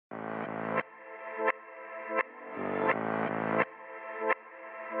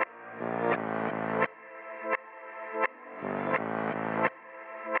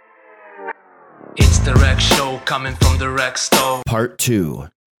dough coming from the RAC store. Part 2.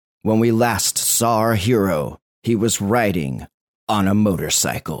 When we last saw our hero, he was riding on a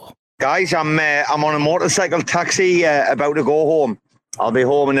motorcycle. Guys, I'm on a motorcycle taxi, about to go home. I'll be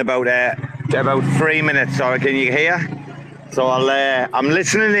home in about 3 minutes. So can you hear? So I'm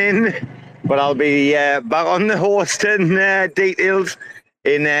listening in, but I'll be back on the hosting details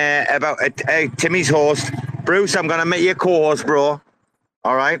in about Timmy's host. Bruce, I'm gonna make you co-host, bro.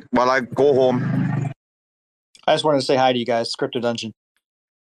 All right, while I go home. I just wanted to say hi to you guys. Crypto Dungeon.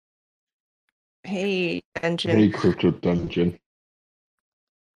 Hey, Dungeon. Hey, Crypto Dungeon.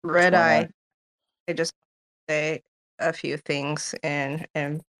 Red Eye. I just say a few things and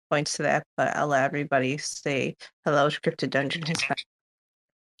points to that, but I'll let everybody say hello to Crypto Dungeon.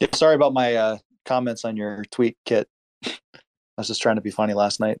 Yeah, sorry about my comments on your tweet, Kit. I was just trying to be funny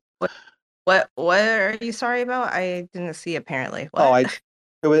last night. What are you sorry about? I didn't see apparently. What? Oh,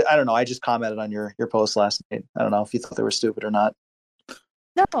 I don't know. I just commented on your post last night. I don't know if you thought they were stupid or not.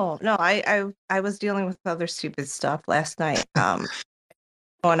 No. I was dealing with other stupid stuff last night.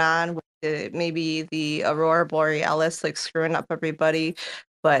 Going on with maybe the Aurora Borealis, like screwing up everybody,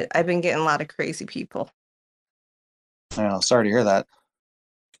 but I've been getting a lot of crazy people. I know. Sorry to hear that.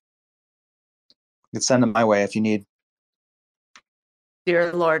 You can send them my way if you need.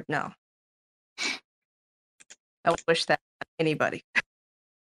 Dear Lord, no. I don't wish that on anybody.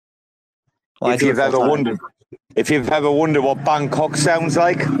 Well, if you've ever wondered what Bangkok sounds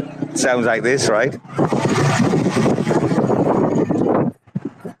like, it sounds like this, right?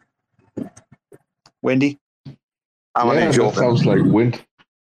 Windy? That sounds like wind.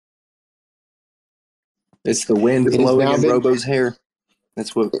 It's the wind blowing in Robo's hair.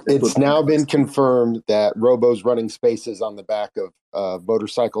 It's now been confirmed that Robo's running spaces on the back of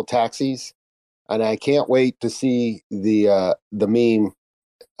motorcycle taxis, and I can't wait to see the meme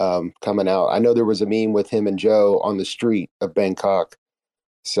coming out. I know there was a meme with him and Joe on the street of Bangkok,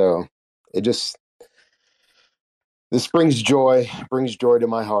 so this brings joy to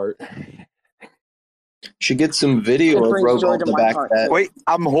my heart. Should get some video of Robo on the back of that. Wait,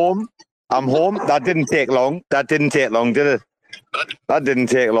 I'm home. That didn't take long, did it? That didn't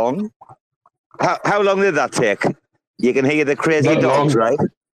take long. How long did that take? You can hear the crazy dogs, right?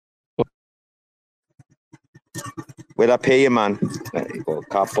 Wait, I pay you, man. There you go,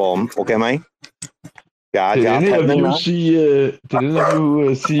 car bomb. Okay, mate? Yeah, Did any of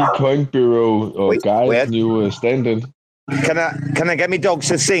you see Coin Bureau or Guy's new stand-in? Can I get me dogs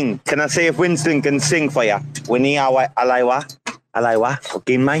to sing? Can I see if Winston can sing for you? Winnie awa alaiwa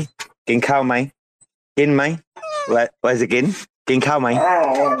gin mai gin cow mai gin mai. Where's it gin? Gin cow mai.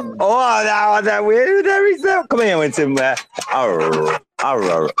 Oh, that was weird. There is that. Come here, Winston.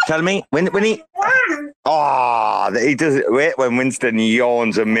 Tell me, Winnie. Oh, he does it. Wait, when Winston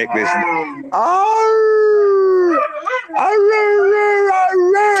yawns and make this.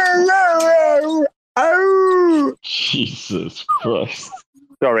 Oh, Jesus Christ.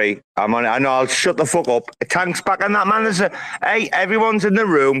 Sorry, I'm on it. I know, I'll shut the fuck up. Tank's back on that, man. Hey, everyone's in the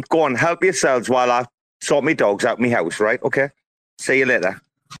room. Go on, help yourselves while I sort my dogs out my house, right? Okay? See you later.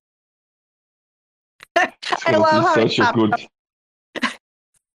 I love how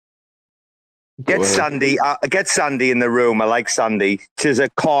Get Sandy in the room. I like Sandy. She's a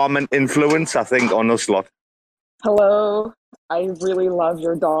calming influence, I think, on us lot. Hello. I really love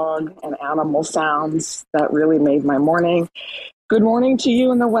your dog and animal sounds. That really made my morning. Good morning to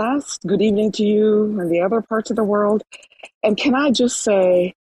you in the West. Good evening to you in the other parts of the world. And can I just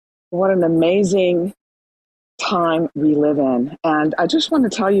say what an amazing time we live in. And I just want to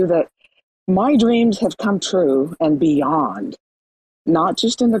tell you that my dreams have come true and beyond, not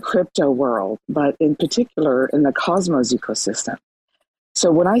just in the crypto world, but in particular in the Cosmos ecosystem.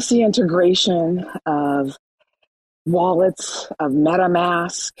 So when I see integration of wallets, of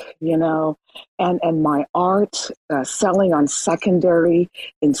MetaMask, and my art selling on secondary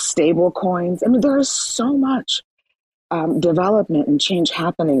in stable coins. I mean, there is so much development and change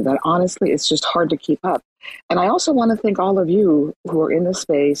happening that honestly, it's just hard to keep up. And I also want to thank all of you who are in the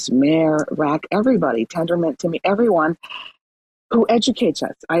space, Mayor, RAC, everybody, Tendermint, to me, everyone who educates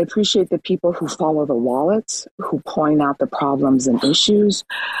us. I appreciate the people who follow the wallets, who point out the problems and issues.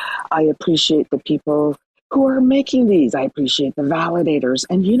 I appreciate the people who are making these. I appreciate the validators.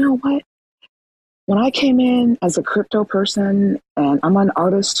 And you know what? When I came in as a crypto person, and I'm an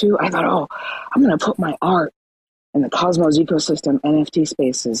artist too, I thought, I'm going to put my art in the Cosmos ecosystem, NFT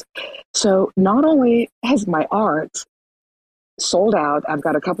spaces. So not only has my art sold out, I've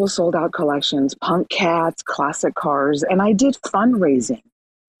got a couple of sold out collections, punk cats, classic cars, and I did fundraising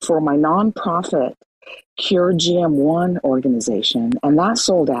for my nonprofit Cure GM1 organization, and that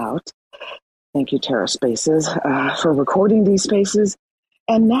sold out. Thank you, Terra Spaces, for recording these spaces.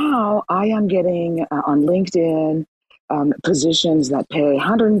 And now I am getting on LinkedIn positions that pay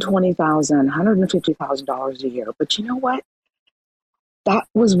 $120,000, $150,000 a year. But you know what? That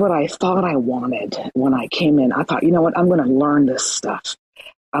was what I thought I wanted when I came in. I thought, you know what? I'm going to learn this stuff.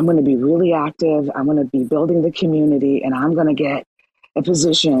 I'm going to be really active. I'm going to be building the community, and I'm going to get a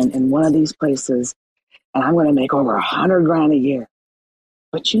position in one of these places, and I'm going to make over $100,000 a year.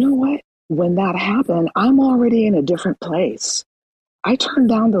 But you know what? When that happened, I'm already in a different place. I turned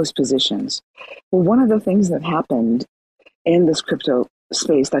down those positions. Well, one of the things that happened in this crypto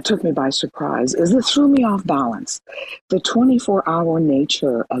space that took me by surprise is it threw me off balance. The 24-hour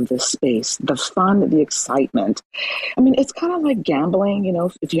nature of this space, the fun, the excitement. I mean, it's kind of like gambling, you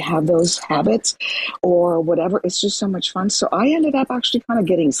know, if you have those habits or whatever, it's just so much fun. So I ended up actually kind of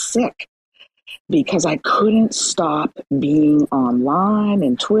getting sick because I couldn't stop being online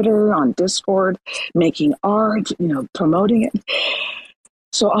and Twitter, on Discord, making art, you know, promoting it.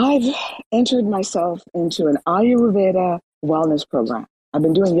 So I've entered myself into an Ayurveda wellness program. I've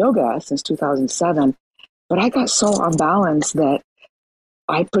been doing yoga since 2007, but I got so off balance that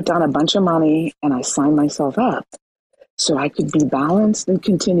I put down a bunch of money and I signed myself up so I could be balanced and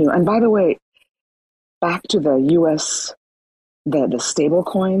continue. And by the way, back to the US, the stable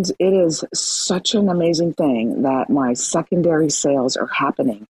coins, it is such an amazing thing that my secondary sales are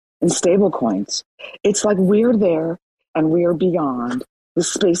happening in stable coins. It's like we're there and we're beyond. The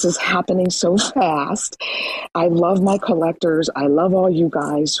space is happening so fast. I love my collectors. I love all you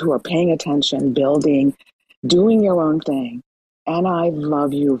guys who are paying attention, building, doing your own thing. And I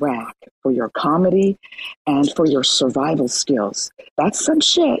love you, RAC, for your comedy and for your survival skills. That's some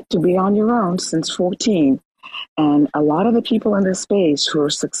shit to be on your own since 14. And a lot of the people in this space who are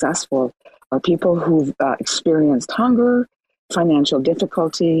successful are people who've experienced hunger, financial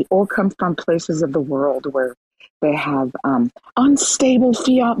difficulty, or come from places of the world where they have unstable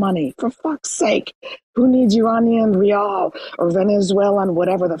fiat money. For fuck's sake, who needs Iranian rial or Venezuelan,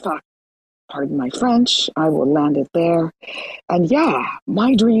 whatever the fuck? Pardon my French, I will land it there. And yeah,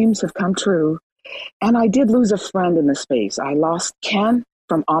 my dreams have come true. And I did lose a friend in the space. I lost Ken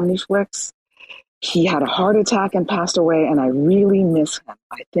from Omniflix. He had a heart attack and passed away, and I really miss him.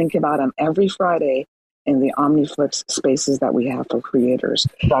 I think about him every Friday in the Omniflix spaces that we have for creators.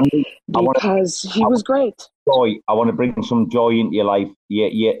 Because he was great. Joy, I want to bring some joy into your life.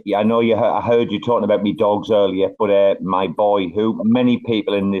 I know I heard you talking about me dogs earlier, but my boy, who many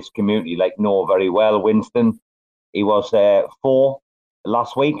people in this community know very well, Winston, he was 4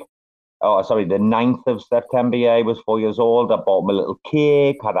 last week. Oh, sorry, the 9th of September. Yeah, he was 4 years old. I bought him a little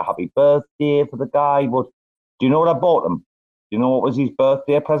cake, had a happy birthday for the guy. But do you know what I bought him? Do you know what was his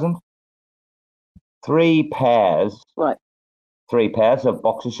birthday present? 3 pairs. What? 3 pairs of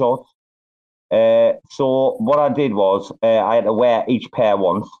boxer shorts. So what I did was I had to wear each pair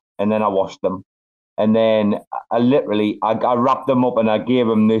once, and then I washed them, and then I wrapped them up and I gave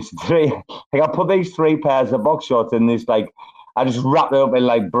him this 3. I put these 3 pairs of box shorts in this I just wrapped it up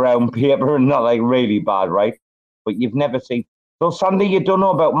in brown paper and not really bad, right? But you've never seen. So Sandy, you don't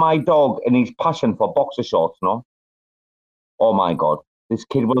know about my dog and his passion for boxer shorts, no? Oh my God. This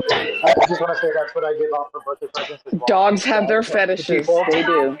kid will. I just want to say that's what I give out for birthday presents as well. Dogs have their fetishes. They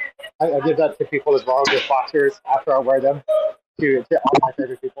do. I give that to people as well, with boxers, after I wear them, to all my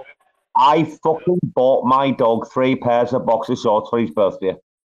favorite people. I fucking bought my dog 3 pairs of boxer shorts for his birthday.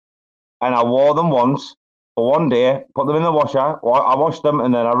 And I wore them once for one day, put them in the washer, I washed them,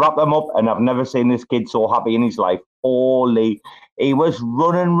 and then I wrapped them up, and I've never seen this kid so happy in his life. Holy. He was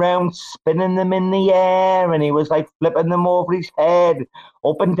running around, spinning them in the air, and he was flipping them over his head,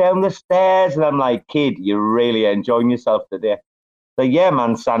 up and down the stairs. And I'm like, kid, you're really enjoying yourself today. So yeah,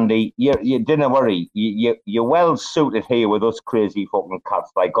 man, Sandy, you didn't worry. You're well suited here with us crazy fucking cats,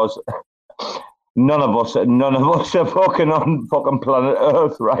 because none of us are fucking on fucking planet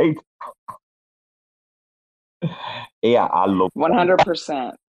Earth, right? Yeah, I love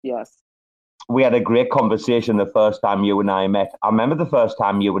 100%. Yes. We had a great conversation the first time you and I met. I remember the first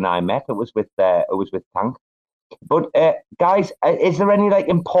time you and I met. It was with Tank. But guys, is there any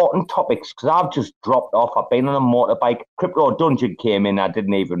important topics? Because I've just dropped off. I've been on a motorbike. Crypto Dungeon came in. I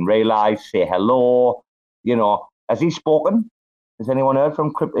didn't even realize. Say hello. Has he spoken? Has anyone heard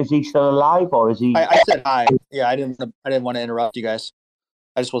from Crypto? Is he still alive, or is he? I said hi. Yeah, I didn't want to interrupt you guys.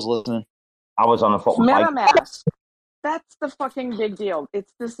 I just was listening. I was on a fucking bike. MetaMask. That's the fucking big deal.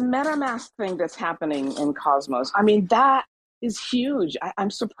 It's this MetaMask thing that's happening in Cosmos. I mean, that is huge.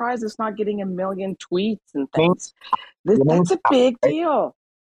 I'm surprised it's not getting a million tweets and things. That's a big deal.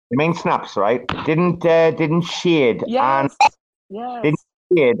 You mean snaps, right? Didn't Shade yes. and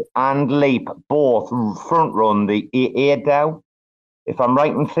Shade and Leap both front run the AA DAO. If I'm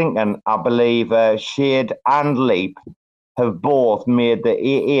right in thinking, I believe Shade and Leap have both made the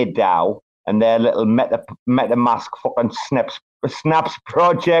AA DAO and their little MetaMask fucking Snaps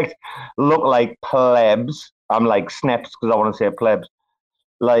project look like plebs. I'm like Snaps because I want to say plebs.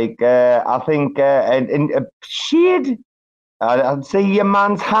 Like, I think, Shade, I'd see your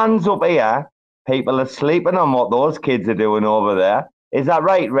man's hands up here. People are sleeping on what those kids are doing over there. Is that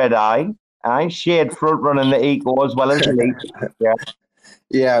right, Red Eye? Shade front running the eco as well as Leap.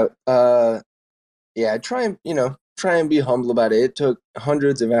 Yeah. Yeah. Try and be humble about it. It took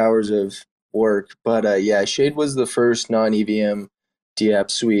hundreds of hours of work, but yeah, Shade was the first non-EVM DApp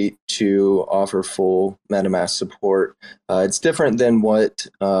suite to offer full MetaMask support. It's different than what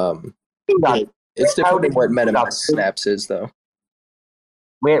MetaMask Snaps is, though.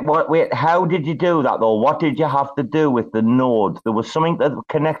 Wait, how did you do that, though? What did you have to do with the node? There was something that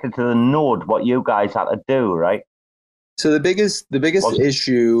connected to the node, what you guys had to do, right? So the biggest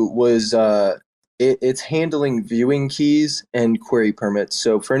issue was it's handling viewing keys and query permits.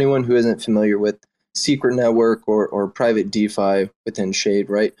 So for anyone who isn't familiar with secret network or private DeFi within Shade,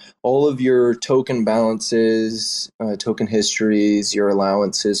 right? All of your token balances, token histories, your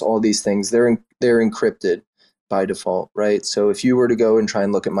allowances, all these things, they're encrypted by default, right? So if you were to go and try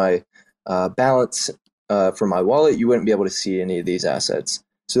and look at my balance for my wallet, you wouldn't be able to see any of these assets.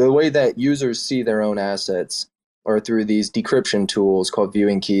 So the way that users see their own assets are through these decryption tools called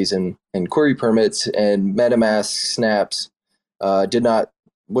viewing keys and query permits, and MetaMask Snaps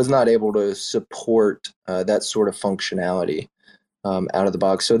was not able to support that sort of functionality out of the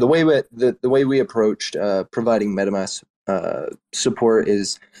box. So the way we approached providing MetaMask support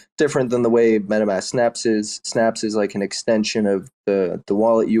is different than the way MetaMask Snaps is. Snaps is like an extension of the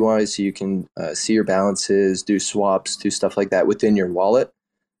wallet UI, so you can see your balances, do swaps, do stuff like that within your wallet.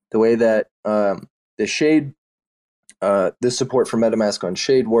 The way that the Shade the support for MetaMask on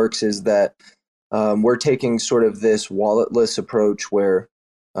Shade works is that we're taking sort of this walletless approach where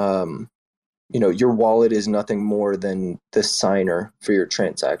your wallet is nothing more than the signer for your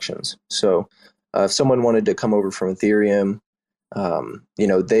transactions. So if someone wanted to come over from Ethereum,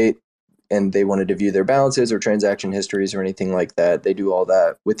 they wanted to view their balances or transaction histories or anything like that, they do all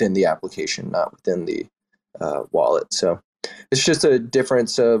that within the application, not within the wallet. So it's just a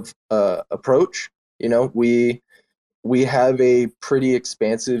difference of approach. We have a pretty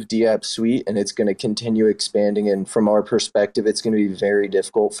expansive DApp suite, and it's going to continue expanding. And from our perspective, it's going to be very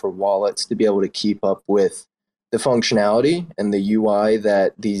difficult for wallets to be able to keep up with the functionality and the UI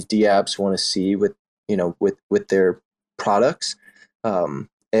that these DApps want to see with their products.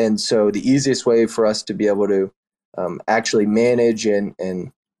 And so the easiest way for us to be able to actually manage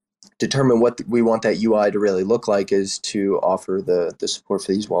and determine what we want that UI to really look like is to offer the support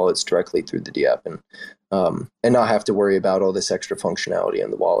for these wallets directly through the DApp and not have to worry about all this extra functionality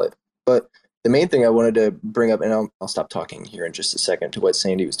in the wallet. But the main thing I wanted to bring up, and I'll stop talking here in just a second to what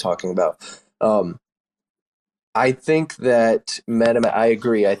Sandy was talking about. I think that I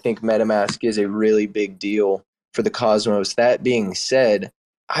agree. I think MetaMask is a really big deal for the Cosmos. That being said,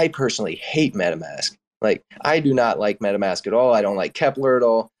 I personally hate MetaMask. Like, I do not like MetaMask at all. I don't like Kepler at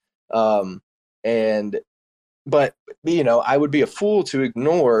all. But I would be a fool to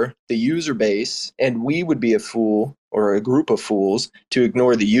ignore the user base, and we would be a fool or a group of fools to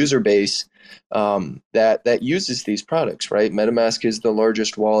ignore the user base that uses these products, right? MetaMask is the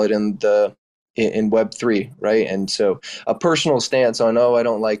largest wallet in Web3, right? And so a personal stance on, I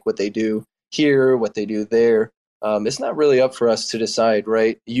don't like what they do here, what they do there. It's not really up for us to decide,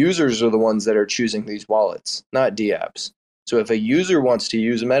 right? Users are the ones that are choosing these wallets, not DApps. So if a user wants to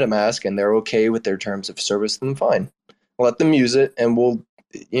use MetaMask and they're okay with their terms of service, then fine. Let them use it, and we'll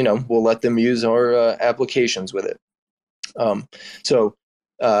let them use our applications with it.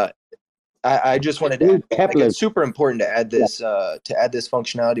 I just wanted to add, I think it's super important to add this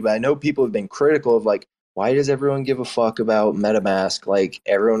functionality, but I know people have been critical of, like, why does everyone give a fuck about MetaMask? Like,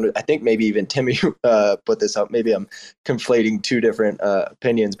 everyone, I think maybe even Timmy put this up. Maybe I'm conflating two different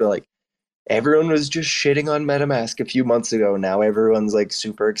opinions, but like, everyone was just shitting on MetaMask a few months ago. Now everyone's like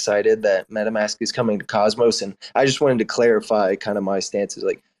super excited that MetaMask is coming to Cosmos. And I just wanted to clarify kind of my stance is,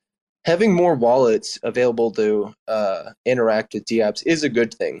 like, having more wallets available to interact with DApps is a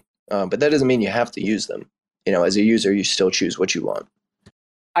good thing. But that doesn't mean you have to use them. As a user, you still choose what you want.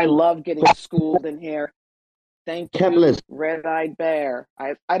 I love getting schooled in here. Thank you, Red-Eyed Bear.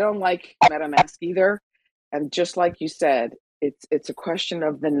 I don't like MetaMask either. And just like you said, it's a question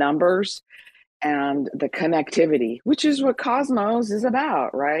of the numbers and the connectivity, which is what Cosmos is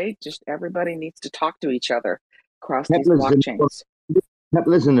about, right? Just everybody needs to talk to each other across these blockchains.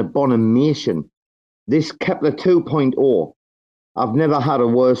 Kepler's an abomination. This Kepler 2.0, I've never had a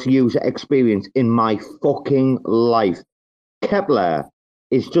worse user experience in my fucking life. Kepler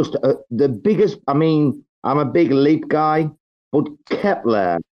is just the biggest. I mean, I'm a big Leap guy, but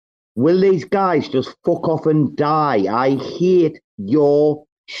Kepler, will these guys just fuck off and die? I hate your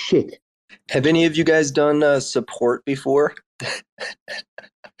shit. Have any of you guys done support before?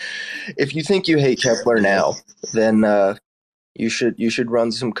 If you think you hate Kepler now, then you should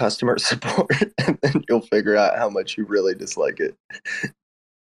run some customer support, and then you'll figure out how much you really dislike it.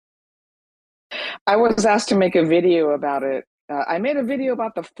 I was asked to make a video about it. I made a video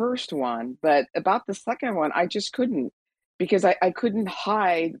about the first one, but about the second one, I just couldn't, because I couldn't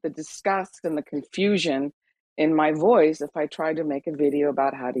hide the disgust and the confusion in my voice if I tried to make a video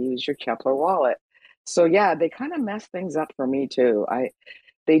about how to use your Kepler wallet. So yeah, they kind of mess things up for me too.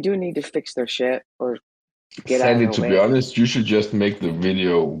 They do need to fix their shit or get out of Sandy, their to way. be honest, you should just make the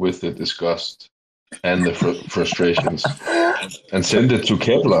video with the disgust and the frustrations and send it to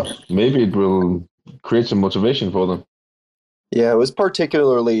Kepler. Maybe it will create some motivation for them. Yeah, it was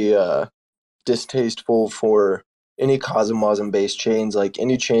particularly distasteful for any CosmWasm-based chains, like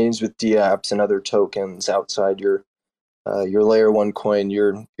any chains with DApps and other tokens outside your layer one coin.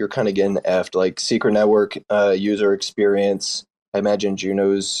 You're kind of getting effed. Like Secret Network user experience, I imagine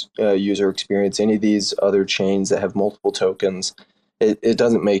Juno's user experience, any of these other chains that have multiple tokens, it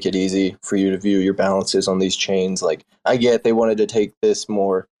doesn't make it easy for you to view your balances on these chains. Like, I get they wanted to take this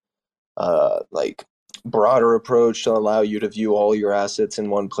more like broader approach to allow you to view all your assets in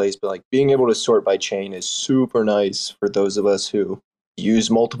one place, but like being able to sort by chain is super nice for those of us who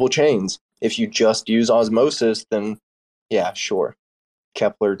use multiple chains. If you just use Osmosis, then yeah, sure,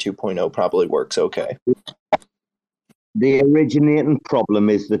 Kepler 2.0 probably works okay. The originating problem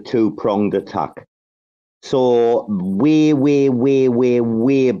is the two-pronged attack. So way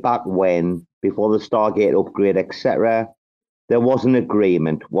back when, before the Stargate upgrade, etc., there was an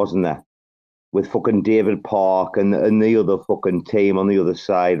agreement, wasn't there, with fucking David Park and the other fucking team on the other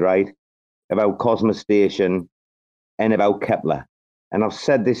side, right, about Cosmos Station and about Kepler. And I've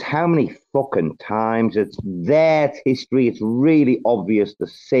said this how many fucking times? It's there, it's history. It's really obvious to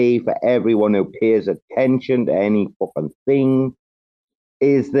see for everyone who pays attention to any fucking thing,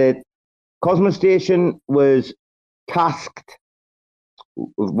 is that Cosmos Station was tasked,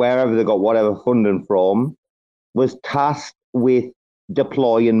 wherever they got whatever funding from, was tasked with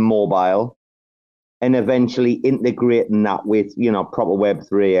deploying mobile and eventually integrating that with, proper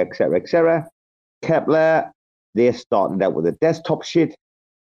Web3, etc., etc. Kepler, they started out with the desktop shit,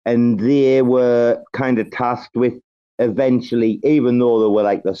 and they were kind of tasked with eventually, even though they were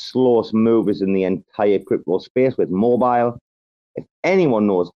like the slowest movers in the entire crypto space with mobile, if anyone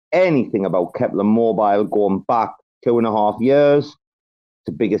knows anything about Kepler Mobile going back 2.5 years, it's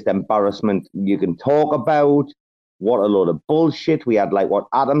the biggest embarrassment you can talk about. What a load of bullshit. We had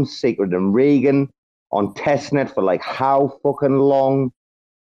Adams, Secret, and Reagan on testnet for how fucking long?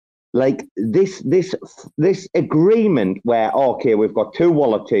 This agreement where, okay, we've got two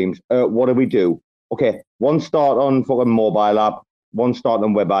wallet teams. What do we do? Okay, one start on fucking mobile app, one start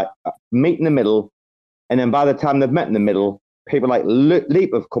on web app, meet in the middle, and then by the time they've met in the middle, people like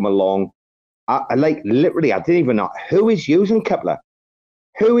Leap have come along. I didn't even know who is using Kepler,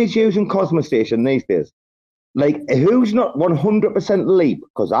 who is using Cosmos Station these days. Who's not 100% Leap?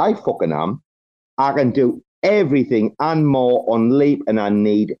 Because I fucking am. I can do everything and more on Leap, and I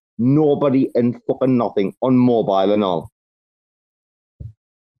need nobody and fucking nothing on mobile and all.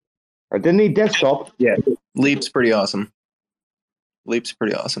 I didn't need desktop. Yeah, Leap's pretty awesome. Why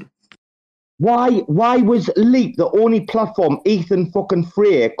was Leap the only platform Ethan fucking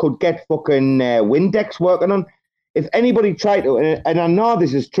Frey could get fucking Windex working on? If anybody tried to, and I know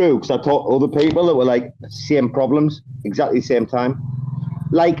this is true because I talked to other people that were same problems, exactly the same time.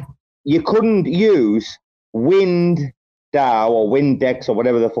 You couldn't use WindDAO or Windex or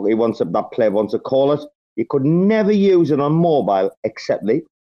whatever the fuck that player wants to call it. You could never use it on mobile except Leap.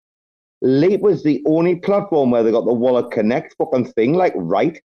 Leap was the only platform where they got the Wallet Connect fucking thing,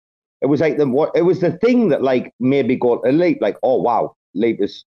 right? It was it was the thing that made me go to Leap, oh wow, Leap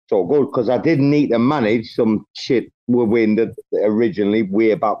is so good, because I didn't need to manage some shit with Wind originally,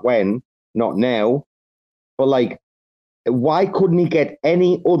 way back when, not now. But why couldn't he get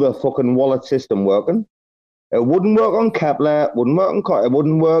any other fucking wallet system working? It wouldn't work on Kepler, wouldn't work on it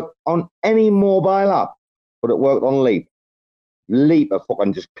wouldn't work on any mobile app, but it worked on Leap. Leap are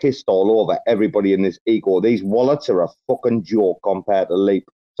fucking just pissed all over everybody in this eco. These wallets are a fucking joke compared to Leap.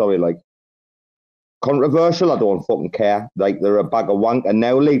 Sorry, controversial, I don't fucking care. They're a bag of wank, and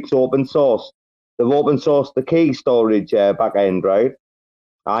now Leap's open source. They've open sourced the key storage back end, right?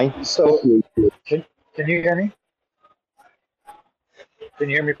 Aye. So, can you hear me? Can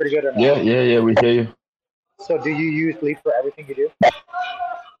you hear me pretty good or Yeah, no? we hear you. So, do you use Leap for everything you do?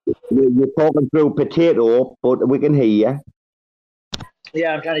 You're talking through potato, but we can hear you.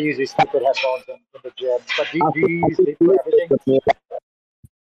 Yeah, I'm trying to use these stupid headphones in the gym. But do you use Leap for everything?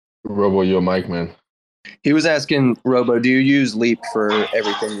 Robo, your mic, man. He was asking Robo, do you use Leap for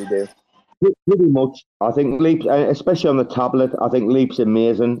everything you do? Pretty much. I think Leap, especially on the tablet, I think Leap's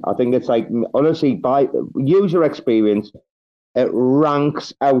amazing. I think it's like, honestly, by user experience, it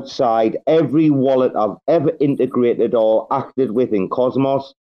ranks outside every wallet I've ever integrated or acted with in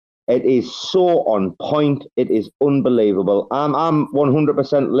Cosmos. It is so on point. It is unbelievable. I'm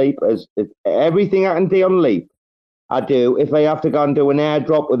 100% Leap. As everything I can do on Leap, I do. If I have to go and do an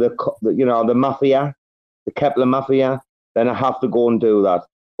airdrop with the Mafia, the Kepler Mafia, then I have to go and do that.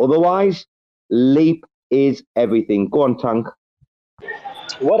 Otherwise, Leap is everything. Go on, Tank.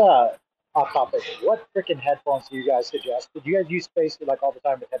 What off topic? What freaking headphones do you guys suggest? Do you guys use Space like all the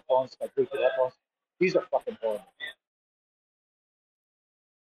time with headphones, like Bluetooth headphones? These are fucking horrible.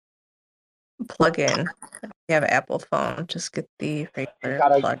 Plug in. If you have an Apple phone, just get the regular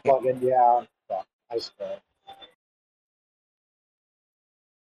Gotta plug-in. plug in, yeah. I swear.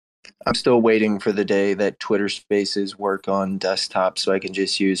 I'm still waiting for the day that Twitter Spaces work on desktop so I can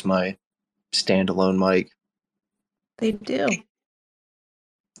just use my standalone mic. They do.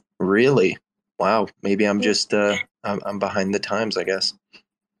 Really? Wow. Maybe I'm just I'm behind the times, I guess.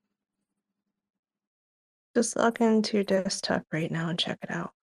 Just log into your desktop right now and check it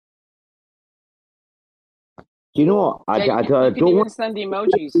out. Do you know? Yeah, you can even send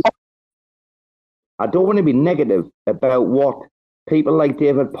emojis. I don't want to be negative about what people like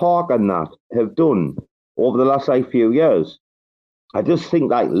David Parker and that have done over the last few years. I just think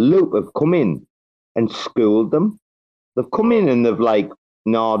like Loop have come in and schooled them. They've come in and they've like,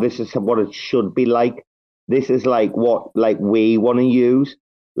 no, this is what it should be like. This is like what like we want to use.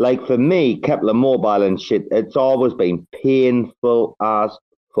 Like for me, Kepler Mobile and shit, it's always been painful as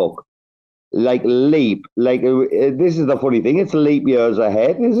fuck. Like Leap, like this is the funny thing. It's leap years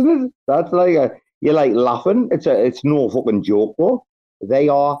ahead, isn't it? That's like you're like laughing. It's no fucking joke though. They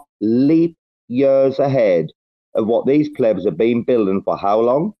are leap years ahead of what these plebs have been building for how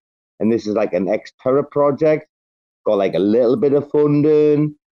long? And this is like an Xterra project. Got like a little bit of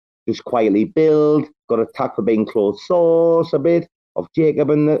funding, just quietly build. Got attacked for being closed source a bit of Jacob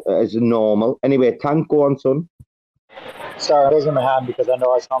and as normal. Anyway, Tank, go on, son. Sorry, I raising my hand because I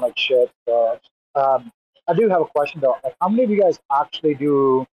know I sound like shit. So, I do have a question though. Like, how many of you guys actually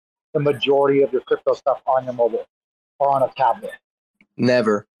do the majority of your crypto stuff on your mobile or on a tablet?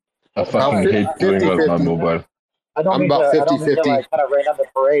 Never. I fucking hate doing it on my mobile. I don't I'm mean about to. I don't mean to 50-50. like kind of rain on the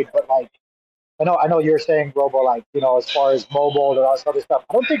parade, but like, I know you're saying Robo, like, as far as mobile and all this other stuff.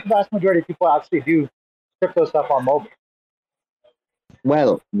 I don't think the vast majority of people actually do crypto stuff on mobile.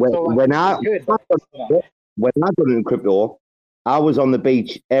 Well, when I good, when I got into crypto, I was on the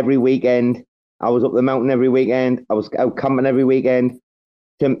beach every weekend. I was up the mountain every weekend. I was out camping every weekend.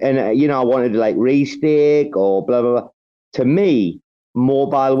 And I wanted to like restake or blah blah blah. To me,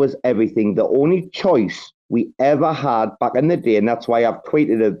 mobile was everything. The only choice we ever had back in the day, and that's why I've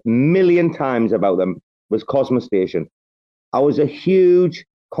tweeted a million times about them, was Cosmos Station. I was a huge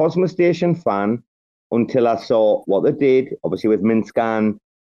Cosmos Station fan until I saw what they did, obviously with Minscan,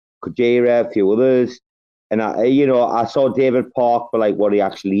 Kujira, a few others. And I saw David Park for like what he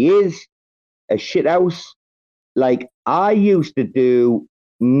actually is, a shithouse. Like I used to do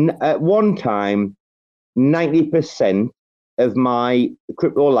at one time, 90% of my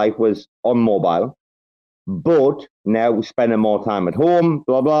crypto life was on mobile, but now spending more time at home,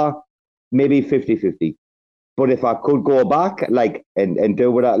 blah, blah, maybe 50-50. But if I could go back, like, and do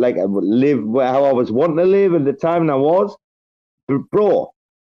what I like, live how I was wanting to live at the time I was, bro,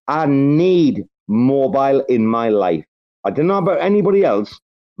 I need mobile in my life. I don't know about anybody else.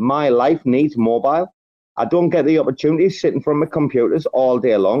 My life needs mobile. I don't get the opportunity to sit in front of my computers all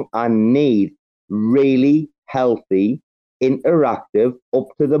day long. I need really healthy, interactive, up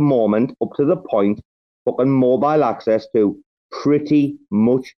to the moment, up to the point, fucking mobile access to pretty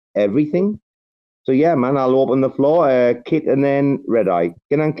much everything. So yeah, man, I'll open the floor. Kit and then Red Eye.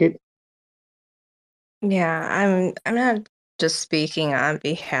 Get on, Kit. Yeah, I'm not just speaking on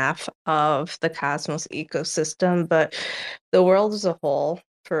behalf of the Cosmos ecosystem, but the world as a whole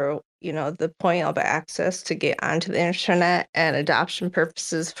for, the point of access to get onto the internet and adoption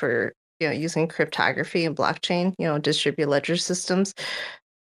purposes for, using cryptography and blockchain, distributed ledger systems.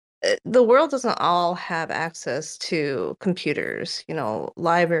 the world doesn't all have access to computers,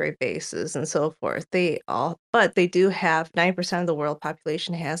 library bases and so forth. But they do have 90% of the world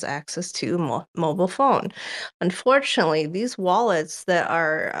population has access to mobile phone. Unfortunately, these wallets that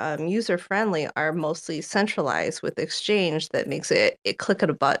are user friendly are mostly centralized with exchange that makes it a click of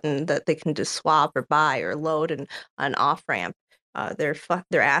a button that they can just swap or buy or load an off ramp their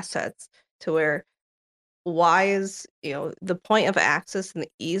assets to where why is the point of access and the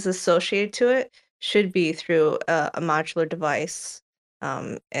ease associated to it should be through a modular device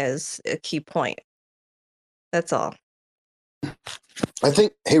as a key point. That's all.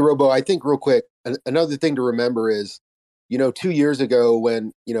 Hey, Robo, I think real quick, another thing to remember is, 2 years ago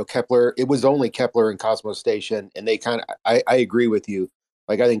when, Kepler, it was only Kepler and Cosmos Station, and they I agree with you.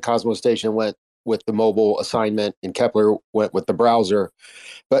 Like, I think Cosmos Station went with the mobile assignment and Kepler went with the browser.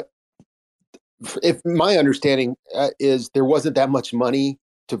 But if my understanding is there wasn't that much money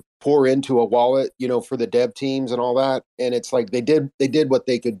to pour into a wallet, for the dev teams and all that. And it's like they did what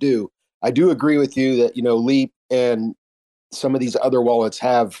they could do. I do agree with you that, Leap and some of these other wallets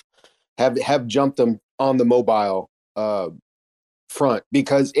have jumped them on the mobile front,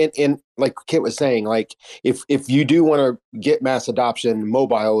 because in like Kit was saying, like if you do want to get mass adoption,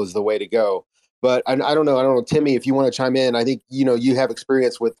 mobile is the way to go. But I don't know, Timmy, if you want to chime in. I think you have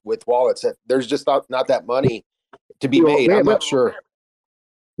experience with wallets. That there's just not that money to be made. I'm not sure.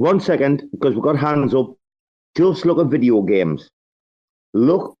 1 second, because we've got hands up. Just look at video games.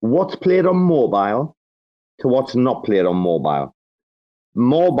 Look what's played on mobile to what's not played on mobile.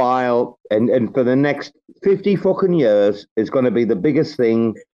 Mobile, and for the next 50 fucking years, is going to be the biggest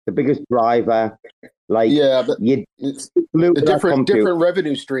thing, the biggest driver. Like, yeah, but it's a different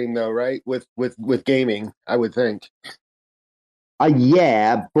revenue stream, though, right? With gaming, I would think.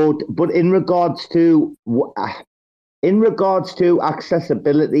 Yeah, but in regards to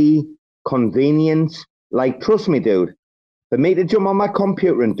accessibility, convenience, like, trust me, dude, for me to jump on my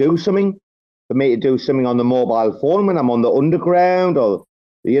computer and do something, for me to do something on the mobile phone when I'm on the underground, or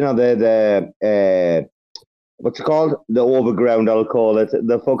the what's it called, the overground, I'll call it,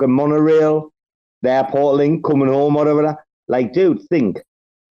 the fucking monorail, the airport link, coming home, whatever. Like, dude, think,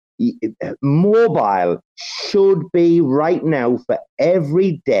 mobile should be right now for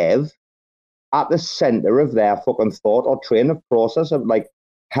every dev at the center of their fucking thought or train of process of, like,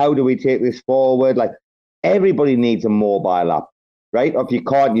 how do we take this forward? Like, everybody needs a mobile app, right? Or if you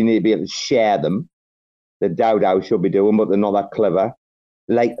can't, you need to be able to share them. The DAO should be doing, but they're not that clever.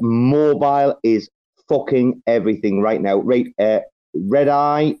 Like, mobile is fucking everything right now. Right, Red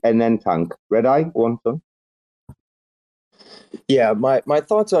Eye and then Tank. Red Eye, go on, son. Yeah, my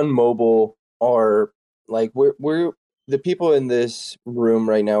thoughts on mobile are, like, we're the people in this room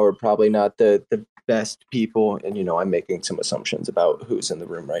right now are probably not the best people, and I'm making some assumptions about who's in the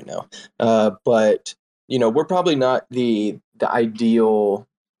room right now. But we're probably not the ideal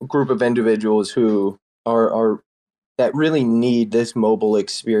group of individuals who are that really need this mobile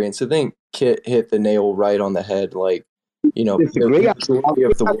experience. I think Kit hit the nail right on the head. Like, disagree. The majority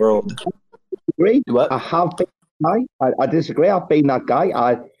of the world. Disagree. What? I have been that guy. I disagree. I've been that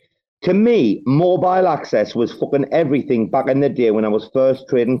guy. To me, mobile access was fucking everything back in the day when I was first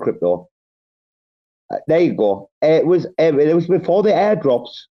trading crypto. There you go. It was before the airdrops,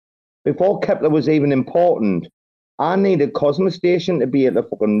 before Kepler was even important. I needed Cosmos Station to be at the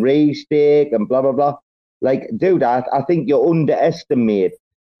fucking restake and blah, blah, blah. Like, dude, I think you underestimate.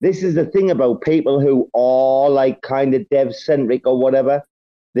 This is the thing about people who are, like, kind of dev-centric or whatever.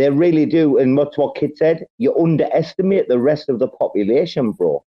 They really do. And what's what Kit said? You underestimate the rest of the population,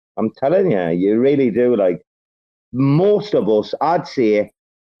 bro. I'm telling you, you really do. Like, most of us, I'd say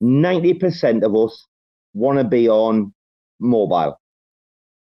 90% of us want to be on mobile.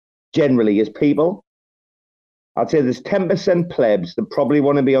 Generally, as people, I'd say there's 10% plebs that probably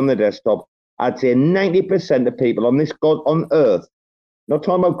want to be on the desktop. I'd say 90% of people on this god on earth, not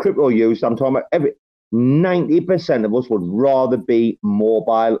talking about crypto use, I'm talking about 90% of us would rather be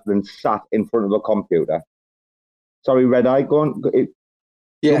mobile than sat in front of a computer. Sorry, Red Eye, go on.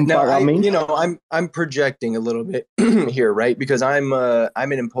 Yeah, no, I'm projecting a little bit here, right? Because I'm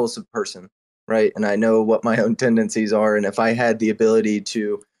an impulsive person, right? And I know what my own tendencies are. And if I had the ability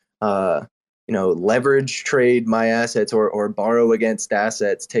to, leverage trade my assets or borrow against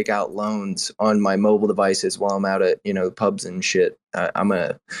assets, take out loans on my mobile devices while I'm out at, pubs and shit, I'm going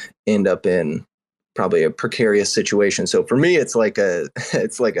to end up in probably a precarious situation. So for me, it's like a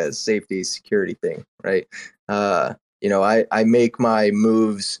safety security thing, right? I make my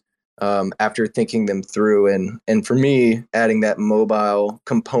moves after thinking them through, and for me, adding that mobile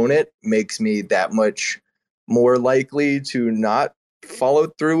component makes me that much more likely to not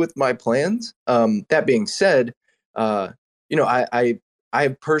followed through with my plans. That being said,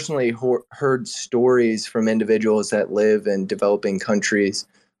 I've personally heard stories from individuals that live in developing countries,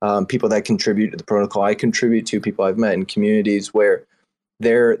 people that contribute to the protocol I contribute to, people I've met in communities where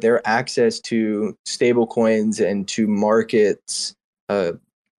their access to stable coins and to markets, to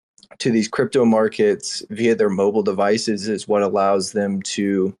these crypto markets via their mobile devices is what allows them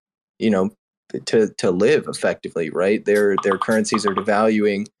to, to live effectively, right? Their currencies are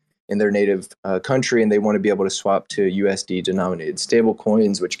devaluing in their native country, and they want to be able to swap to USD denominated stable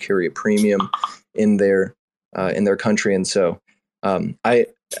coins, which carry a premium in their country. And so I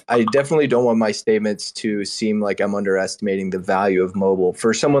definitely don't want my statements to seem like I'm underestimating the value of mobile.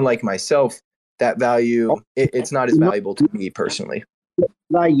 For someone like myself, that value, it's not as valuable to me personally.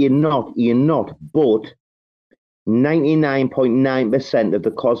 No, you're not. But 99.9% of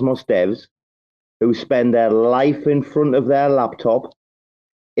the Cosmos devs who spend their life in front of their laptop,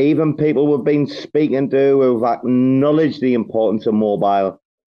 even people we've been speaking to who've acknowledged the importance of mobile,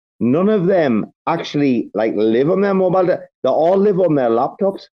 none of them actually live on their mobile. They all live on their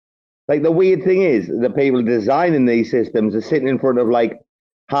laptops. Like, the weird thing is, the people designing these systems are sitting in front of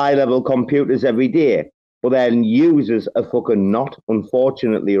high-level computers every day, but then users are fucking not,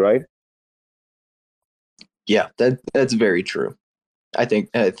 unfortunately, right? Yeah, that's very true. I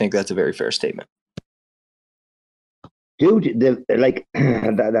think that's a very fair statement. Dude, I've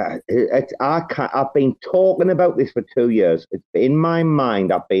been talking about this for 2 years. It's in my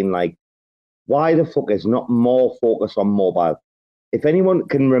mind. I've been like, why the fuck is not more focus on mobile? If anyone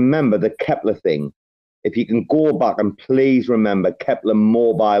can remember the Kepler thing, if you can go back and please remember Kepler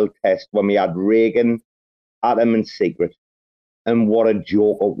mobile test when we had Reagan, Atom, and Secret, and what a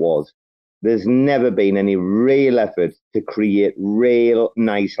joke it was. There's never been any real effort to create real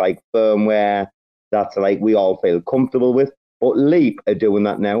nice firmware that's we all feel comfortable with. But Leap are doing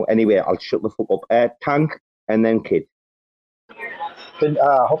that now. Anyway, I'll shut the fuck up. Tank and then Kid.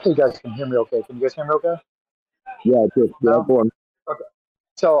 Hopefully you guys can hear me okay. Can you guys hear me okay? Yeah, just go on. Okay.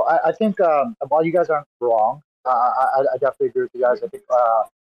 So I think while you guys aren't wrong, I definitely agree with you guys. I think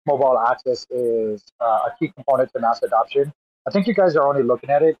mobile access is a key component to mass adoption. I think you guys are only looking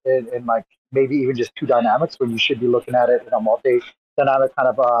at it in maybe even just two dynamics when you should be looking at it in a multi-dynamic kind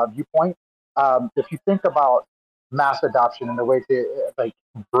of viewpoint. If you think about mass adoption and the way to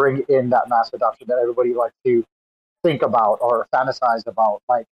bring in that mass adoption that everybody likes to think about or fantasize about,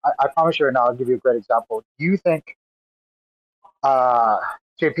 I promise you right now, I'll give you a great example. Do you think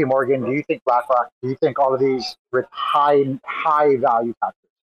JP Morgan, do you think BlackRock, do you think all of these with high value factors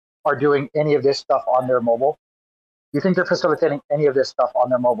are doing any of this stuff on their mobile? Do you think they're facilitating any of this stuff on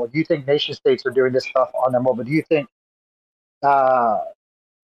their mobile? Do you think nation states are doing this stuff on their mobile? Do you think any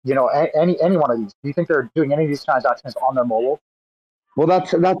one of these? Do you think they're doing any of these transactions on their mobile? Well,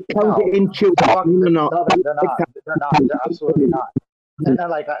 that's counterintuitive. No, they're not. They're not. They're absolutely not. And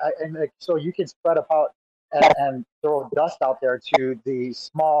so you can spread about and throw dust out there to the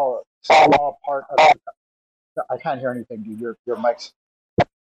small part of the, I can't hear anything, dude. Your mic's.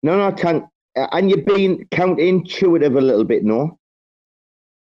 No, Tank. And you're being counterintuitive a little bit, no?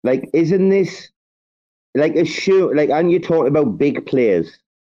 Isn't this a show? Aren't you talking about big players?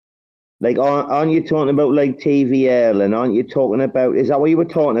 Aren't you talking about TVL, and aren't you talking about? Is that what you were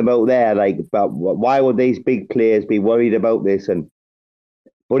talking about there? About why would these big players be worried about this?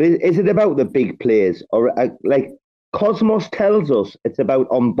 But is it about the big players, or Cosmos tells us it's about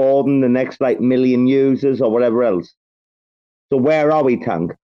onboarding the next million users or whatever else? So where are we,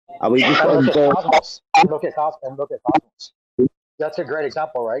 Tank? Are we just look at Cosmos? That's a great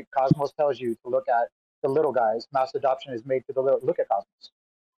example, right? Cosmos tells you to look at the little guys. Mass adoption is made to the little. Look at Cosmos.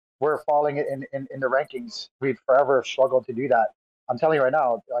 We're falling in the rankings. We've forever struggled to do that. I'm telling you right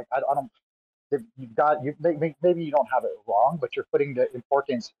now, I don't. Maybe you don't have it wrong, but you're putting the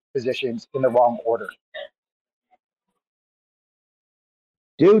importance positions in the wrong order.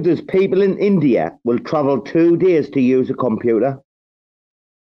 Dude, there's people in India will travel 2 days to use a computer.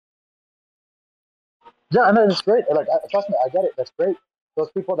 Yeah, and it's great. Trust me, I get it. That's great.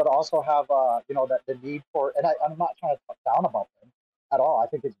 Those people that also have, that the need for, and I'm not trying to talk down about them at all. I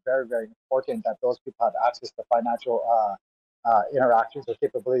think it's very, very important that those people have access to financial interactions or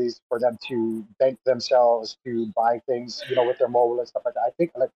capabilities for them to bank themselves, to buy things, with their mobile and stuff like that. I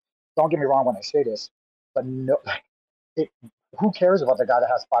think, don't get me wrong when I say this, but no, who cares about the guy that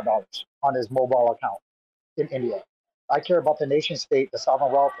has $5 on his mobile account in India? I care about the nation state, the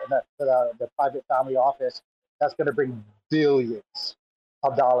sovereign wealth, and the private family office that's going to bring billions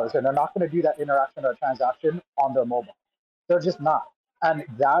of dollars. And they're not going to do that interaction or transaction on their mobile. They're just not. And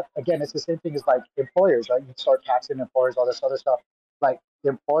that, again, it's the same thing as employers, right? You start taxing employers, all this other stuff. like the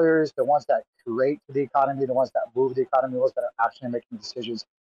employers, the ones that create the economy, the ones that move the economy, the ones that are actually making decisions,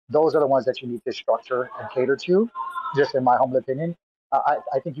 those are the ones that you need to structure and cater to, just in my humble opinion.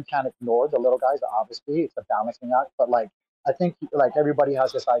 I think you can't ignore the little guys. Obviously, it's a balancing act, but like I think like everybody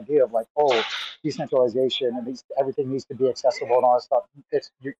has this idea of like, oh, decentralization and everything needs to be accessible and all that stuff.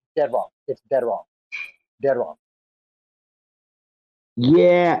 You're dead wrong. It's dead wrong. Dead wrong.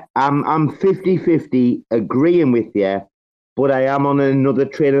 Yeah, I'm 50-50 agreeing with you, but I am on another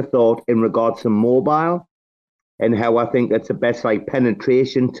train of thought in regards to mobile and how I think that's the best like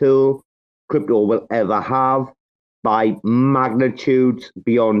penetration tool crypto will ever have by magnitudes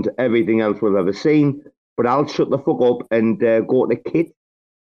beyond everything else we've ever seen. But I'll shut the fuck up and go to Kit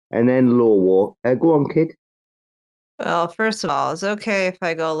and then Low War. Go on, Kit. Well, first of all, it's okay if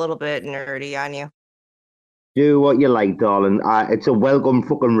I go a little bit nerdy on you. Do what you like, darling. It's a welcome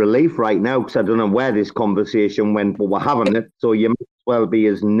fucking relief right now because I don't know where this conversation went, but we're having it. So you might as well be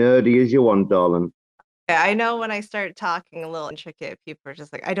as nerdy as you want, darling. Yeah, I know when I start talking a little intricate, people are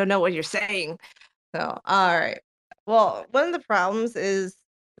just like, I don't know what you're saying. So, all right. Well, one of the problems is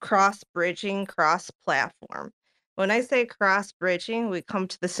cross-bridging, cross-platform. When I say cross-bridging, we come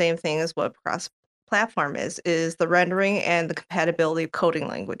to the same thing as what cross-platform is the rendering and the compatibility of coding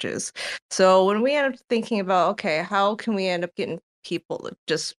languages. So when we end up thinking about, okay, how can we end up getting people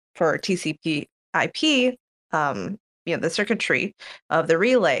just for TCP IP, the circuitry of the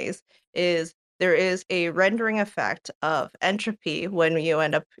relays is there is a rendering effect of entropy when you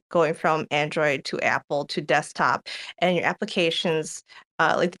end up going from Android to Apple to desktop, and your applications,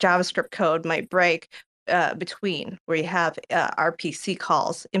 like the JavaScript code, might break between where you have RPC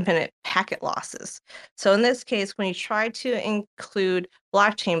calls, infinite packet losses. So in this case, when you try to include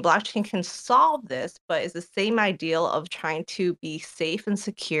blockchain can solve this, but is the same ideal of trying to be safe and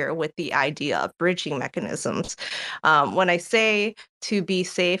secure with the idea of bridging mechanisms. When I say to be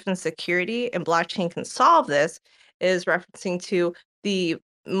safe and security, and blockchain can solve this, is referencing to the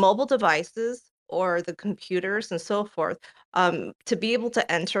mobile devices or the computers and so forth, to be able to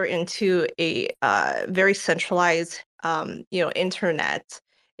enter into a very centralized, internet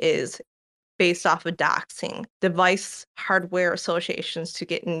is based off of doxing, device hardware associations to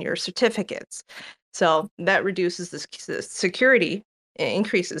get in your certificates. So that reduces the security and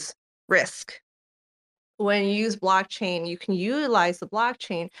increases risk. When you use blockchain, you can utilize the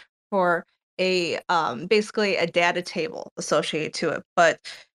blockchain for a basically a data table associated to it, but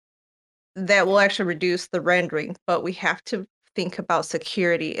that will actually reduce the rendering. But we have to think about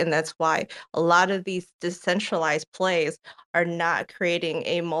security, and that's why a lot of these decentralized plays are not creating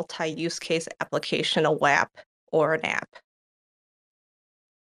a multi-use case application, a WAP or an app.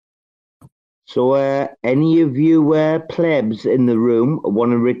 So, any of you plebs in the room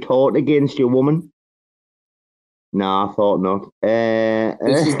want to retort against your woman? No, I thought not.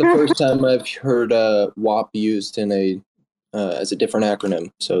 This is the first time I've heard WAP used in a as a different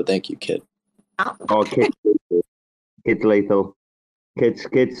acronym. So thank you, Kit. Oh, Kit's lethal.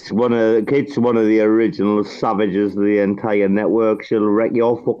 Kit's one of the original savages of the entire network. She'll wreck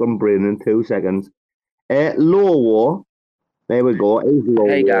your fucking brain in 2 seconds. Low War. There we go.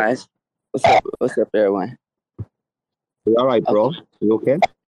 Hey guys, what's up? What's up, everyone? You all right, bro? You okay?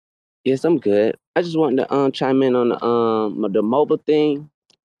 Yes, I'm good. I just wanted to chime in on the mobile thing.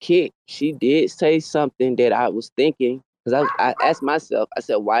 Kit, she did say something that I was thinking, because I asked myself, I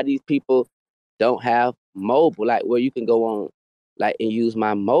said, why these people don't have mobile, like where you can go on like and use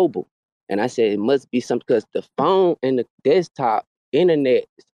my mobile? And I said it must be something, because the phone and the desktop internet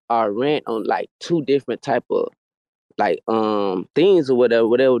are ran on like two different type of like things or whatever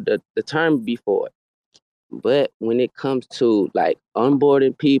the term be for it. But when it comes to like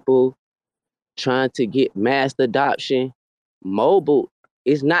onboarding people, trying to get mass adoption, mobile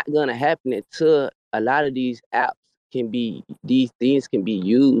is not gonna happen until a lot of these things can be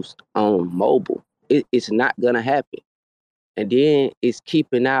used on mobile. It's not gonna happen. And then it's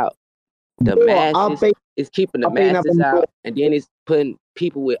keeping out the masses. It's keeping the masses out, and then it's putting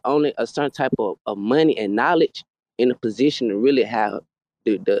people with only a certain type of money and knowledge in a position to really have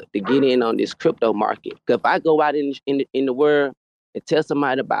to get in on this crypto market. Because if I go out in the world and tell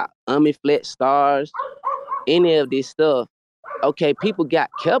somebody about Omniflex stars, any of this stuff, okay, people got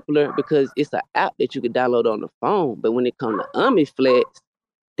Kepler because it's an app that you can download on the phone. But when it comes to Omniflex,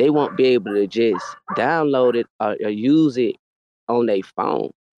 they won't be able to just download it or use it on their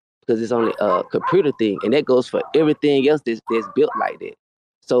phone, because it's only a computer thing, and that goes for everything else that's built like that.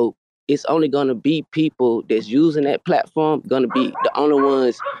 So it's only gonna be people that's using that platform gonna be the only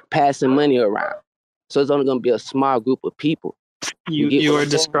ones passing money around. So it's only gonna be a small group of people. You are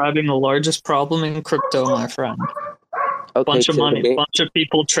describing the largest problem in crypto, my friend. Okay, Bunch of money, Tiffany. bunch of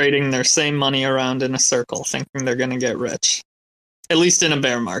people trading their same money around in a circle, thinking they're gonna get rich. At least in a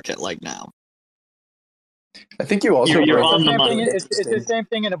bear market like now. I think you also You're It's on the the same thing. money. It's the same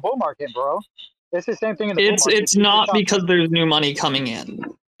thing in a bull market, bro. It's the same thing in the bull market. It's not because there's new money coming in.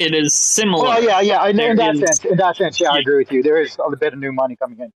 It is similar. Well, yeah. In There that is- sense, yeah, I agree with you. There is a bit of new money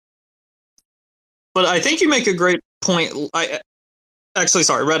coming in. But I think you make a great point. Actually,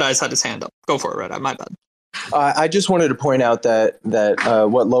 sorry, Red Eyes had his hand up. Go for it, Red Eye. My bad. I just wanted to point out that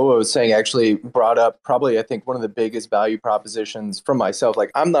what Loa was saying actually brought up probably, I think, one of the biggest value propositions from myself.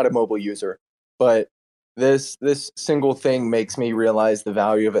 Like, I'm not a mobile user, but this single thing makes me realize the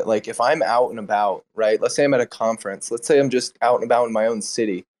value of it. Like, if I'm out and about, right? Let's say I'm at a conference. Let's say I'm just out and about in my own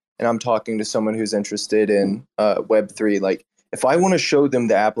city, and I'm talking to someone who's interested in Web3. Like, if I want to show them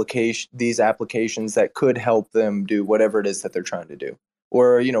these applications that could help them do whatever it is that they're trying to do,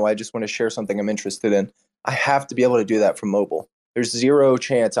 or I just want to share something I'm interested in, I have to be able to do that from mobile. There's zero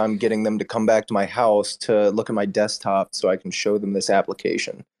chance I'm getting them to come back to my house to look at my desktop so I can show them this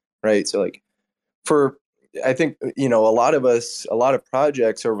application, right? So like I think, a lot of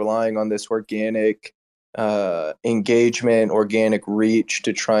projects are relying on this organic engagement, organic reach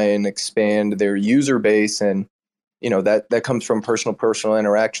to try and expand their user base. And, that comes from personal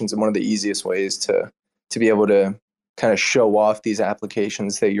interactions. And one of the easiest ways to be able to kind of show off these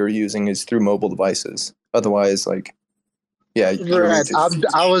applications that you're using is through mobile devices. Otherwise, like, yeah. Right.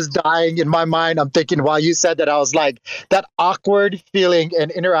 I was dying in my mind. I'm thinking while you said that, I was like, that awkward feeling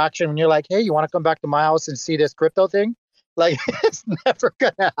and interaction when you're like, hey, you want to come back to my house and see this crypto thing? Like, it's never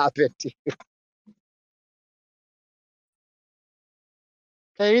going to happen to you.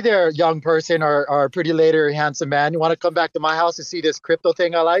 Hey there, young person or pretty later handsome man. You want to come back to my house and see this crypto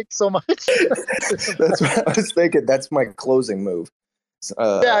thing I like so much? That's what I was thinking. That's my closing move.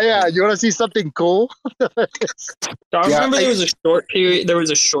 Yeah. You want to see something cool? I remember there was a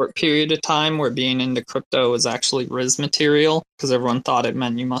short period of time where being into crypto was actually Riz material because everyone thought it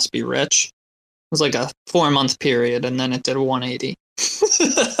meant you must be rich. It was like a 4-month period, and then it did a 180.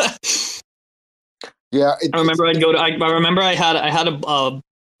 Yeah, I remember I had a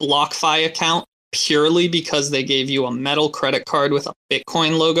BlockFi account purely because they gave you a metal credit card with a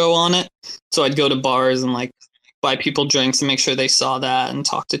Bitcoin logo on it. So I'd go to bars and like buy people drinks and make sure they saw that and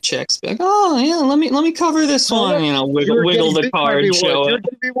talk to chicks. Be like, oh yeah, let me cover this one. Wiggle the card, show it.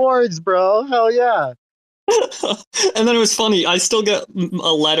 Rewards, bro. Hell yeah. And then it was funny. I still get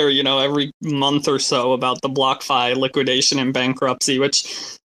a letter, every month or so about the BlockFi liquidation and bankruptcy,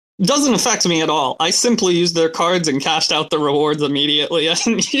 which doesn't affect me at all. I simply used their cards and cashed out the rewards immediately. I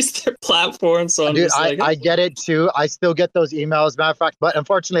didn't use their platform, so I'm just like, I get it too. I still get those emails, matter of fact, but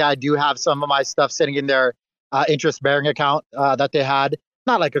unfortunately, I do have some of my stuff sitting in their interest-bearing account that they had.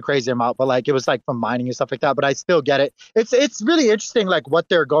 Not like a crazy amount, but like it was like from mining and stuff like that. But I still get it. It's really interesting, like what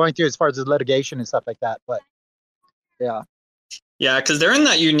they're going through as far as the litigation and stuff like that. But yeah. Yeah, because they're in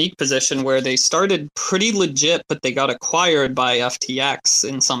that unique position where they started pretty legit, but they got acquired by FTX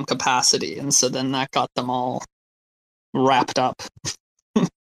in some capacity, and so then that got them all wrapped up.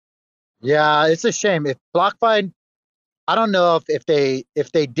 Yeah, it's a shame. If BlockFi, I don't know if they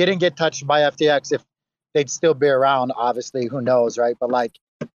didn't get touched by FTX, if they'd still be around. Obviously, who knows, right? But like,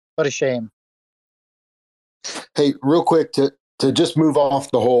 what a shame. Hey, real quick to just move off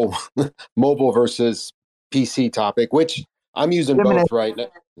the whole mobile versus PC topic, which I'm using both right now.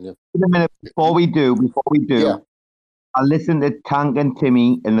 Wait a minute, before we do, yeah. I listened to Tank and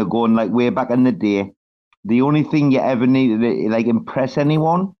Timmy, and they're going like way back in the day. The only thing you ever needed to like impress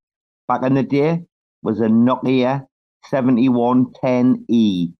anyone back in the day was a Nokia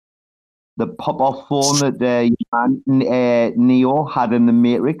 7110E, the pop-off phone that Neo had in the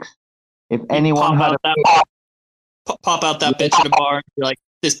Matrix. If anyone had pop out that bitch at a bar and be like,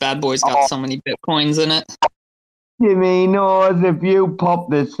 this bad boy's got so many bitcoins in it. Jimmy knows if you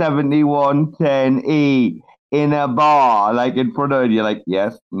pop the 7110E in a bar, like in front of you, like,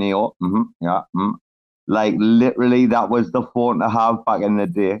 yes, Neo, yeah, like literally that was the phone to have back in the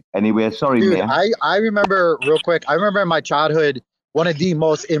day. Anyway, sorry, dude, man. I remember real quick. I remember in my childhood, one of the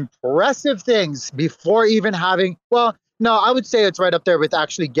most impressive things before even having, well, no, I would say it's right up there with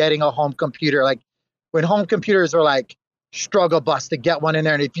actually getting a home computer. Like when home computers were like struggle bus to get one in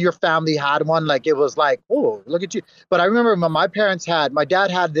there. And if your family had one, like it was like, oh, look at you. But I remember when my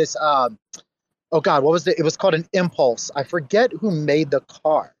dad had this, oh God, what was it? It was called an Impulse. I forget who made the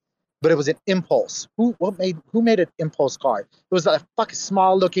car, but it was an Impulse. Who made an Impulse car? It was a fucking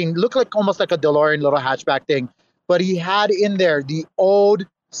small looking, looked like almost like a DeLorean little hatchback thing. But he had in there the old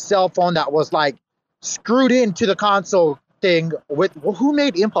cell phone that was like screwed into the console thing with, who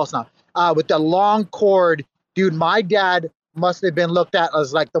made Impulse now? With the long cord dude, my dad must have been looked at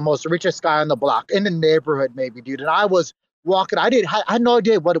as like the most richest guy on the block in the neighborhood, maybe, dude. And I was walking. I had no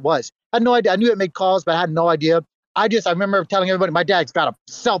idea what it was. I had no idea. I knew it made calls, but I had no idea. I remember telling everybody my dad's got a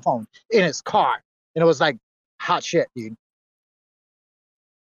cell phone in his car, and it was like hot shit, dude.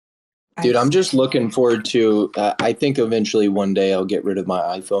 Dude, I'm just looking forward to. I think eventually one day I'll get rid of my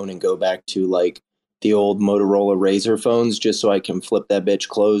iPhone and go back to like the old Motorola Razr phones, just so I can flip that bitch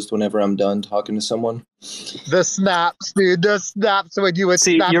closed whenever I'm done talking to someone. The snaps, dude. The snaps when you would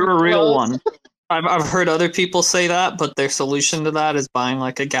See, snap you're your a real clothes. one. I've heard other people say that, but their solution to that is buying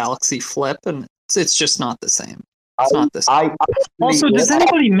like a Galaxy Flip, and it's just not the same. It's not the same. Also, does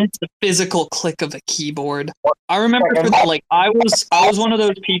anybody miss the physical click of a keyboard? I remember I was one of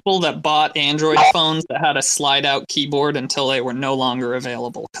those people that bought Android phones that had a slide out keyboard until they were no longer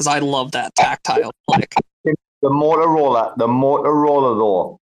available because I love that tactile click. The Motorola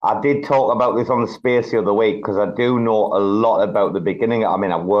though, I did talk about this on the space the other week because I do know a lot about the beginning. I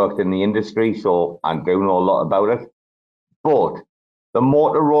mean, I've worked in the industry, so I do know a lot about it. But the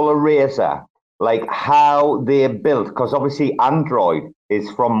Motorola Razr, like how they're built, because obviously Android is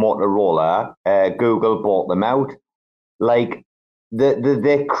from Motorola. Google bought them out. Like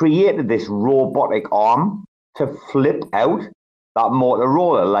they created this robotic arm to flip out that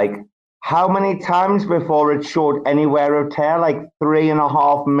Motorola. Like how many times before it showed anywhere of tear? Like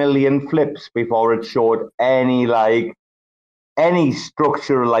 3.5 million flips before it showed any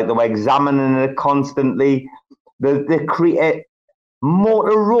structure. Like they were examining it constantly. They create.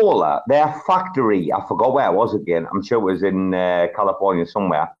 Motorola, their factory, I forgot where it was again. I'm sure it was in California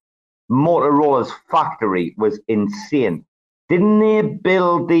somewhere. Motorola's factory was insane. Didn't they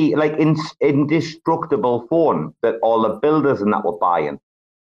build the indestructible phone that all the builders and that were buying?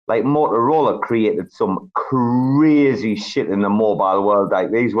 Like Motorola created some crazy shit in the mobile world.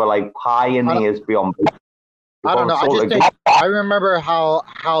 Like these were like pioneers beyond. I don't know. I remember how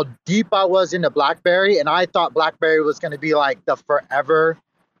deep I was into BlackBerry, and I thought BlackBerry was going to be like the forever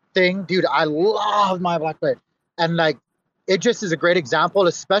thing. Dude, I love my BlackBerry. And like, it just is a great example,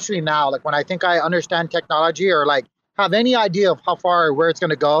 especially now, like when I think I understand technology or like have any idea of how far or where it's going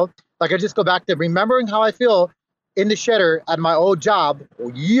to go. Like I just go back to remembering how I feel in the shedder at my old job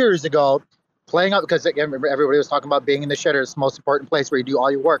years ago, playing up, because again, everybody was talking about being in the shedder is the most important place where you do all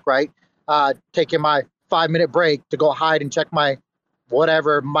your work, right? Taking my 5-minute break to go hide and check my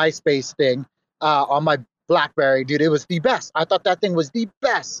whatever MySpace thing on my BlackBerry, dude. It was the best. I thought that thing was the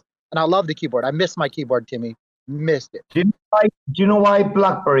best, and I love the keyboard. I miss my keyboard, Timmy. Missed it. Do you know why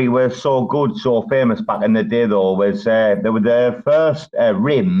BlackBerry was so good, so famous back in the day? Though was they were the first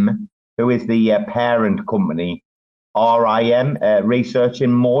RIM, who is the parent company, RIM, Research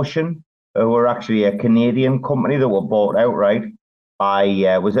in Motion, who were actually a Canadian company that were bought outright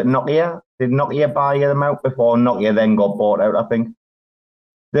by was it Nokia? Did Nokia buy them out before Nokia then got bought out? I think.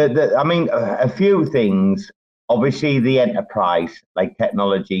 I mean, a few things. Obviously, the enterprise, like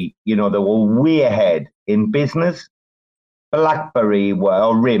technology, they were way ahead in business. BlackBerry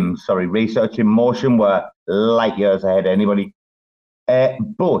Research in Motion were light years ahead of anybody.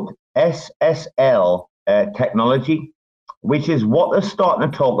 But SSL technology, which is what they're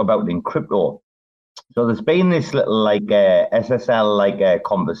starting to talk about in crypto. So there's been this little SSL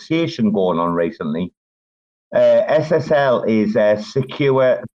conversation going on recently. SSL is a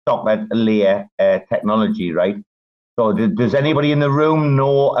secure socket layer technology, right? So does anybody in the room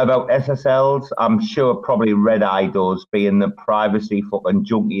know about SSLs? I'm sure probably Red Eye does, being the privacy fucking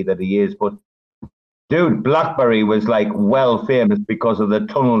junkie that he is. But dude, BlackBerry was like well famous because of the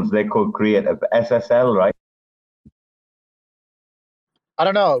tunnels they could create of SSL, right? I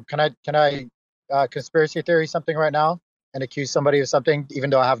don't know. Can I conspiracy theory something right now and accuse somebody of something, even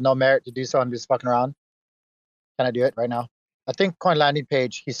though I have no merit to do so? I'm just fucking around. Can I do it right now? I think Coin Landing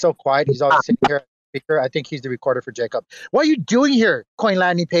Page, he's so quiet. He's always sitting here. Speaker. I think he's the recorder for Jacob. What are you doing here, Coin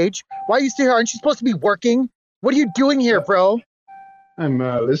Landing Page? Why are you still here? Aren't you supposed to be working? What are you doing here, bro? I'm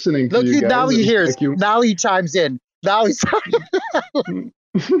listening to Look, you guys. now he hears. Now he chimes in. Now he's. I was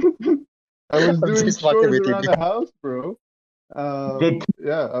doing chores around the house, bro.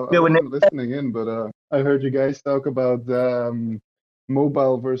 Yeah, I wasn't listening in, but I heard you guys talk about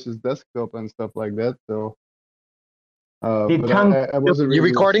mobile versus desktop and stuff like that. So, but I wasn't really You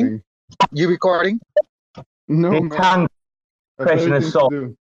recording? listening. You recording? No, Did Tank impression of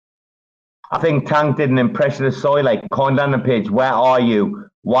Soy? I think Tank did an impression of Soy, like, Coin Landing Page, where are you?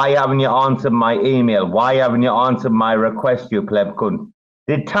 Why haven't you answered my email? Why haven't you answered my request, you pleb cunt?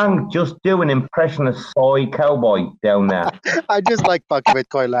 Did Tank just do an impression of Soy Cowboy down there? I just like fucking with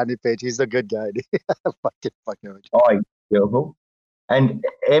Coin Landing Page. He's a good guy. fucking with you. Oh, beautiful. And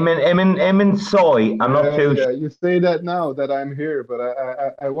him and Soy, I'm not too Yeah, you say that now that I'm here, but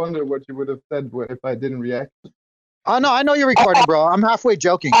I wonder what you would have said if I didn't react. Oh no, I know you're recording, bro. I'm halfway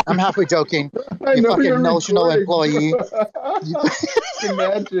joking. I You know fucking you're notional recording. employee.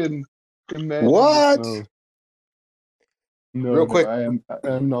 Imagine. What? No, Real quick. I am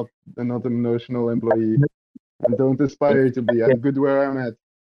not an emotional employee. And don't aspire to be. I'm good where I'm at.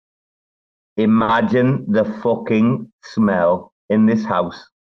 imagine the fucking smell in this house.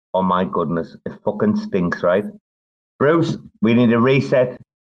 Oh my goodness, it fucking stinks, right? Bruce, we need a reset.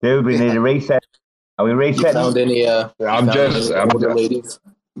 Dude, we need a reset. Are we You resetting? found any I'm older ladies,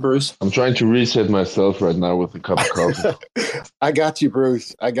 Bruce? I'm trying to reset myself right now with a cup of coffee. I got you,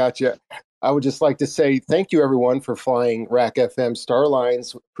 Bruce. I got you. I would just like to say thank you, everyone, for flying RAC FM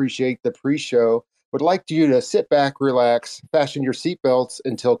Starlines. Appreciate the pre-show. Would like you to sit back, relax, fasten your seatbelts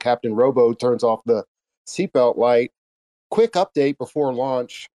until Captain Robo turns off the seatbelt light. Quick update before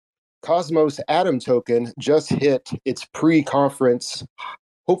launch. Cosmos Atom Token just hit its pre-conference,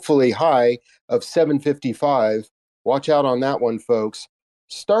 hopefully high of 755. Watch out on that one, folks.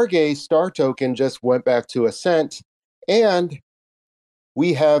 Stargaze Star Token just went back to a cent, and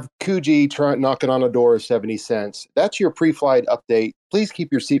we have Kuji knocking on a door of 70 cents. That's your pre-flight update. Please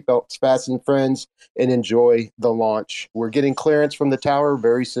keep your seatbelts fastened, friends, and enjoy the launch. We're getting clearance from the tower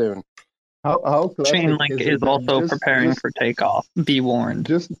very soon. How classic Chainlink is it also just- preparing for takeoff. Be warned.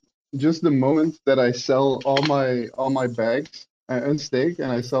 Just the moment that I sell all my bags, I unstake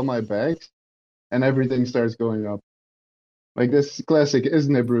and I sell my bags, and everything starts going up. Like this is classic,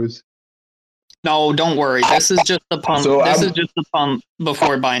 isn't it, Bruce? No, don't worry. This is just the pump. So This is just the pump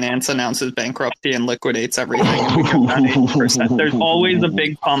before Binance announces bankruptcy and liquidates everything. And we get that 8%. There's always a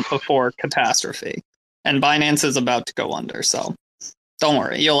big pump before catastrophe, and Binance is about to go under. So don't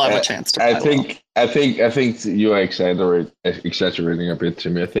worry, you'll have a chance to. I think you are exaggerating a bit,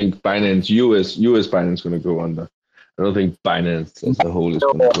 Timmy. I think US Binance going to go under. I don't think Binance as a whole is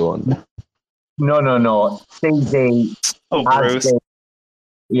going to go under. No. CZ. Oh, Bruce.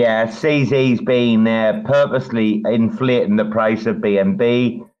 CZ's been purposely inflating the price of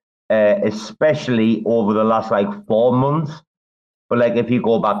BNB, especially over the last 4 months. But if you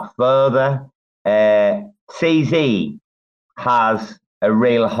go back further, CZ has a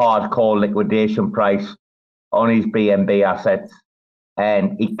real hardcore liquidation price on his BNB assets,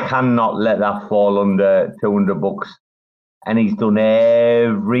 and he cannot let that fall under 200 bucks. And he's done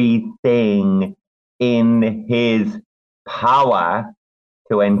everything in his power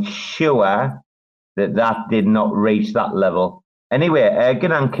to ensure that did not reach that level. Anyway,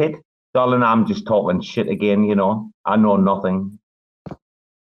 get on, kid. Darling, I'm just talking shit again, I know nothing.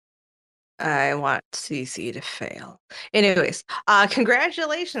 I want CC to fail. Anyways,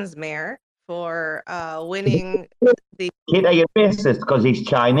 congratulations, Mayor, for winning the. Kid, are you racist because he's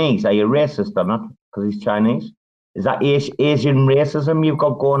Chinese? Are you racist or not because he's Chinese? Is that Asian racism you've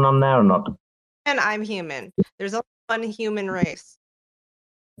got going on there or not? And I'm human. There's only one human race.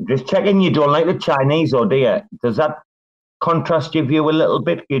 Just checking you don't like the Chinese, or do you? Does that contrast your view a little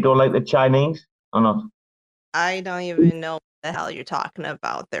bit? You don't like the Chinese or not? I don't even know what the hell you're talking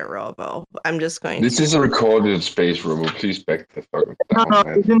about there, Robo. I'm just going This is a recorded space, Robo. Please back the fuck down,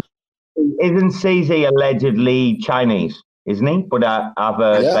 man. Isn't CZ allegedly Chinese, isn't he? But I've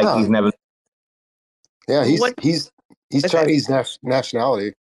heard he's never. Yeah, he's Chinese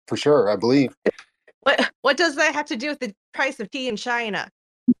nationality for sure, I believe. What does that have to do with the price of tea in China?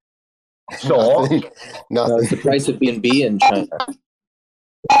 So nothing. It's the price of BNB in China.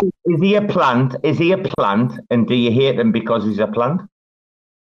 Is he a plant? Is he a plant? And do you hate him because he's a plant?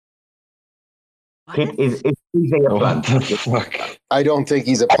 Is CZ a plant? Fuck. I don't think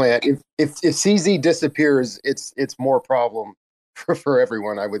he's a plant. If CZ disappears, it's more problem for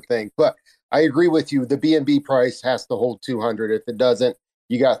everyone, I would think. But I agree with you. The BNB price has to hold 200. If it doesn't,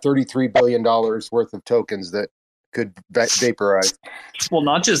 you got $33 billion worth of tokens that could vaporize. Well,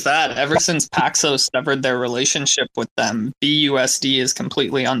 not just that. Ever since Paxos severed their relationship with them, BUSD is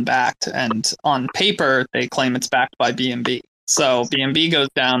completely unbacked. And on paper, they claim it's backed by BNB. So BNB goes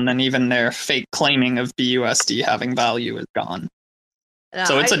down, then even their fake claiming of BUSD having value is gone.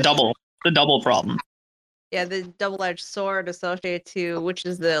 So it's a double problem. Yeah, the double-edged sword associated to which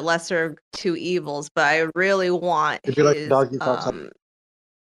is the lesser of two evils. But I really want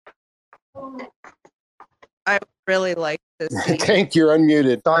I really like this. Tank, you're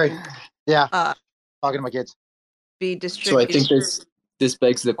unmuted. Sorry. Yeah. Talking to my kids. Be distributed. So I think this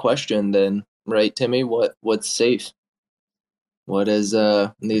begs the question then, right, Timmy? What's safe? What is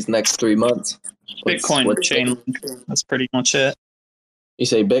in these next 3 months? Bitcoin chain. That's pretty much it. You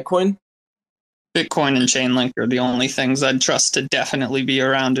say Bitcoin? Bitcoin and Chainlink are the only things I'd trust to definitely be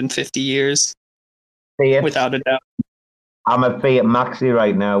around in 50 years. Fiat. Without a doubt. I'm a Fiat Maxi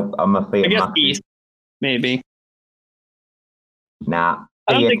right now. I'm a Fiat I guess Maxi. ETH, maybe. Nah.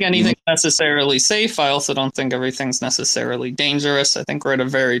 I don't Fiat, think anything's necessarily safe. I also don't think everything's necessarily dangerous. I think we're at a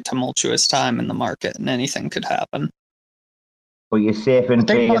very tumultuous time in the market, and anything could happen. But you're safe in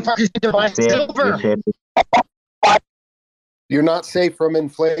Fiat. You're not safe from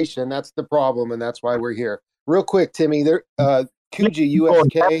inflation. That's the problem, and that's why we're here. Real quick, Timmy, there, Kuji,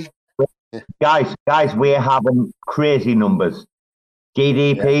 USK. Guys, we're having crazy numbers.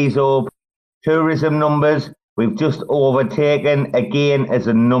 GDP's up, tourism numbers. We've just overtaken again as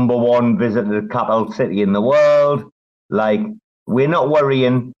the number one visited capital city in the world. Like, we're not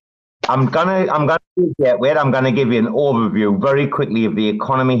worrying. I'm gonna give you an overview very quickly of the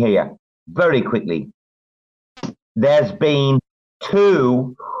economy here. Very quickly. There's been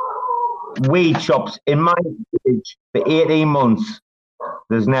 2 weed shops in my village for 18 months.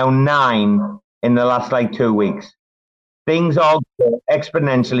 There's now 9 in the last 2 weeks. Things are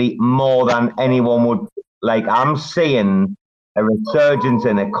exponentially more than anyone would. I'm seeing a resurgence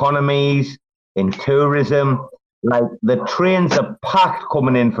in economies, in tourism. The trains are packed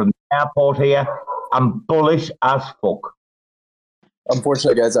coming in from the airport here. I'm bullish as fuck.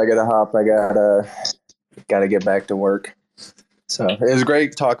 Unfortunately, guys, I gotta hop. I gotta get back to work. So it was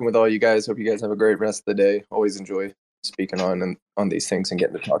great talking with all you guys. Hope you guys have a great rest of the day. Always enjoy speaking on these things and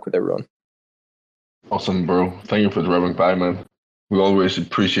getting to talk with everyone. Awesome, bro. Thank you for dropping by, man. We always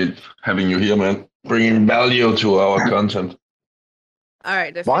appreciate having you here, man. Bringing value to our content. All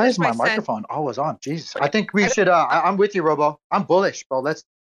right. Why is my microphone always on? Jesus. I think we should. I'm with you, Robo. I'm bullish, bro. Let's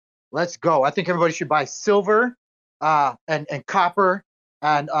go. I think everybody should buy silver, and copper,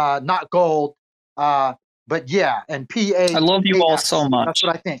 and not gold. But yeah, and PA. I love you all so much. That's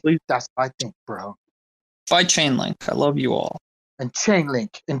what I think. Please. That's what I think, bro. Buy Chainlink. I love you all. And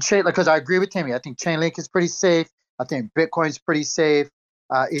Chainlink, because I agree with Timmy. I think Chainlink is pretty safe. I think Bitcoin's pretty safe.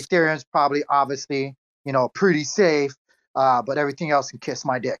 Ethereum's probably, obviously, pretty safe. But everything else can kiss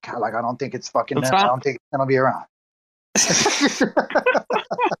my dick. I don't think it's fucking. I don't think it's gonna be around.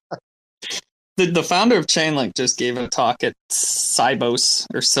 The founder of Chainlink just gave a talk at Sibos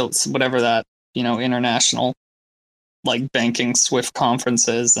or whatever that international banking Swift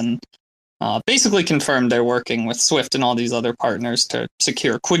conferences, and basically confirmed they're working with Swift and all these other partners to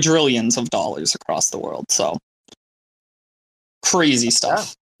secure quadrillions of dollars across the world. So crazy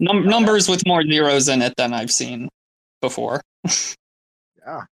stuff. Yeah. Numbers with more zeros in it than I've seen before.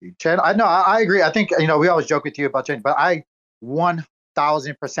 Yeah, I agree. I think we always joke with you about Chain, but I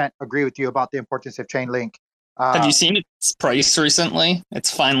 1000% agree with you about the importance of Chainlink. Have you seen its price recently?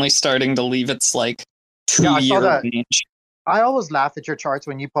 It's finally starting to leave its 2-year range. I always laugh at your charts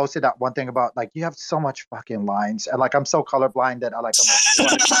when you posted that one thing about you have so much fucking lines, and I'm so colorblind that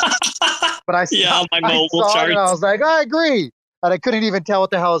but I saw my mobile charts. And I was like, I agree, and I couldn't even tell what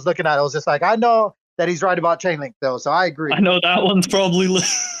the hell I was looking at. I was just like, I know that he's right about Chainlink though, so I agree. I know that one's probably.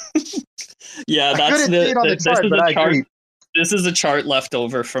 Yeah, that's the chart. This is a chart left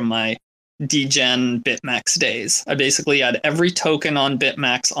over from my degen BitMax days. I basically had every token on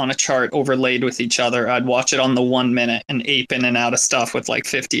BitMax on a chart overlaid with each other. I'd watch it on the 1 minute and ape in and out of stuff with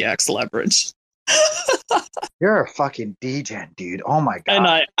 50x leverage. You're a fucking degen, dude. Oh my god. And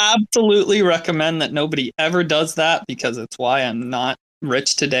I absolutely recommend that nobody ever does that, because it's why I'm not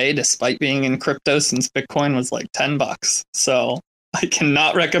rich today despite being in crypto since Bitcoin was $10. So I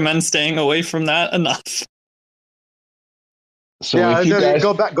cannot recommend staying away from that enough. So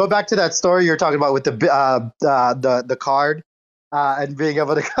go back to that story you're talking about with the card and being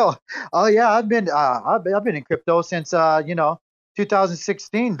able to go. Oh yeah, I've been in crypto since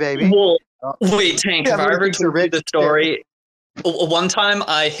 2016, baby. Well, wait, Tank, have I ever told you the story? One time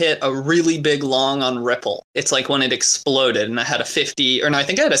I hit a really big long on Ripple. It's when it exploded, and I had a 50, or no, I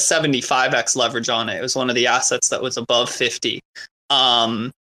think I had a 75x leverage on it. It was one of the assets that was above 50.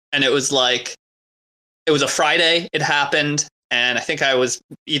 And it was it was a Friday. It happened. And I think I was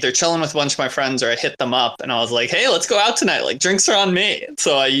either chilling with a bunch of my friends, or I hit them up and I was like, hey, let's go out tonight. Drinks are on me.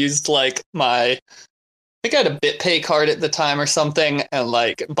 So I used I think I had a BitPay card at the time or something, and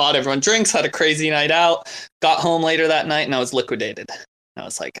bought everyone drinks, had a crazy night out, got home later that night, and I was liquidated. And I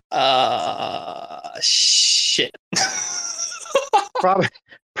was like, shit. Probably.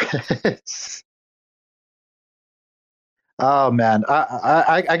 Oh man.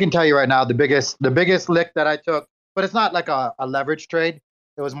 I can tell you right now, the biggest lick that I took, but it's not a leverage trade.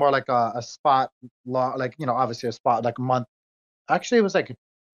 It was more a spot long, obviously a spot a month. Actually, it was a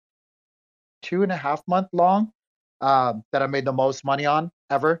 2.5 month long that I made the most money on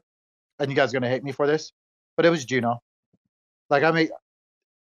ever. and you guys are gonna hate me for this, but it was Juno. Like I made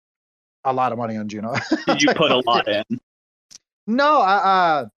a lot of money on Juno. Did you put a lot in? No,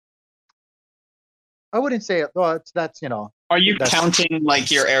 I wouldn't say it. Well, that's Are you counting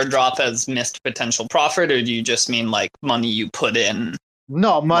like your airdrop as missed potential profit, or do you just mean like money you put in?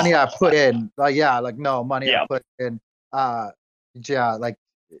 No, money I put in. Money I put in. Like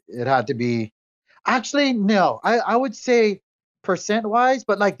it had to be. Actually, no. I would say percent wise,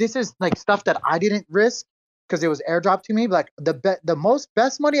 but like this is like stuff that I didn't risk because it was airdropped to me. Like the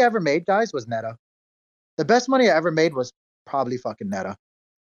best money I ever made, guys, was Neta. The best money I ever made was probably fucking Neta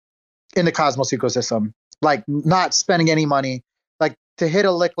in the Cosmos ecosystem. Like not spending any money, like to hit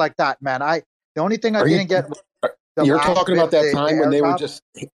a lick like that, man. The only thing I didn't get. You're talking about that time when they were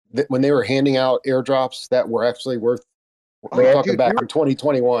when they were handing out airdrops that were actually worth. We're talking back in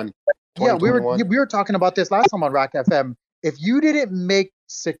 2021. Yeah, we were talking about this last time on RAC FM. If you didn't make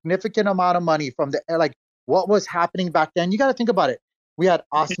significant amount of money from like what was happening back then, you got to think about it. We had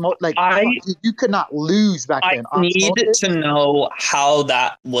Osmo, like you could not lose back then. I need to know how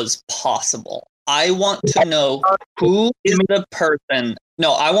that was possible. I want to know who is the person.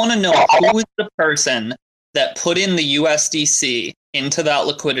 No, I want to know who is the person that put in the USDC into that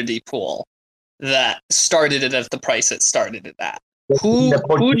liquidity pool that started it at the price it started it at. Who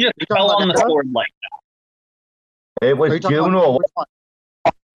just fell on the sword like that? It was Juno.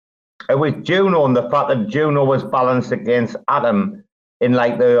 It was Juno, and the fact that Juno was balanced against Atom in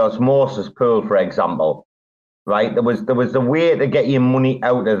like the osmosis pool, for example. Right? There was a way to get your money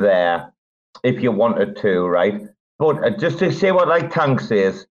out of there if you wanted to, right? But just to say what like Tank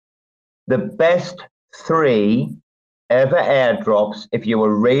says, the best 3 ever airdrops, if you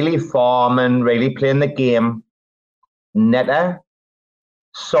were really farming, really playing the game, Neta,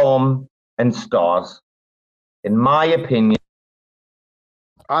 Som, and Stars. In my opinion.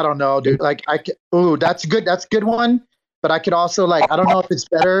 I don't know, dude. Like that's good. That's a good one. But I could also I don't know if it's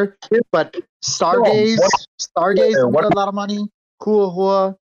better, but Stargaze made a lot of money. Cool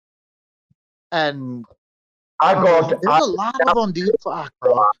Hua. And there's a lot of them, dude. Fuck,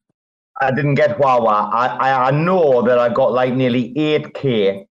 bro. I didn't get Huawei. I know that I got like nearly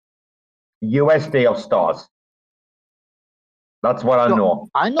 8K USD of Stars. That's what I know.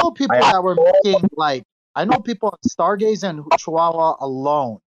 I know people that were making I know people on Stargaze and Chihuahua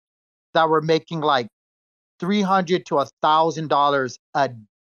alone that were making like $300 to $1,000 a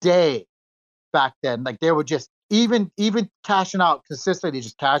day back then. Like they were just even cashing out consistently,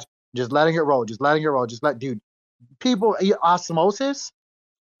 just letting it roll, dude. People osmosis.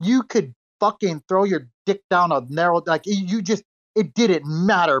 You could fucking throw your dick down a narrow, like it didn't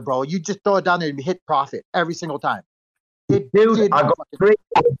matter, bro. You just throw it down there and hit profit every single time. Dude, I got 3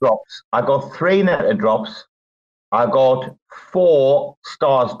 drops. I got 3 Neta drops. I got 4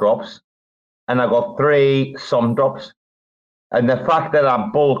 Stars drops, and I got 3 Som drops. And the fact that I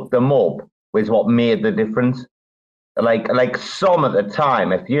bulked them up was what made the difference. Like Som at the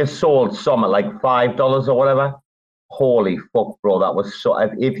time, if you sold Som at like $5 or whatever, holy fuck, bro, that was so.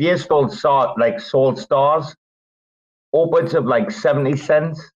 If you sold Stars upwards of like 70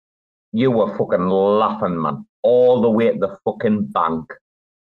 cents, you were fucking laughing, man, all the way to the fucking bank.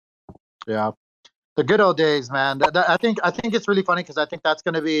 Yeah, the good old days, man. I think it's really funny because I think that's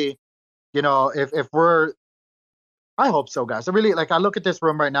gonna be, if we're, I hope so, guys. I really I look at this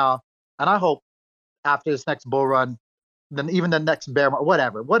room right now, and I hope after this next bull run, then even the next bear,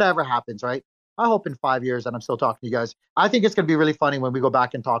 whatever happens, right? I hope in 5 years that I'm still talking to you guys. I think it's going to be really funny when we go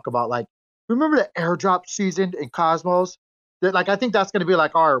back and talk about remember the airdrop season in Cosmos? That I think that's going to be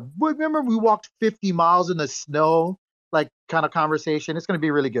remember we walked 50 miles in the snow, kind of conversation. It's going to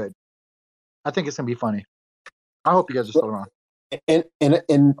be really good. I think it's going to be funny. I hope you guys are still around. And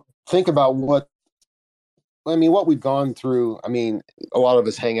think about what we've gone through. I mean, a lot of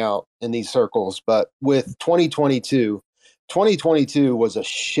us hang out in these circles, but with 2022 was a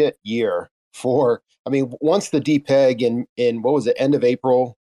shit year once the DPEG in what was it, end of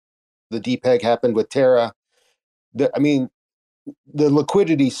April, the DPEG happened with Terra. The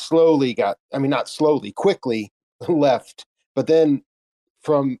liquidity quickly left. But then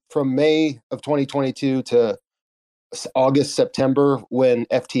from May of 2022 to August, September, when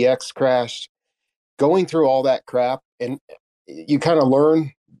FTX crashed, going through all that crap, and you kind of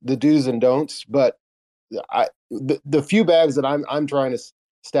learn the do's and don'ts. But the few bags that I'm trying to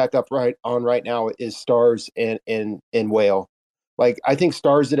stack up right now is Stars and Whale. I think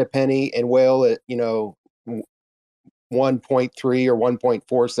Stars at a penny and Whale at 1.3 or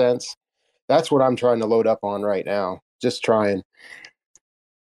 1.4 cents. That's what I'm trying to load up on right now. Just trying.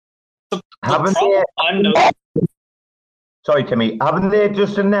 Sorry, Timmy. Haven't they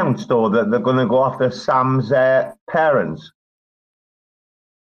just announced, though, that they're going to go after Sam's parents?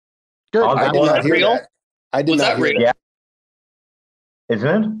 Good. I did not hear that. I did Was not that hear real? that. Yeah.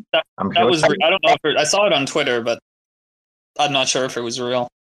 Isn't it? That, I'm that sure. was. I don't know if I saw it on Twitter, but I'm not sure if it was real.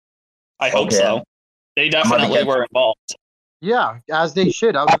 I hope Okay. so. They definitely were involved. Yeah, as they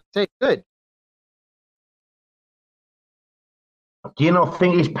should. I was going to say, good. Do you not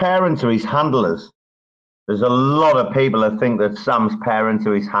think his parents are his handlers? There's a lot of people that think that Sam's parents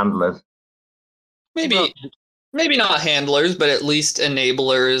are his handlers. Maybe not handlers, but at least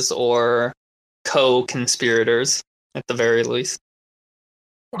enablers or co-conspirators at the very least.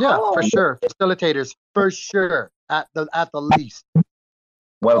 Yeah, for sure. Facilitators, for sure. At the least.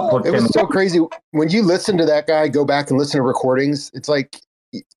 Well put, It was Timmy. so crazy when you listen to that guy go back and listen to recordings. It's like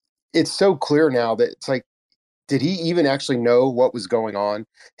it's so clear now that it's like, did he even actually know what was going on?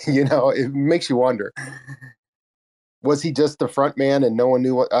 You know, it makes you wonder. Was he just the front man and no one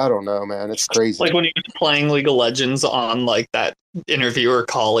knew what? I don't know, man. It's crazy. Like when he was playing League of Legends on like that interviewer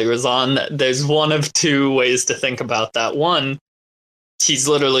call he was on, there's one of two ways to think about that. One, he's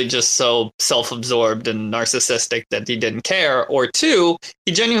literally just so self-absorbed and narcissistic that he didn't care. Or two,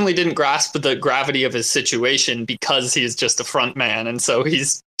 he genuinely didn't grasp the gravity of his situation because he's just a front man. And so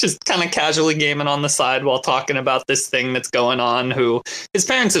he's just kind of casually gaming on the side while talking about this thing that's going on, who his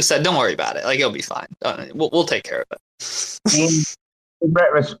parents have said, don't worry about it. Like, it'll be fine. We'll take care of it. In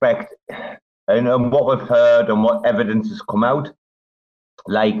retrospect, and what we've heard and what evidence has come out,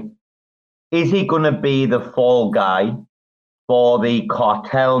 like, is he going to be the fall guy for the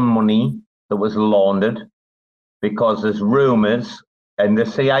cartel money that was laundered? Because there's rumors, and the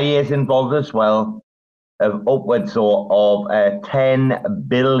CIA is involved as well, of upwards of 10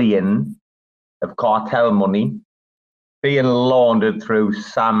 billion of cartel money being laundered through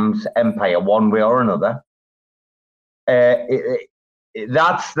Sam's empire one way or another.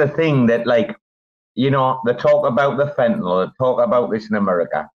 That's the thing that, like, you know, they talk about the fentanyl, they talk about this in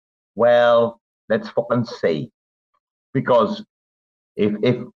America. Well, let's fucking see. Because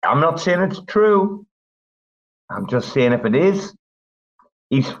if I'm not saying it's true, I'm just saying if it is,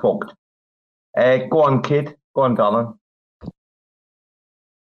 he's fucked. Go on, kid. Go on, darling.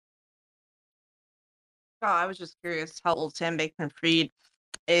 Oh, I was just curious how old Sam Bankman-Fried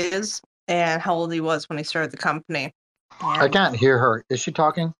is and how old he was when he started the company. I can't hear her. Is she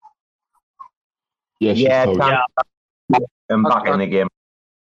talking? Yeah, she's talking. I'm back in the game.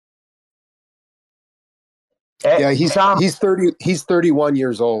 Yeah, he's 30. He's 31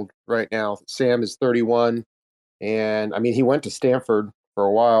 years old right now. Sam is 31, and I mean he went to Stanford for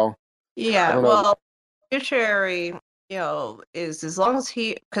a while. Yeah, well, fiduciary, you know, is as long as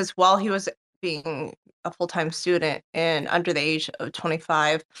because while he was being a full-time student and under the age of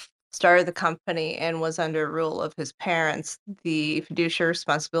 25, started the company and was under rule of his parents, the fiduciary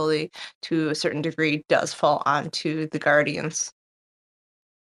responsibility to a certain degree does fall onto the guardians.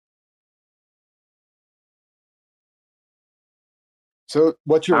 So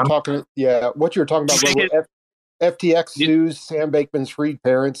what you were talking about, Robo, FTX sues Sam Bankman-Fried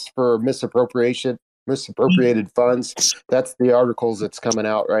parents for misappropriated funds. That's the articles that's coming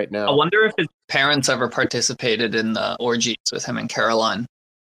out right now. I wonder if his parents ever participated in the orgies with him and Caroline.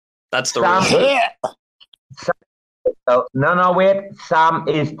 That's the real. No, wait. Sam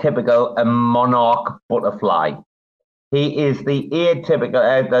is typical a monarch butterfly. He is the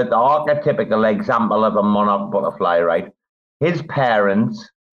atypical, the archetypical example of a monarch butterfly, right? His parents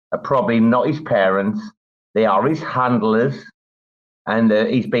are probably not his parents. They are his handlers, and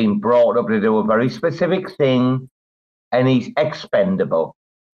he's been brought up to do a very specific thing, and he's expendable.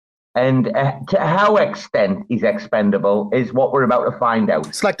 And to how extent he's expendable is what we're about to find out.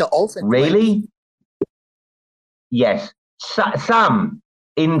 It's like the Olsen. Really? Yes. Sam,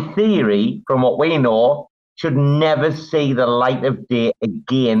 in theory, from what we know, should never see the light of day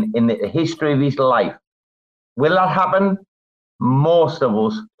again in the history of his life. Will that happen? Most of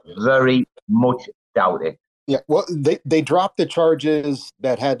us very much doubt it. Yeah, well, they dropped the charges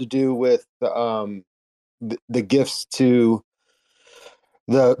that had to do with the gifts to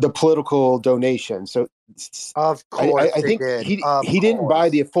the political donation. So, of course, I think he didn't buy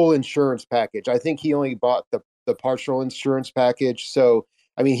the full insurance package. I think he only bought the partial insurance package. So,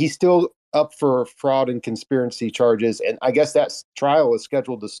 I mean, he's still up for fraud and conspiracy charges, and I guess that trial is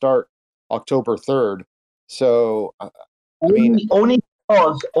scheduled to start October 3rd. So, I mean, only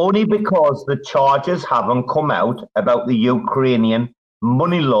because the charges haven't come out about the Ukrainian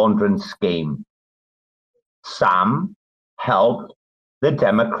money laundering scheme. Sam helped the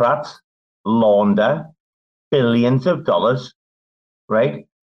Democrats launder billions of dollars, right,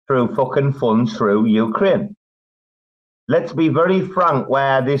 through fucking funds through Ukraine. let's be very frank,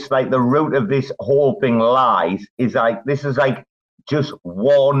 where this, like, the root of this whole thing lies is like, this is like just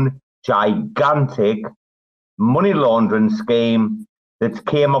one gigantic money laundering scheme that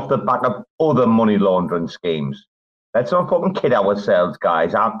came off the back of other money laundering schemes. Let's not fucking kid ourselves,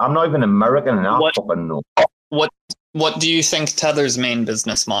 guys. I'm not even American, and I fucking know. What do you think Tether's main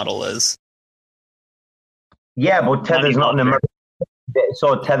business model is? Yeah, but Tether's not an American.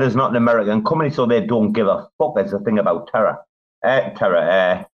 So Tether's not an American company, so they don't give a fuck. That's the thing about Terra.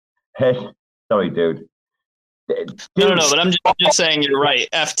 Sorry, dude. No, but I'm just saying you're right.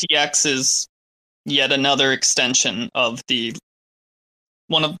 FTX is yet another extension of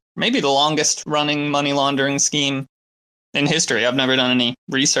one of maybe the longest running money laundering scheme in history. I've never done any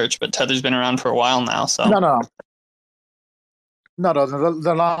research, but Tether's been around for a while now. So No.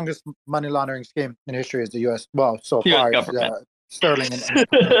 The longest money laundering scheme in history is the U.S. Well, so US far, government. Sterling and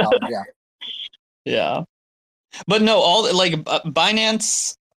yeah. Yeah, but no, all like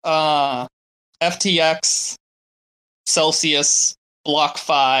Binance, FTX, Celsius,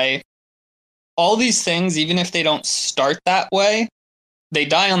 BlockFi, all these things, even if they don't start that way, they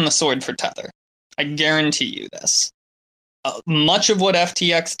die on the sword for Tether. I guarantee you this. Much of what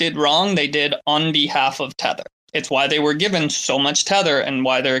FTX did wrong, they did on behalf of Tether. It's why they were given so much Tether and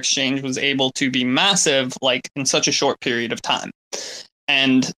why their exchange was able to be massive, like, in such a short period of time.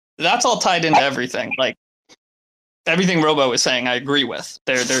 And that's all tied into everything. Like, everything Robo was saying, I agree with.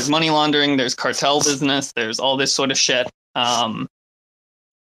 There's money laundering, there's cartel business, there's all this sort of shit. Yeah,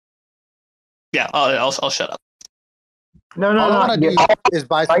 I'll shut up. All I want to do is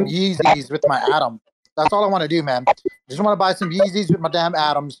buy some Yeezys with my Atom. That's all I want to do, man. Just want to buy some Yeezys with my damn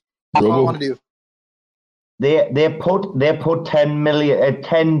Atoms. That's all I want to do. They put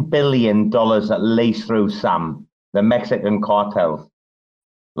 $10 billion at least through Sam, the Mexican cartels.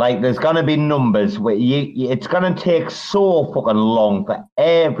 Like, there's gonna be numbers where it's gonna take so fucking long for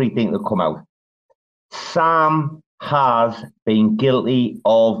everything to come out. Sam has been guilty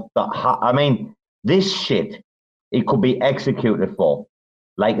of this shit. It could be executed for.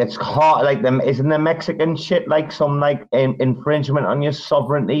 Like, it's hard. Like, isn't the Mexican shit like some like infringement on your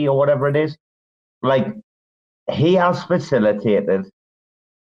sovereignty or whatever it is? Like, he has facilitated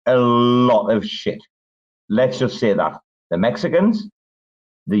a lot of shit. Let's just say that. The Mexicans,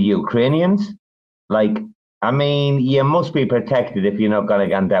 the Ukrainians, like, you must be protected if you're not going to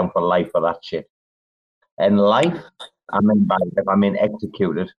get down for life for that shit. And life,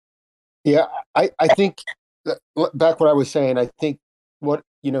 executed. Yeah, I think, back what I was saying, I think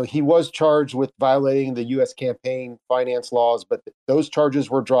he was charged with violating the U.S. campaign finance laws, but those charges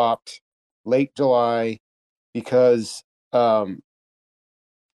were dropped late July because, let's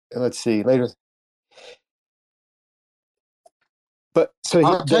see, later. But so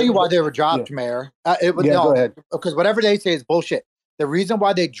I'll tell you why they were dropped, Mayor. Go ahead. Because whatever they say is bullshit. The reason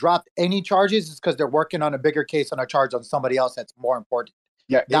why they dropped any charges is because they're working on a bigger case on a charge on somebody else that's more important.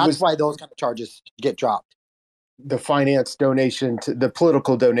 Yeah, that's why those kind of charges get dropped. The finance donation to the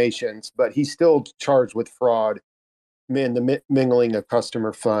political donations, but he's still charged with fraud, the mingling of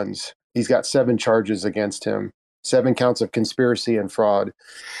customer funds. He's got 7 charges against him, 7 counts of conspiracy and fraud.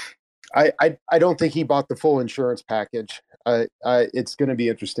 I don't think he bought the full insurance package. It's going to be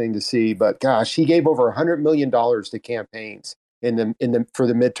interesting to see, but gosh, he gave over $100 million to campaigns for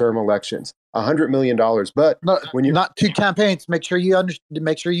the midterm elections. $100 million, but when you're not to campaigns, make sure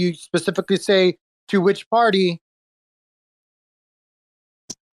you specifically say to which party.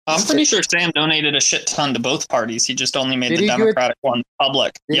 I'm pretty sure Sam donated a shit ton to both parties. He just only made the Democratic one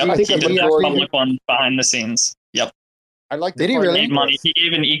public. Yep, he did the public one behind the scenes. Yep. I like. Did he really? Money. He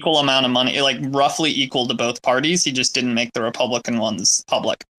gave an equal amount of money, like roughly equal to both parties. He just didn't make the Republican ones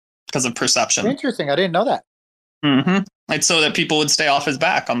public because of perception. Interesting. I didn't know that. Mm-hmm. It's so that people would stay off his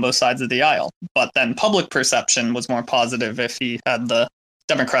back on both sides of the aisle. But then public perception was more positive if he had the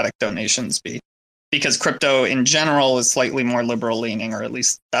Democratic donations be. Because crypto in general is slightly more liberal leaning, or at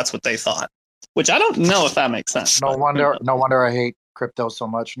least that's what they thought. Which I don't know if that makes sense. No wonder I hate crypto so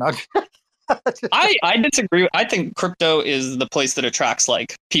much. I disagree. I think crypto is the place that attracts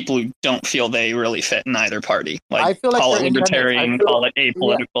like people who don't feel they really fit in either party. Like, I feel like call it libertarian, call it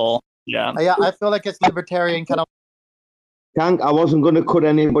apolitical. Yeah, I feel like it's libertarian kind of. Tank, I wasn't going to cut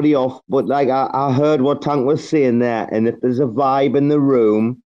anybody off, but like I heard what Tank was saying there, and if there's a vibe in the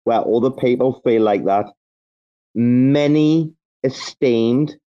room where other people feel like that, many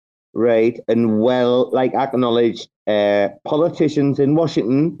esteemed, right, and acknowledged politicians in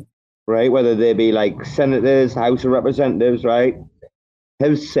Washington, right, whether they be like senators, House of Representatives, right,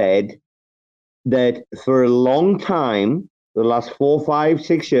 have said that for a long time, the last 4, 5,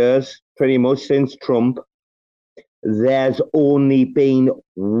 6 years, pretty much since Trump, there's only been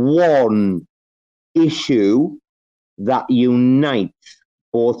one issue that unites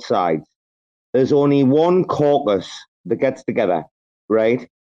both sides. There's only one caucus that gets together, right?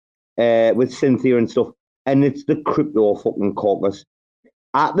 With Cynthia and stuff, and it's the crypto fucking caucus.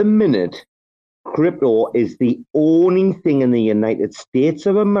 At the minute, crypto is the only thing in the United States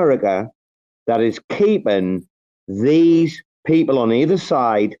of America that is keeping these people on either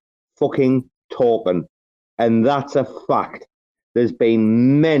side fucking talking. And that's a fact. There's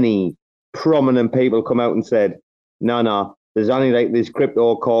been many prominent people come out and said, no, there's only like this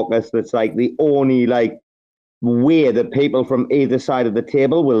crypto caucus that's like the only like way that people from either side of the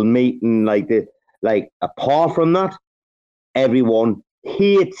table will meet, and apart from that, everyone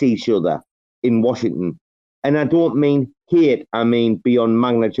hates each other in Washington. And I don't mean hate, I mean beyond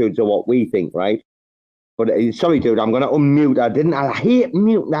magnitudes of what we think, right? But sorry, dude, I'm going to unmute. I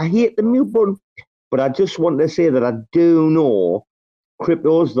hate the mute button. But I just want to say that I do know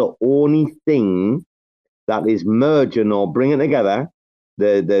crypto's the only thing that is merging or bringing together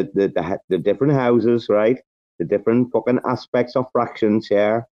the different houses, right? The different fucking aspects of fractions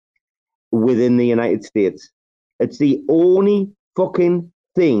here within the United States. It's the only fucking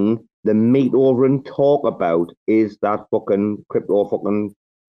thing the meet over and talk about is that fucking crypto fucking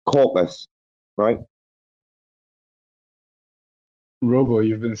caucus, right? Robo,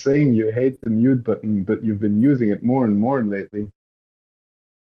 you've been saying you hate the mute button, but you've been using it more and more lately.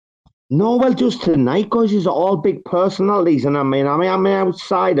 No, well, just tonight, because you're all big personalities, and I'm an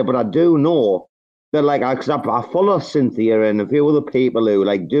outsider, but I do know that, like, I follow Cynthia and a few other people who,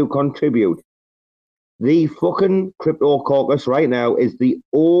 like, do contribute. The fucking crypto caucus right now is the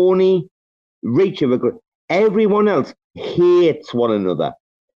only reach of a group. Everyone else hates one another.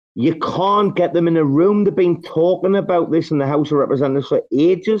 You can't get them in a room. They've been talking about this in the House of Representatives for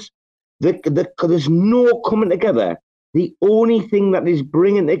ages. There's no coming together. The only thing that is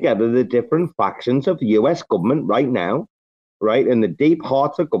bringing together the different factions of the US government right now, right, in the deep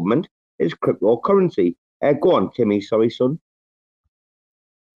hearts of government, is cryptocurrency. Go on, Timmy. Sorry, son.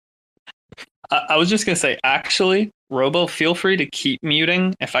 I was just going to say, actually, Robo, feel free to keep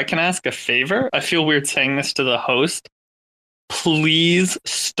muting. If I can ask a favor, I feel weird saying this to the host. Please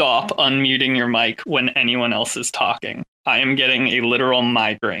stop unmuting your mic when anyone else is talking. I am getting a literal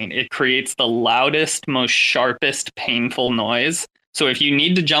migraine. It creates the loudest, most sharpest, painful noise. So if you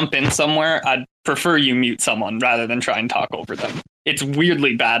need to jump in somewhere, I'd prefer you mute someone rather than try and talk over them. It's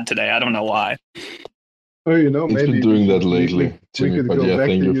weirdly bad today. I don't know why. Oh, you know, He's maybe been doing that lately, we Timmy, could but go yeah, back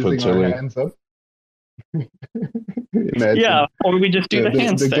thank to you for using our telling. hands up. Imagine. Yeah, or we just do the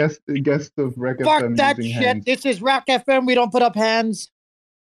handstand. The guest of RAC Fuck FM that using shit. hands. This is RAC FM. We don't put up hands.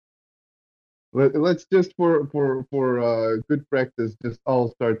 Let's just for good practice, just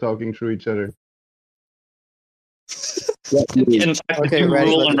all start talking through each other. In fact, Okay, the new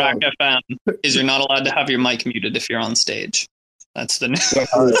ready, rule let's in RAC go. FM is you're not allowed to have your mic muted if you're on stage. That's the new.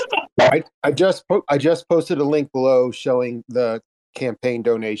 I just posted a link below showing the campaign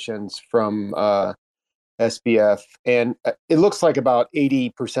donations from SBF, and it looks like about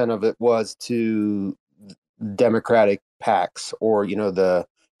 80% of it was to Democratic PACs, or the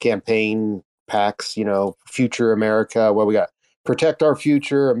campaign PACs. Future America. Well, we got Protect Our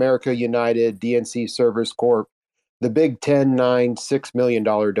Future, America United, DNC Servers Corp. The big 10, 9, $6 million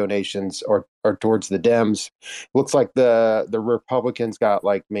donations are towards the Dems. Looks like the Republicans got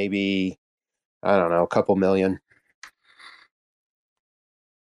like maybe, I don't know, a couple million.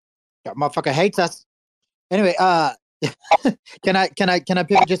 That motherfucker hates us. Anyway, can I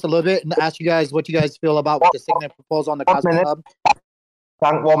pivot just a little bit and ask you guys what you guys feel about the Signet proposal on the Cosmo Hub?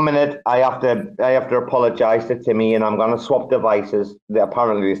 Thank 1 minute. I have to apologize to Timmy, and I'm going to swap devices.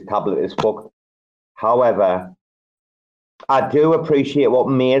 Apparently, this tablet is fucked. However, I do appreciate what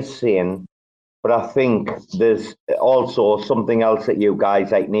May's saying, but I think there's also something else that you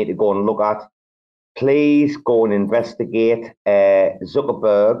guys need to go and look at. Please go and investigate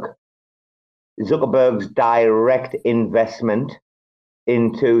Zuckerberg's direct investment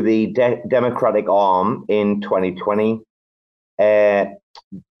into the Democratic arm in 2020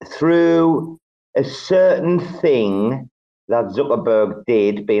 through a certain thing that Zuckerberg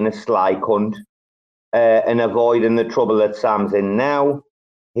did, being a sly cunt, and avoiding the trouble that Sam's in now.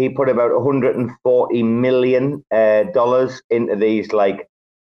 He put about $140 million into these,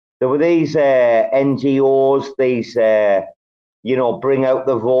 there were these NGOs, these, bring out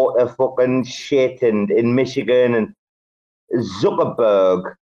the voter fucking shit in Michigan. And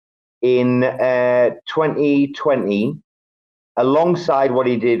Zuckerberg in 2020, alongside what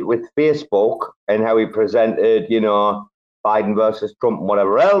he did with Facebook and how he presented, Biden versus Trump and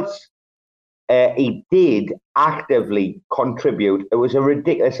whatever else, he did actively contribute. It was a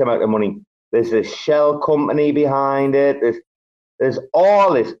ridiculous amount of money. There's a shell company behind it. There's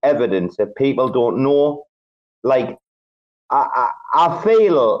all this evidence that people don't know. Like, I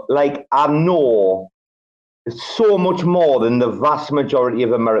feel like I know so much more than the vast majority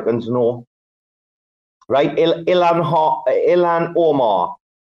of Americans know. Right? Ilan Omar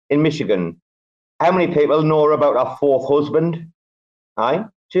in Michigan. How many people know her about her fourth husband? Aye?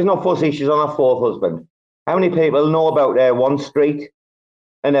 She's not fussy, she's on her fourth husband. How many people know about One Street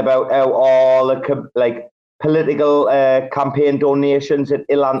and about how all the political campaign donations that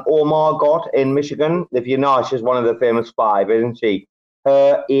Ilan Omar got in Michigan? If you know, she's one of the famous five, isn't she?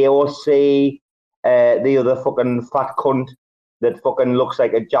 Her, AOC, the other fucking fat cunt that fucking looks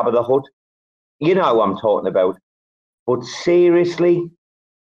like a Jabba the Hutt. You know who I'm talking about. But seriously,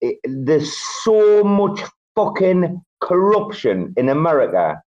 there's so much fucking corruption in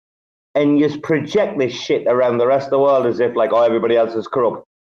America, and you just project this shit around the rest of the world as if like, oh, everybody else is corrupt.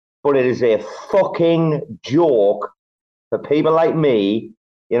 But it is a fucking joke for people like me,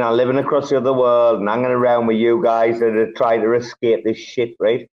 you know, living across the other world and hanging around with you guys that are trying to escape this shit,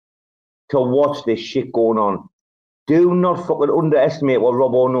 right? To watch this shit going on. Do not fucking underestimate what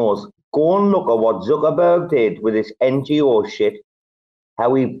Robbo knows. Go and look at what Zuckerberg did with this NGO shit.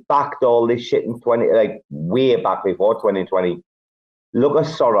 How he backed all this shit in way back before 2020. Look at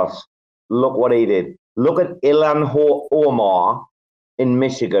Soros. Look what he did. Look at Ilan Omar in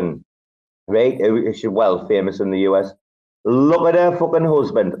Michigan, right? She's well famous in the US. Look at her fucking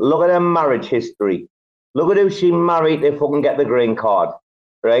husband. Look at her marriage history. Look at who she married to fucking get the green card,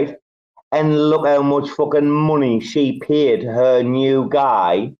 right? And look how much fucking money she paid her new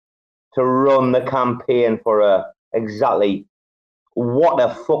guy to run the campaign for her. Exactly. What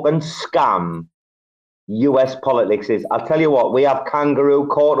a fucking scam US politics is. I'll tell you what, we have kangaroo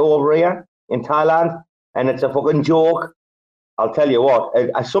court over here in Thailand, and it's a fucking joke. I'll tell you what,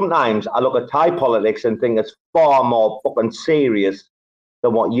 sometimes I look at Thai politics and think it's far more fucking serious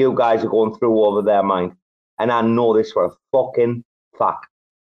than what you guys are going through over there, mind. And I know this for a fucking fact.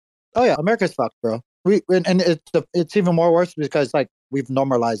 Oh yeah, America's fucked, bro. It's even more worse because like we've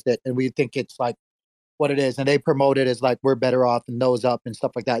normalized it and we think it's like what it is, and they promote it as like we're better off and nose up and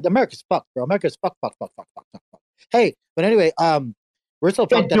stuff like that. America's fucked, bro. America's fuck. Hey, but anyway, we're so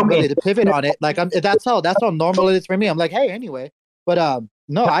fucked that I'm ready to pivot on it. Like that's how normal it is for me. I'm like, hey, anyway. But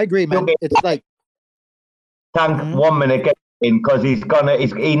no, I agree, man. It's like Tank 1 minute get in because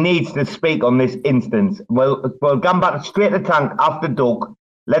he needs to speak on this instance. Well, come back straight to Tank after Duck.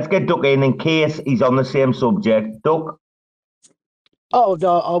 Let's get Duck in case he's on the same subject. Duck. Oh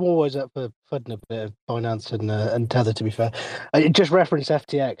no, I'm always up for funding a bit of finance and Tether. To be fair, I just reference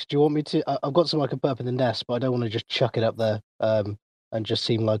FTX. Do you want me to? I've got something I can put up in the nest, but I don't want to just chuck it up there and just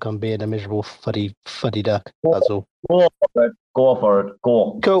seem like I'm being a miserable fuddy duck. That's all. Go for it.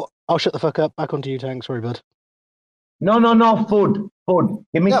 Go. Cool. I'll shut the fuck up. Back onto you, Tank. Sorry, bud. No. Food.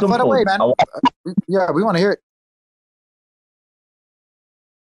 Give me some food. Away, man. Yeah, we want to hear it.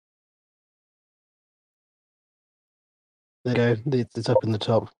 There you go. It's up in the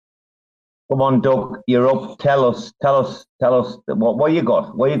top. Come on, Doug. You're up. Tell us what you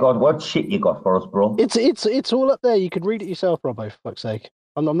got. What shit you got for us, bro? It's all up there. You can read it yourself, Robbo. For fuck's sake.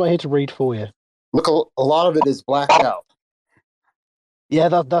 I'm not here to read for you. Look, a lot of it is blacked out. Yeah,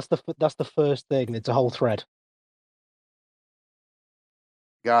 that's the first thing. It's a whole thread.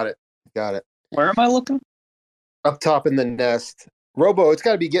 Got it. Where am I looking? Up top in the nest. Robo, it's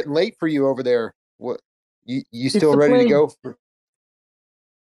got to be getting late for you over there. What? You still ready to go?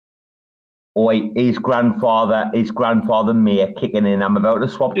 Oi, his grandfather Mayor kicking in. I'm about to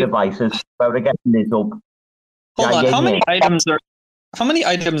swap devices. About to get this up. Hold on. How many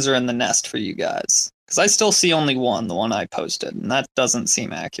items are in the nest for you guys? Because I still see only one, the one I posted, and that doesn't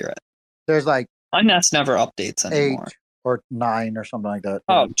seem accurate. There's like my nest never updates anymore. 8 or 9 or something like that.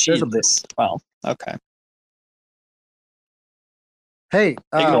 Oh, Jesus. Well, okay. Hey,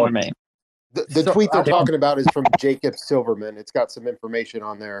 ignore me. The tweet they're talking about is from Jacob Silverman. It's got some information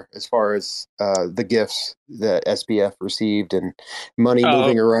on there as far as the gifts that SBF received and money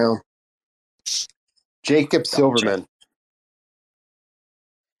moving around. Jacob Silverman.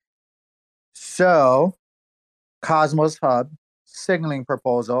 So, Cosmos Hub, signaling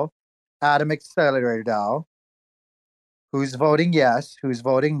proposal, Atom Accelerator DAO. Who's voting yes? Who's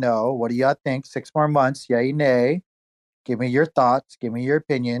voting no? What do y'all think? 6 more months, yay, nay? Give me your thoughts. Give me your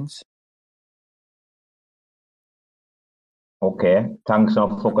opinions. Okay, Tank's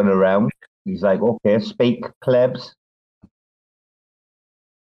not fucking around. He's like, okay, speak, plebs.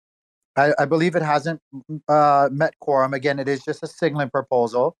 I believe it hasn't met quorum. Again, it is just a signaling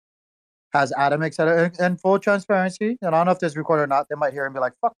proposal. has Atom, etc. And full transparency, and I don't know if this is recorded or not. They might hear and be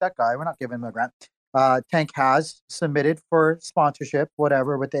like, "Fuck that guy, we're not giving him a grant." Tank has submitted for sponsorship,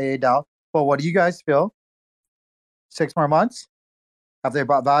 whatever, with the ADAL. But what do you guys feel? 6 more months? Have they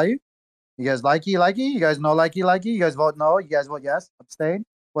brought value? You guys likey? You guys know likey? You guys vote no? You guys vote yes? Abstain?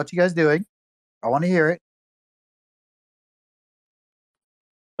 What you guys doing? I want to hear it.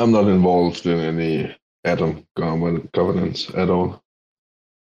 I'm not involved in any Atom governance at all.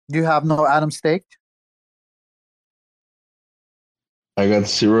 You have no Atom staked? I got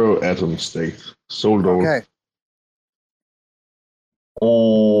 0 Atom staked. Sold out. Okay.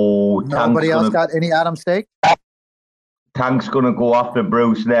 Oh, nobody else got any Atom stake? Tank's gonna go after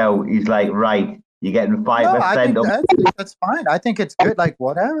Bruce now. He's like, right, you're getting 5%. No, I think that's fine. I think it's good. Like,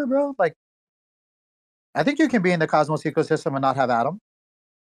 whatever, bro. Like, I think you can be in the Cosmos ecosystem and not have Atom.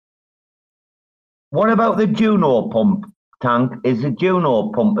 What about the Juno pump, Tank? Is the Juno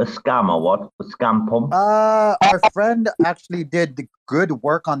pump a scam or what? A scam pump? Our friend actually did the good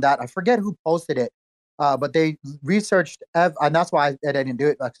work on that. I forget who posted it, but they researched and that's why I didn't do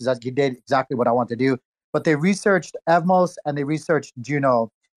it, because he did exactly what I want to do. But they researched Evmos and they researched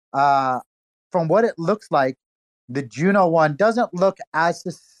Juno. From what it looks like, the Juno one doesn't look as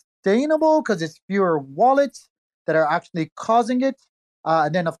sustainable because it's fewer wallets that are actually causing it.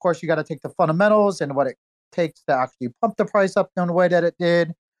 And then, of course, you got to take the fundamentals and what it takes to actually pump the price up in the way that it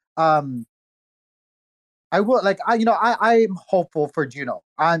did. I'm hopeful for Juno.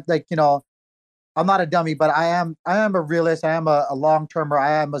 I'm I'm not a dummy, but I am a realist. I am a long-termer.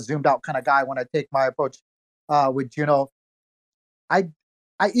 I am a zoomed out kind of guy when I take my approach with Juno. I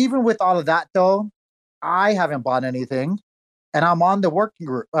even with all of that though, I haven't bought anything, and I'm on the working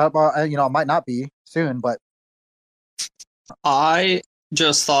group. Might not be soon, but I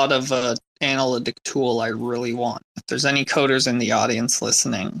just thought of an analytic tool I really want. If there's any coders in the audience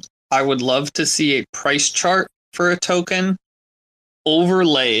listening, I would love to see a price chart for a token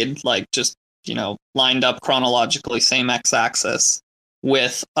overlaid, like just, lined up chronologically, same x-axis,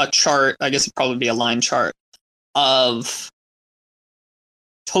 with a chart, I guess it'd probably be a line chart, of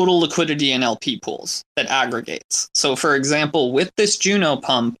total liquidity in LP pools that aggregates. So, for example, with this Juno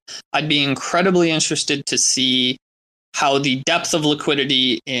pump, I'd be incredibly interested to see how the depth of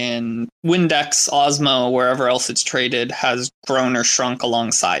liquidity in Windex, Osmo, wherever else it's traded, has grown or shrunk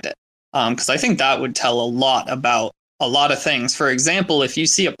alongside it. Because I think that would tell a lot about a lot of things. For example, if you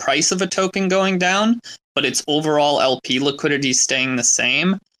see a price of a token going down, but its overall LP liquidity staying the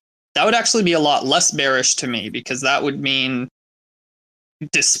same, that would actually be a lot less bearish to me, because that would mean,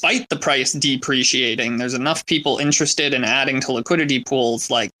 despite the price depreciating, there's enough people interested in adding to liquidity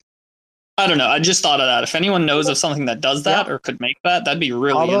pools. Like, I don't know. I just thought of that. If anyone knows of something that does that or could make that, that'd be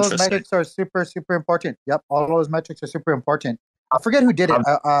really all those interesting. metrics are super, super important. Yep, all those metrics are super important. I forget who did it.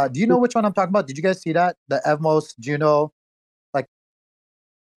 Do you know which one I'm talking about? Did you guys see that? The Evmos Juno, like.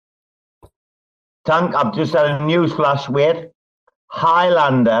 Tank, I've just had a news flash with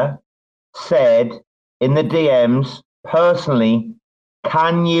Highlander said in the DMs, personally,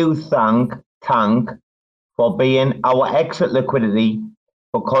 can you thank Tank for being our exit liquidity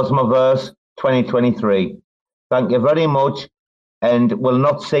for Cosmoverse 2023? Thank you very much, and we'll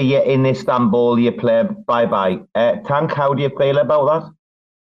not see you in Istanbul, you pleb. Bye-bye. Tank, how do you feel about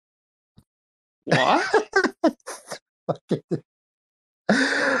that? What?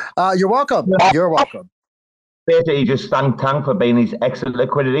 You're welcome. You're welcome. Basically, just thank Tank for being his exit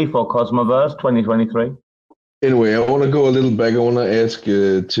liquidity for Cosmoverse 2023. Anyway, I want to go a little back. I want to ask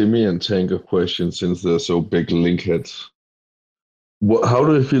Timmy and Tank a question, since they're so big link heads. How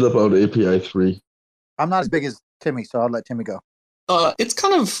do you feel about API 3? I'm not as big as Timmy, so I'll let Timmy go. It's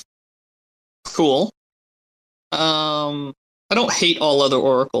kind of cool. I don't hate all other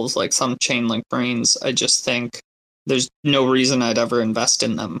oracles like some Chainlink brains. I just think there's no reason I'd ever invest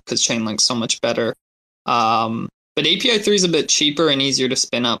in them, because Chainlink's so much better. But API 3 is a bit cheaper and easier to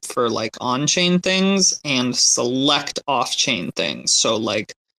spin up for like on-chain things and select off-chain things. So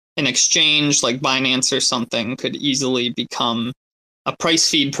like an exchange like Binance or something could easily become a price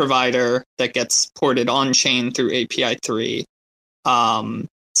feed provider that gets ported on-chain through API 3.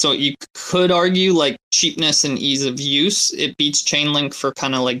 So you could argue like cheapness and ease of use, it beats Chainlink for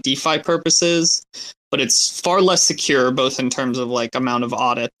kind of like DeFi purposes, but it's far less secure, both in terms of like amount of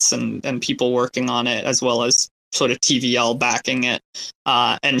audits and people working on it, as well as sort of TVL backing it.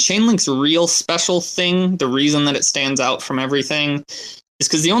 And Chainlink's real special thing, the reason that it stands out from everything, is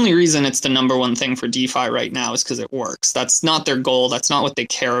because the only reason it's the number one thing for DeFi right now is because it works. That's not their goal. That's not what they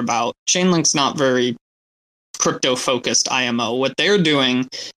care about. Chainlink's not very crypto-focused IMO. What they're doing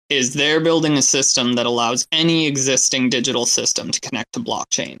is they're building a system that allows any existing digital system to connect to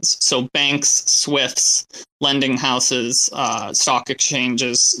blockchains. So banks, SWIFTs, lending houses, stock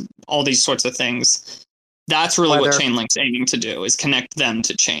exchanges, all these sorts of things. That's really what Chainlink's aiming to do, is connect them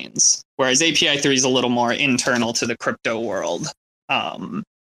to chains. Whereas API 3 is a little more internal to the crypto world.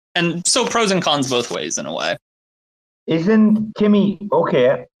 And so pros and cons both ways in a way. Isn't Timmy,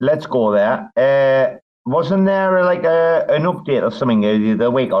 okay, let's go there. Wasn't there like an update or something the other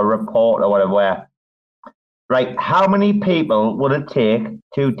week, or a report or whatever, where, right, how many people would it take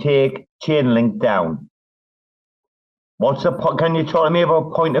to take Chainlink down? Can you talk to me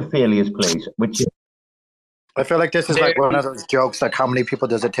about point of failures, please? I feel like this is like one of those jokes, like how many people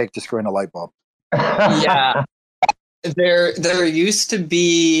does it take to screw in a light bulb? Yeah. There used to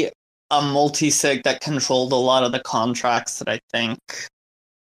be a multi-sig that controlled a lot of the contracts that I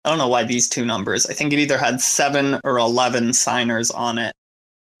don't know why these two numbers. I think it either had 7 or 11 signers on it.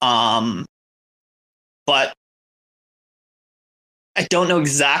 But I don't know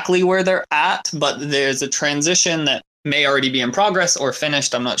exactly where they're at, but there's a transition that may already be in progress or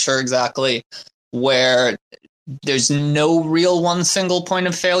finished. I'm not sure exactly, where there's no real one single point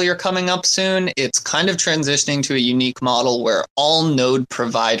of failure coming up soon. It's kind of transitioning to a unique model where all node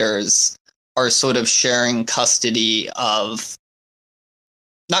providers are sort of sharing custody of,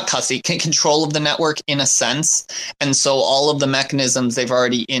 not custody, control of the network in a sense. And so all of the mechanisms they've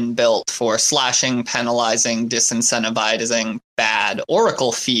already inbuilt for slashing, penalizing, disincentivizing bad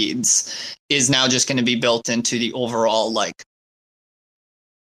Oracle feeds is now just going to be built into the overall like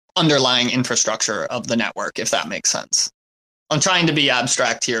underlying infrastructure of the network, if that makes sense. I'm trying to be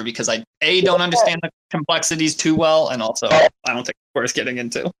abstract here because I don't understand the complexities too well, and also I don't think it's worth getting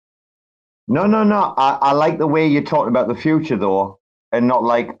into. No. I like the way you talked about the future, though, and not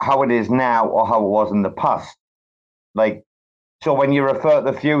like how it is now or how it was in the past. Like, so when you refer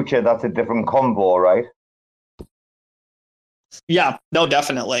to the future, that's a different convo, right? Yeah, no,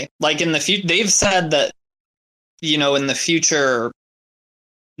 definitely. Like in the future, they've said that, in the future,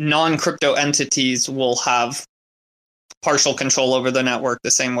 non-crypto entities will have partial control over the network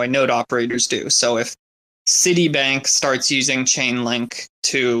the same way node operators do. So if Citibank starts using Chainlink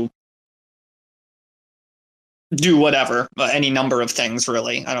to do whatever, any number of things,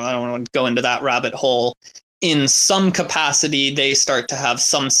 really, I don't want to go into that rabbit hole. In some capacity, they start to have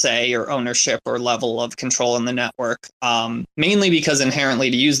some say or ownership or level of control in the network, mainly because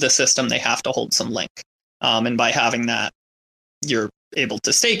inherently to use the system, they have to hold some link. And by having that, you're able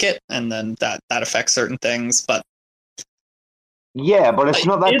to stake it, and then that affects certain things. But yeah, but it's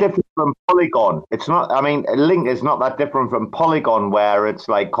not that different from Polygon. It's not. I mean, Link is not that different from Polygon, where it's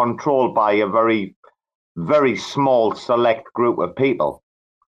like controlled by a very, very small select group of people.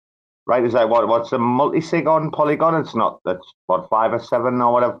 Right? Is that what's a multi-sig on Polygon? It's not. That's what, 5 or 7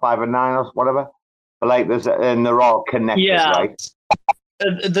 or whatever, 5 or 9 or whatever. But like, and they're all connected, right?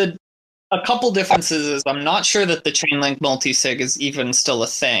 A couple differences is I'm not sure that the Chainlink multisig is even still a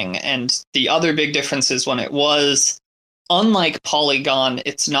thing. And the other big difference is when it was, unlike Polygon,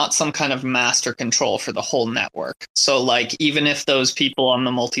 it's not some kind of master control for the whole network. So like, even if those people on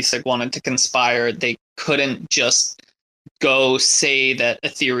the multisig wanted to conspire, they couldn't just go say that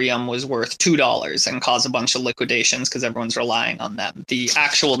Ethereum was worth $2 and cause a bunch of liquidations because everyone's relying on them. The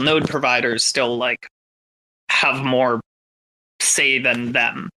actual node providers still like have more say than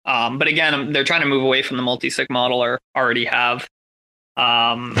them. But again, they're trying to move away from the multi-sig model, or already have.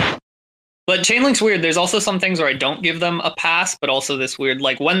 But Chainlink's weird. There's also some things where I don't give them a pass, but also this weird,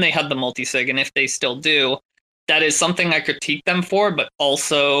 like when they had the multi-sig, and if they still do, that is something I critique them for, but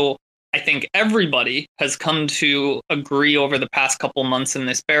also I think everybody has come to agree over the past couple months in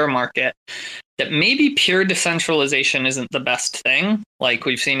this bear market that maybe pure decentralization isn't the best thing. Like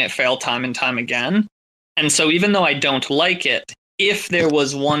we've seen it fail time and time again. And so even though I don't like it, if there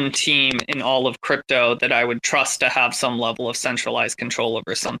was one team in all of crypto that I would trust to have some level of centralized control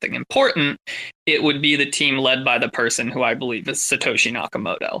over something important, it would be the team led by the person who I believe is Satoshi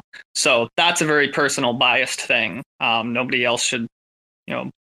Nakamoto. So that's a very personal, biased thing. Nobody else should,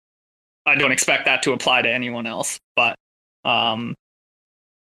 I don't expect that to apply to anyone else. But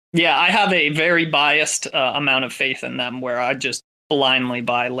yeah, I have a very biased amount of faith in them where I just blindly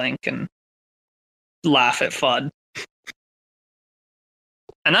buy Link and laugh at FUD.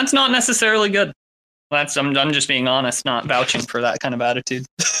 And that's not necessarily good. I'm just being honest, not vouching for that kind of attitude.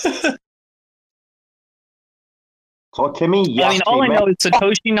 So Timmy, I mean, all I know is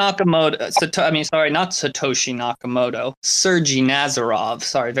Satoshi Nakamoto. Not Satoshi Nakamoto. Sergey Nazarov.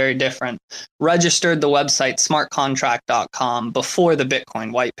 Sorry, very different. Registered the website smartcontract.com before the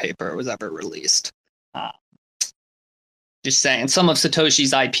Bitcoin white paper was ever released. Just saying, some of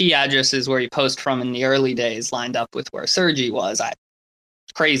Satoshi's IP addresses where he posted from in the early days lined up with where Sergi was.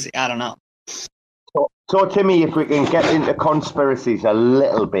 Crazy. I don't know. So, Timmy, if we can get into conspiracies a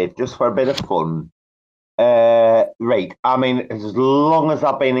little bit, just for a bit of fun. Right. I mean, as long as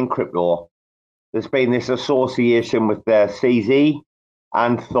I've been in crypto, there's been this association with CZ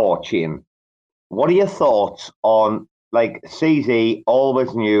and Thorchain. What are your thoughts on, like, CZ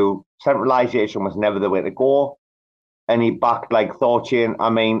always knew centralization was never the way to go, and he backed, like, Thorchain? I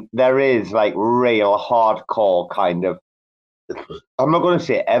mean, there is, like, real hardcore kind of, I'm not going to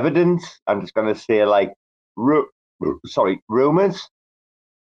say evidence, I'm just going to say, like, rumors.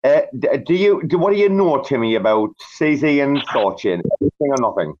 What do you know, Timmy, about CZ and Thorchain? Anything or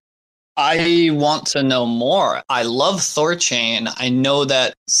nothing? I want to know more. I love Thorchain. I know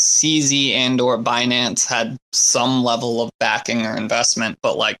that CZ and or Binance had some level of backing or investment,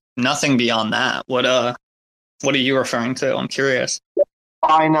 but like nothing beyond that. What are you referring to? I'm curious.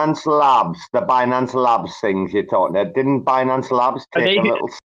 Binance Labs, the Binance Labs things you're talking about. Didn't Binance Labs take a little?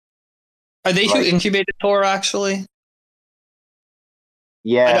 Are they who incubated Thor, actually?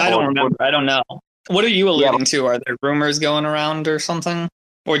 Yeah. I don't remember. I don't know. What are you alluding to? Are there rumors going around or something?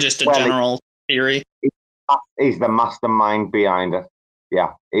 Or just a general theory? He's the mastermind behind it.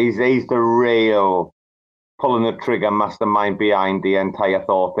 Yeah. He's the real pulling the trigger mastermind behind the entire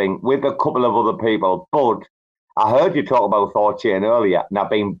Thor thing with a couple of other people. But I heard you talk about Thorchain earlier, and I've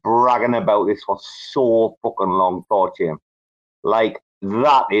been bragging about this for so fucking long, Thorchain. Like,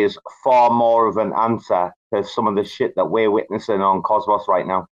 that is far more of an answer to some of the shit that we're witnessing on Cosmos right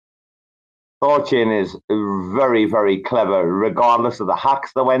now. Thorchain is very, very clever, regardless of the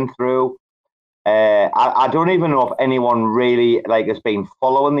hacks that went through. I don't even know if anyone really has been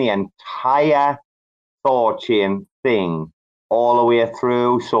following the entire Thorchain thing all the way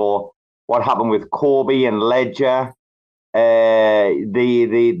through. So what happened with Kobe and Ledger,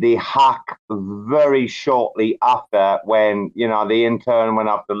 the hack very shortly after when the intern went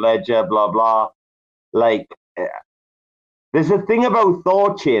after Ledger, blah blah. There's a thing about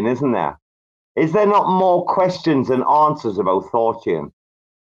Thorchain, isn't there? Is there not more questions than answers about Thorchain?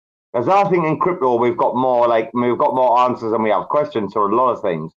 Because I think in crypto we've got more answers than we have questions for a lot of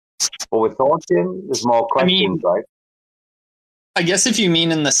things. But with Thorchain, there's more questions, right? I guess if you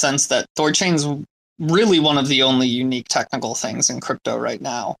mean in the sense that Thorchain's really one of the only unique technical things in crypto right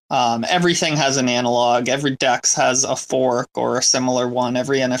now. Everything has an analog. Every DEX has a fork or a similar one.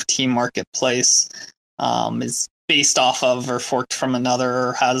 Every NFT marketplace is based off of or forked from another,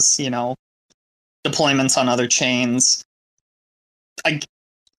 or has deployments on other chains. I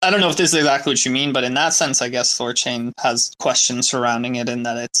don't know if this is exactly what you mean, but in that sense, I guess Thorchain has questions surrounding it in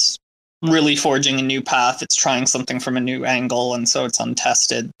that it's really forging a new path. It's trying something from a new angle, and so it's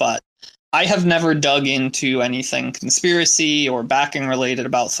untested. But I have never dug into anything conspiracy or backing related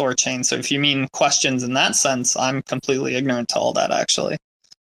about Thorchain. So if you mean questions in that sense, I'm completely ignorant to all that, actually.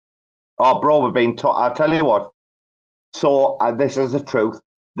 Oh, bro, we've been I'll tell you what. So this is the truth.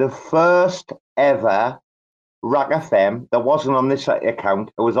 The first ever RAC FM that wasn't on this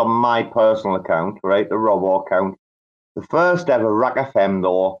account, it was on my personal account, right? The Robo account. The first ever RAC FM,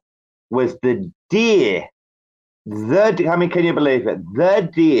 though, was the day, can you believe it? The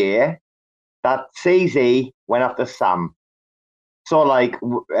day that CZ went after Sam. So,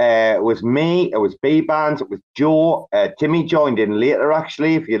 it was me, it was B-Bands, it was Joe. Timmy joined in later,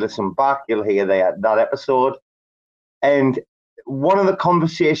 actually. If you listen back, you'll hear that episode. And one of the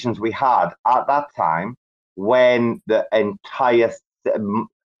conversations we had at that time, when the entire,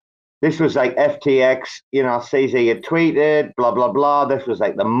 this was like FTX, CZ had tweeted, blah, blah, blah. This was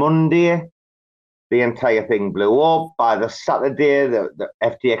like the Monday. The entire thing blew up. By the Saturday, the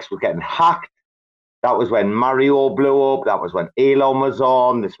FTX was getting hacked. That was when Mario blew up. That was when Elon was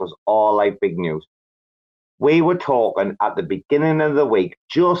on. This was all like big news. We were talking at the beginning of the week,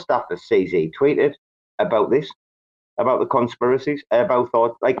 just after CZ tweeted about this, about the conspiracies, about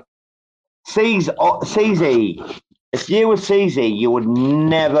thoughts. Like, CZ, if you were CZ, you would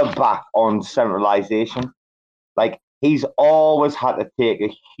never back on centralization. Like, he's always had to take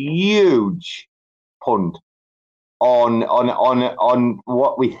a huge punt on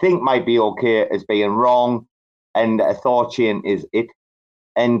what we think might be okay as being wrong, and a Thorchain is it.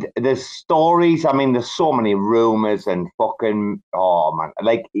 And there's stories. I mean, there's so many rumors and fucking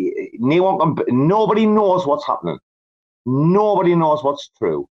like nobody knows what's happening. Nobody knows what's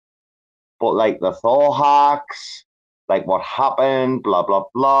true. But like the Thor hacks, like what happened, blah blah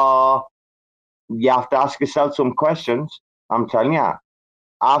blah. You have to ask yourself some questions. I'm telling you.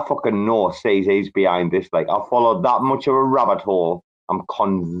 I fucking know CZ's behind this. Like, I followed that much of a rabbit hole. I'm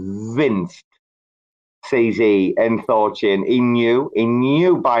convinced CZ and Thor chain. He knew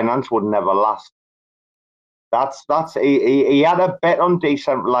Binance would never last. He had a bet on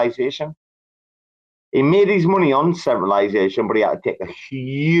decentralization. He made his money on centralization, but he had to take a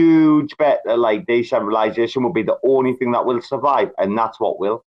huge bet that like decentralization will be the only thing that will survive, and that's what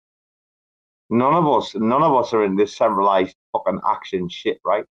will. None of us are in this centralized fucking action shit,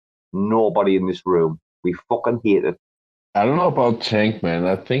 right? Nobody in this room. We fucking hate it. I don't know about Tank, man.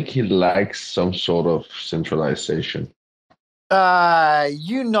 I think he likes some sort of centralization.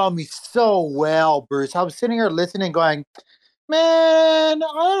 You know me so well, Bruce. I was sitting here listening, going, man,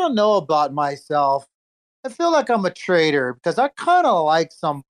 I don't know about myself. I feel like I'm a traitor because I kind of like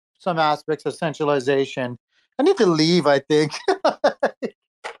some aspects of centralization. I need to leave, I think.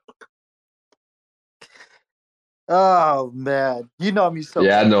 Oh man, you know me so.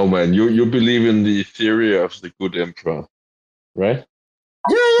 Yeah, no, man. You believe in the theory of the good emperor, right? Yeah.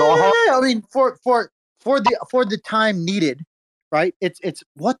 I mean, for the time needed, right? It's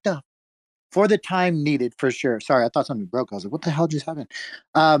what the for the time needed for sure. Sorry, I thought something broke. I was like, what the hell just happened?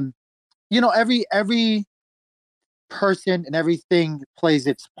 Every person and everything plays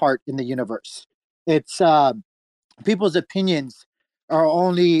its part in the universe. It's people's opinions are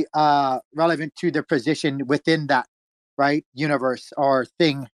only relevant to their position within that right universe or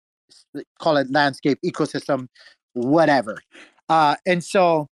thing, call it landscape, ecosystem, whatever. And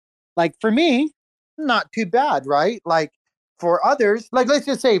so like for me, not too bad, right? Like for others, like let's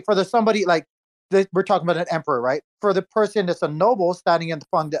just say for somebody like we're talking about an emperor, right? For the person that's a noble standing in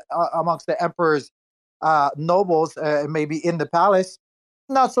front amongst the emperor's nobles, maybe in the palace,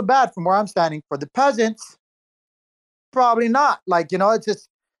 not so bad from where I'm standing. For the peasants, probably not. Like, it's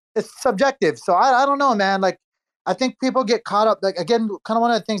subjective. So I don't know, man. Like, I think people get caught up. Like, again, kind of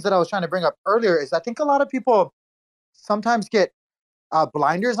one of the things that I was trying to bring up earlier is I think a lot of people sometimes get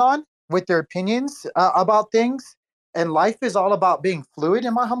blinders on with their opinions about things. And life is all about being fluid,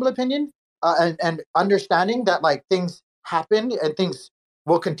 in my humble opinion, and understanding that like things happen and things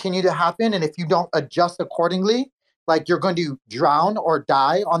will continue to happen. And if you don't adjust accordingly, like you're going to drown or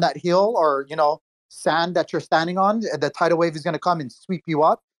die on that hill or, sand that you're standing on. The tidal wave is going to come and sweep you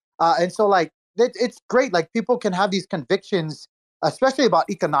up. And so like, it's great. Like people can have these convictions, especially about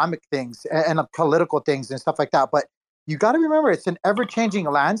economic things and political things and stuff like that. But you got to remember it's an ever-changing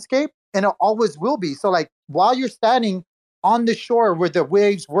landscape and it always will be. So like while you're standing on the shore where the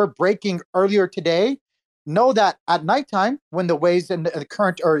waves were breaking earlier today, know that at nighttime when the waves and the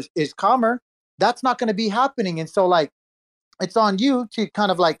current is calmer, that's not going to be happening. And so like it's on you to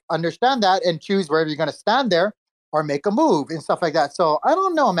kind of like understand that and choose wherever you're going to stand there or make a move and stuff like that. So I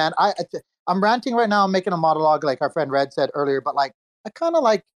don't know, man. I'm ranting right now. I'm making a monologue like our friend Red said earlier, but like I kind of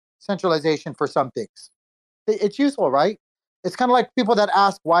like centralization for some things. It's useful, right? It's kind of like people that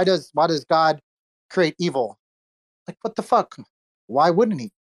ask, why does God create evil? Like, what the fuck? Why wouldn't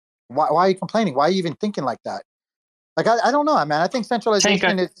he? Why are you complaining? Why are you even thinking like that? Like, I don't know, man. I think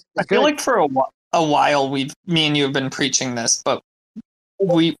centralization is I feel like for a while me and you have been preaching this, but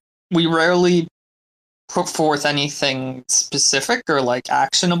we rarely put forth anything specific or like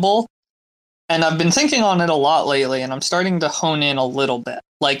actionable. And I've been thinking on it a lot lately, and I'm starting to hone in a little bit.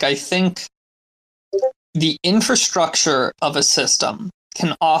 Like, I think the infrastructure of a system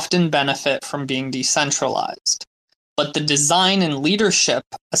can often benefit from being decentralized, but the design and leadership,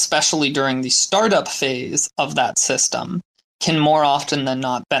 especially during the startup phase of that system, can more often than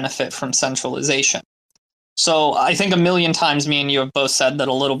not benefit from centralization. So I think a million times me and you have both said that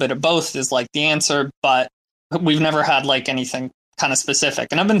a little bit of both is like the answer, but we've never had like anything kind of specific.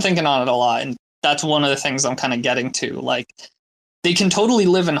 And I've been thinking on it a lot, and that's one of the things I'm kind of getting to. Like, they can totally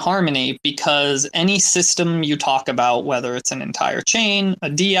live in harmony because any system you talk about, whether it's an entire chain, a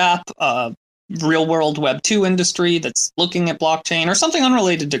DApp, a real world Web 2 industry that's looking at blockchain, or something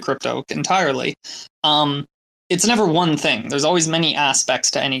unrelated to crypto entirely, it's never one thing. There's always many aspects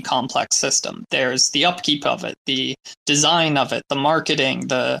to any complex system. There's the upkeep of it, the design of it, the marketing,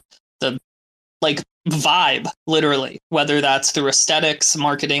 the like vibe, literally, whether that's through aesthetics,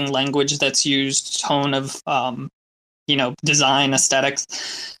 marketing, language that's used, tone of design,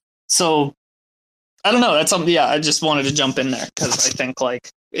 aesthetics. So I don't know. That's something. Yeah, I just wanted to jump in there because I think like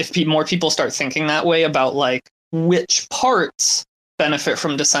if more people start thinking that way about like which parts benefit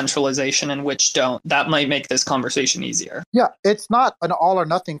from decentralization and which don't, that might make this conversation easier. Yeah, it's not an all or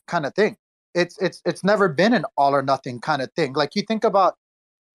nothing kind of thing. It's never been an all or nothing kind of thing. Like you think about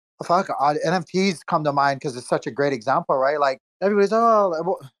NFTs come to mind because it's such a great example, right? Like everybody's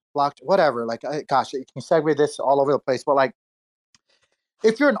blocked, whatever. Like gosh, you can segue this all over the place, but like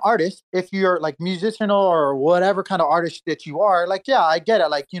if you're an artist, if you're like musician or whatever kind of artist that you are, like, yeah, I get it.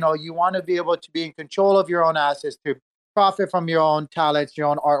 Like, you know, you want to be able to be in control of your own assets, to profit from your own talents, your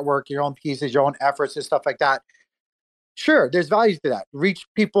own artwork, your own pieces, your own efforts and stuff like that. Sure, there's value to that. Reach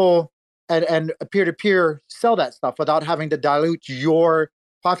people and peer-to-peer sell that stuff without having to dilute your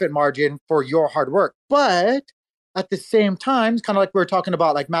profit margin for your hard work. But at the same time, it's kind of like we were talking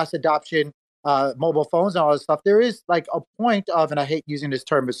about, like mass adoption, mobile phones and all this stuff. There is like a point of, and I hate using this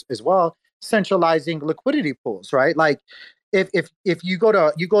term as well, centralizing liquidity pools, right? Like if you go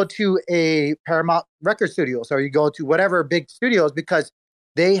to a Paramount Record Studios, or you go to whatever big studios, because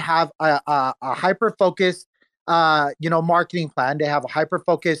they have a hyper focused marketing plan. They have a hyper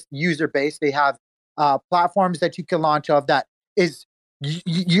focused user base. They have platforms that you can launch of that is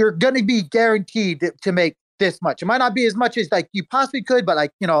you're going to be guaranteed to make this much. It might not be as much as like you possibly could, but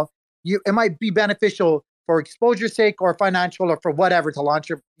like, it might be beneficial for exposure's sake or financial or for whatever to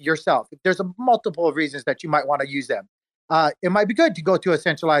launch yourself. There's a multiple of reasons that you might want to use them. It might be good to go to a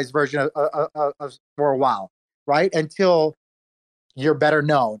centralized version of for a while, right? Until you're better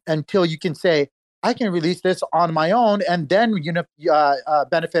known, until you can say, I can release this on my own and then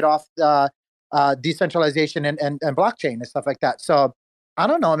benefit off decentralization and blockchain and stuff like that. So I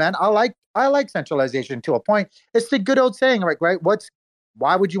don't know, man. I like centralization to a point. It's the good old saying, right?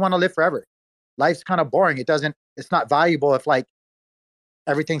 Why would you want to live forever? Life's kind of boring. It's not valuable if like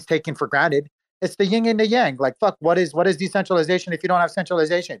everything's taken for granted. It's the yin and the yang. Like, fuck, what is decentralization if you don't have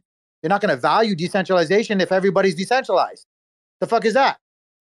centralization? You're not going to value decentralization if everybody's decentralized. The fuck is that?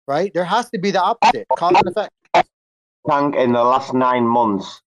 Right? There has to be the opposite, cause and effect. Tank, in the last 9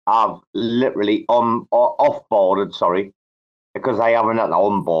 months, I've literally off-boarded, sorry, because I haven't had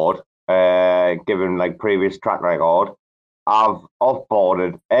on board, given like previous track record. I've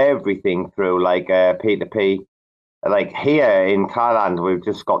off-boarded everything through like P2P. Like here in Thailand, we've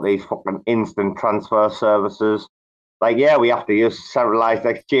just got these fucking instant transfer services. Like, yeah, we have to use centralized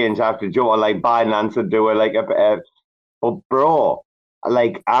exchange. I have to jump on like Binance and do but bro,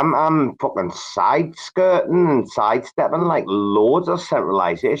 like I'm fucking side-skirting and sidestepping like loads of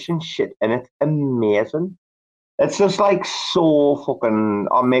centralization shit, and it's amazing. It's just like so fucking,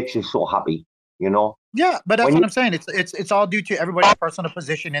 it makes you so happy, Yeah, but that's what I'm saying. It's all due to everybody's personal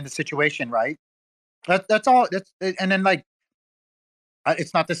position in the situation, right? That's all. And then like,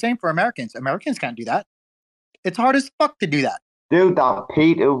 it's not the same for Americans. Americans can't do that. It's hard as fuck to do that. Dude, that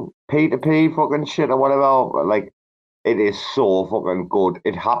P2P fucking shit or whatever, like, it is so fucking good.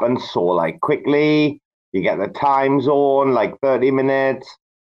 It happens so like quickly. You get the time zone, like 30 minutes.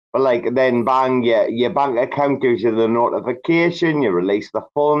 But like then bang, your bank account gives you the notification, you release the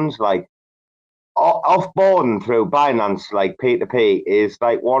funds. Like off-boarding through Binance, like P2P, is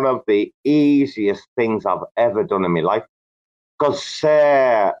like one of the easiest things I've ever done in my life. Because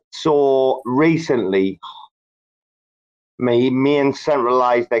so recently, me and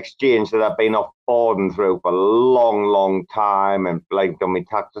centralized exchange that I've been off-boarding through for a long, long time, and like done my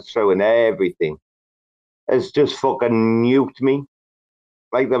taxes through and everything, has just fucking nuked me.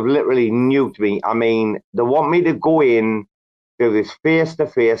 Like, they've literally nuked me. I mean, they want me to go in, do this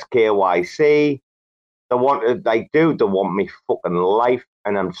face-to-face KYC. They want me fucking life,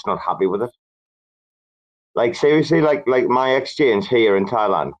 and I'm just not happy with it. Like, seriously, like my exchange here in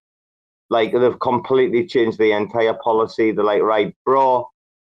Thailand, like, they've completely changed the entire policy. They're like, right, bro,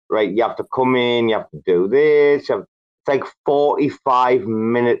 right, you have to come in, you have to do this. It's like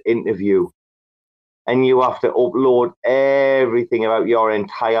 45-minute interview. And you have to upload everything about your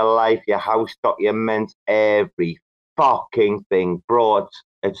entire life, your house documents, every fucking thing, bro.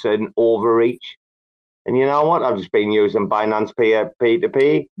 It's an overreach. And you know what? I've just been using Binance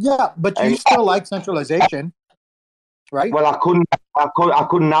P2P. Yeah, but you still like centralization, right? Well, I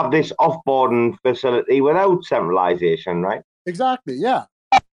couldn't have this offboarding facility without centralization, right? Exactly. Yeah.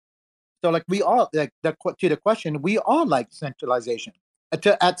 So, like, we all to the question, we all like centralization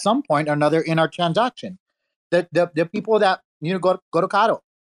at some point or another in our transaction. The people that go to Caro,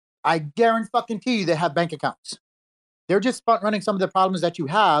 I guarantee you they have bank accounts. They're just running some of the problems that you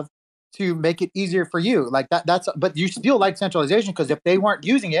have to make it easier for you. Like that's but you still like centralization, because if they weren't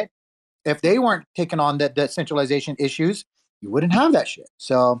using it, if they weren't taking on the centralization issues, you wouldn't have that shit.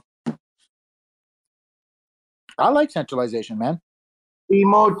 So I like centralization, man. Pretty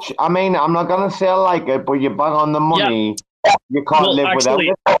much. I mean, I'm not gonna say I like it, but you bang on the money. Yeah. You can't live without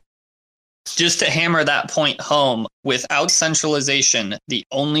it. Just to hammer that point home, without centralization, the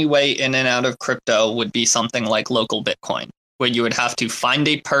only way in and out of crypto would be something like local Bitcoin, where you would have to find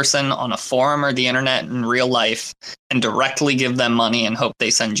a person on a forum or the internet in real life and directly give them money and hope they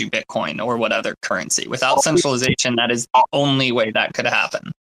send you Bitcoin or what other currency. Without centralization, that is the only way that could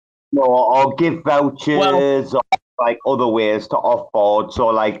happen. No, or give vouchers or like other ways to offboard. So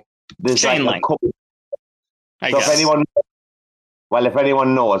like there's like a couple. So if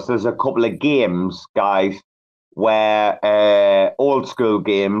anyone knows, there's a couple of games, guys, where old school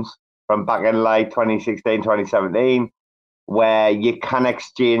games from back in like 2016, 2017, where you can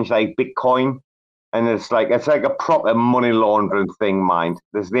exchange like Bitcoin, and it's like a proper money laundering thing, mind.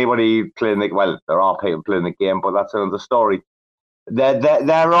 There's nobody playing there are people playing the game, but that's another story.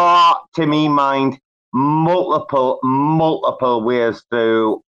 There are, to me, mind, multiple ways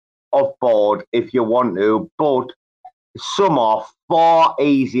to offboard if you want to, but some are far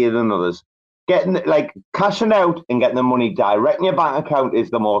easier than others. Cashing out and getting the money direct in your bank account is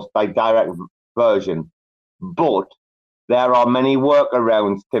the most direct version, but there are many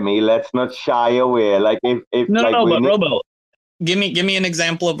workarounds. To me, let's not shy away. Robo, give me an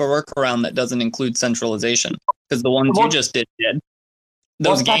example of a workaround that doesn't include centralization, because the ones you just did.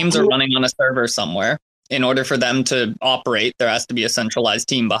 Those games are running on a server somewhere. In order for them to operate, there has to be a centralized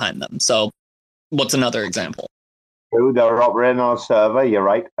team behind them. So, what's another example? They're operating on a server. You're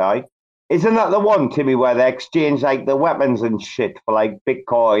right. Aye. Isn't that the one, Timmy, where they exchange like the weapons and shit for like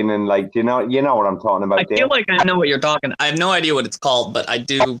Bitcoin and like you know what I'm talking about? I feel like I know what you're talking. I have no idea what it's called, but I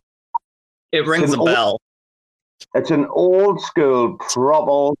do. It rings a bell. It's an old school,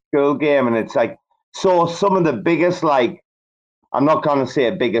 proper old school game, and it's like so. Some of the biggest, I'm not going to say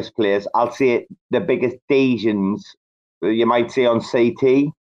biggest players. I'll say the biggest Asians you might see on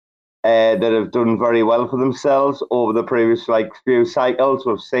CT. That have done very well for themselves over the previous few cycles.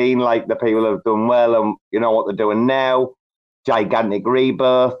 We've seen the people have done well, and you know what they're doing now, gigantic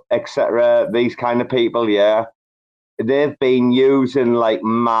rebirth, etc. These kind of people, yeah, they've been using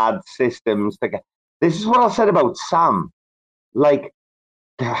mad systems to get. This is what I said about Sam.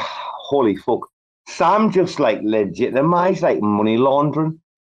 Holy fuck, Sam just legitimized money laundering.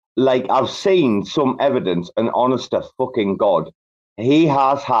 I've seen some evidence, and honest to fucking God, he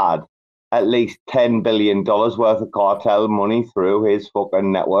has had at least $10 billion worth of cartel money through his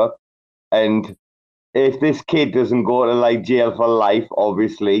fucking network. And if this kid doesn't go to jail for life,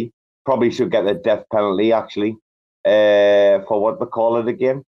 obviously, probably should get the death penalty, actually, for what they call it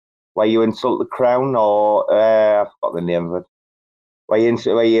again, where you insult the crown, or I forgot the name of it. Where you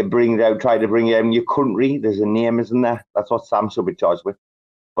try to bring down your country. There's a name, isn't there? That's what Sam should be charged with.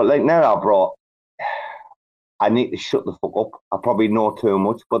 But now, bro, I need to shut the fuck up. I probably know too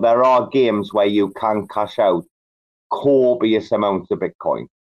much, but there are games where you can cash out copious amounts of Bitcoin,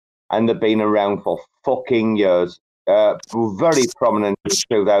 and they've been around for fucking years. Very prominent in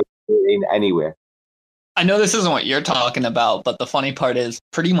 2018 anyway. I know this isn't what you're talking about, but the funny part is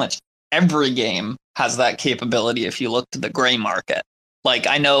pretty much every game has that capability if you look to the gray market.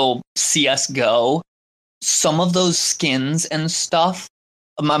 I know CSGO, some of those skins and stuff,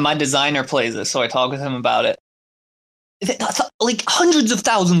 my designer plays it, so I talk with him about it. That's hundreds of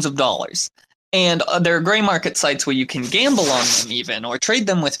thousands of dollars. And there are gray market sites where you can gamble on them even, or trade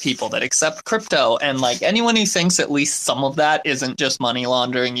them with people that accept crypto. And anyone who thinks at least some of that isn't just money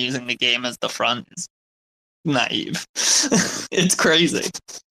laundering using the game as the front is naive. It's crazy.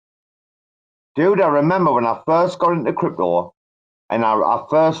 Dude, I remember when I first got into crypto, and I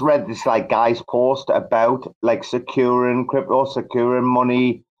first read this guy's post about securing crypto, securing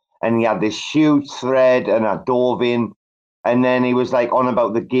money, and he had this huge thread, and I dove in. And then he was on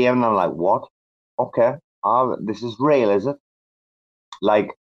about the game, and I'm like, what? Okay, this is real, is it?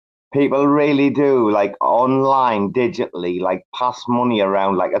 People really do, online, digitally, pass money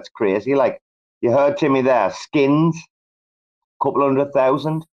around it's crazy. You heard Timmy there, skins, couple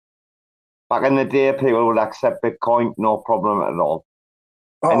 100,000. Back in the day, people would accept Bitcoin, no problem at all.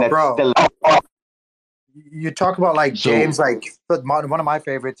 Oh, and bro. Still... You talk about games but one of my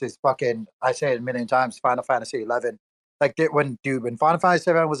favorites is fucking, I say it a million times, Final Fantasy 11. When Final Fantasy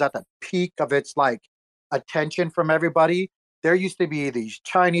 7 was at the peak of its attention from everybody, there used to be these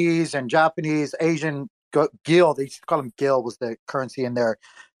Chinese and Japanese, Asian gil. They used to call them gil was the currency in there.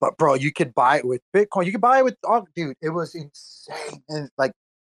 But bro, you could buy it with Bitcoin. You could buy it with dude. It was insane. And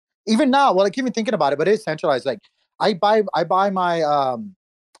even now, I keep even thinking about it, but it is centralized. I buy my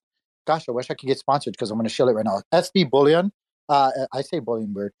gosh, I wish I could get sponsored because I'm going to shill it right now. SD Bullion. I say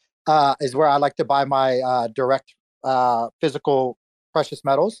bullion weird. Is where I like to buy my direct physical precious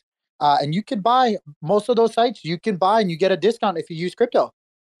metals. And you can buy most of those sites. You can buy and you get a discount if you use crypto.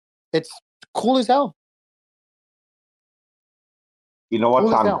 It's cool as hell. You know what,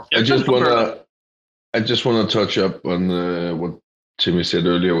 Tom? I just wanna I just want to touch up on what Timmy said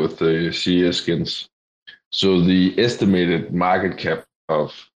earlier with the CS skins. So the estimated market cap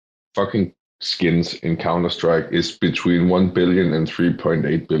of fucking skins in Counter-Strike is between $1 billion and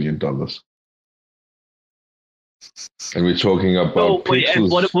 $3.8 billion. And we're talking about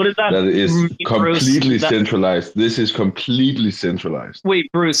pixels what does that is mean, completely Bruce? centralized. This is completely centralized.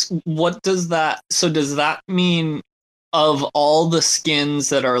 Wait, Bruce, what does that... So does that mean of all the skins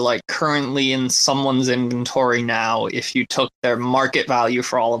that are like currently in someone's inventory now, if you took their market value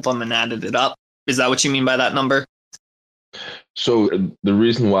for all of them and added it up, is that what you mean by that number? So the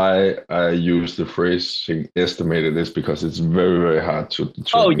reason why I use the phrasing estimated is because it's very, very hard to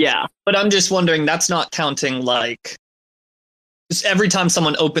determine. Oh, yeah. But I'm just wondering, that's not counting like... Just every time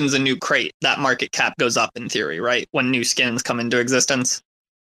someone opens a new crate, that market cap goes up in theory, right? When new skins come into existence?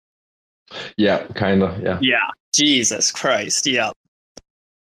 Yeah, kind of, yeah. Yeah. Jesus Christ, yeah.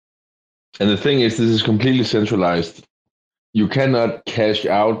 And the thing is, this is completely centralized. You cannot cash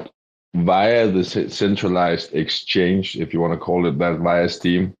out via the centralized exchange, if you want to call it that, via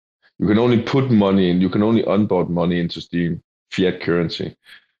Steam. You can only put money in, you can only onboard money into Steam, fiat currency.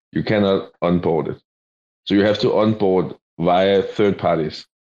 You cannot onboard it. So you have to onboard via third parties,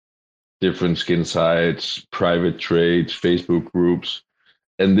 different skin sites, private trades, Facebook groups.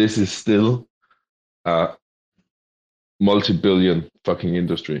 And this is still a multi-billion fucking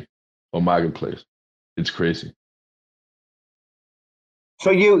industry or marketplace. It's crazy. So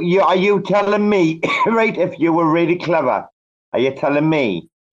you are you telling me, right, if you were really clever, are you telling me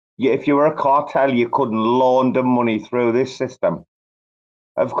if you were a cartel, you couldn't launder money through this system?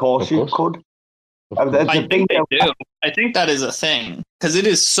 Of course you could. I think they do. I think that is a thing because it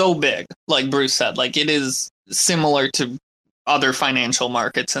is so big, like Bruce said. Like it is similar to other financial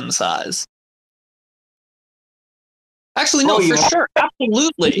markets in size. Actually, no, for sure,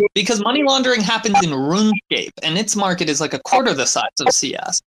 absolutely, because money laundering happens in RuneScape, and its market is like a quarter the size of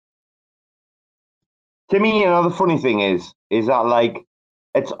CS. To me, the funny thing is that like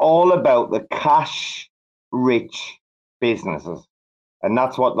it's all about the cash-rich businesses, and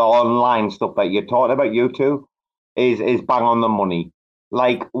that's what the online stuff that you're talking about, you two, is bang on the money.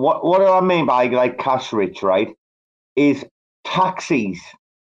 Like what do I mean by like cash-rich? Right? Is taxis,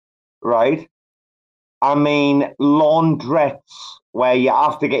 right? I mean, laundrettes where you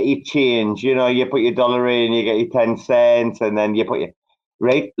have to get your change. You put your dollar in, you get your 10 cents, and then you put your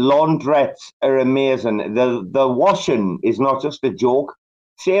right. Laundrettes are amazing. The washing is not just a joke.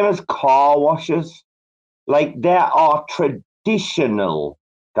 Same as car washes. Like there are traditional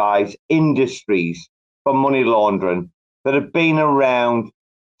industries for money laundering that have been around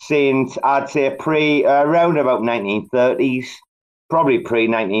since I'd say around about 1930s. Probably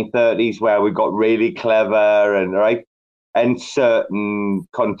pre-1930s, where we got really clever and certain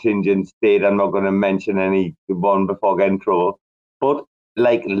contingents did. I'm not going to mention any one before getting in trouble. But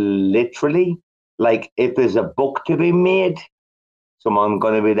like literally, like if there's a book to be made, someone's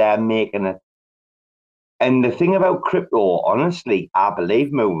going to be there making it. And the thing about crypto, honestly, I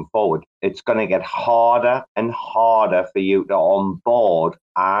believe moving forward, it's going to get harder and harder for you to onboard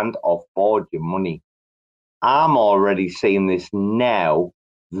and offboard your money. I'm already seeing this now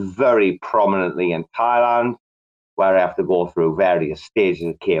very prominently in Thailand, where I have to go through various stages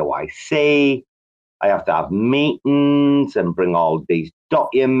of KYC. I have to have meetings and bring all these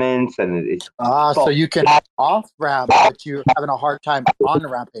documents. And it's so you can off-ramp, but you're having a hard time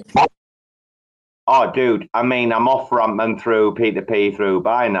on-ramping. Oh, dude, I mean, I'm off-ramping through P2P through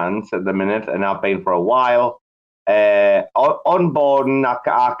Binance at the minute, and I've been for a while. Onboarding,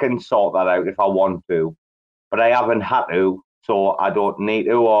 I can sort that out if I want to. But I haven't had to, so I don't need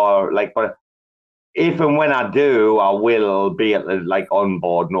to. But if and when I do, I will be at on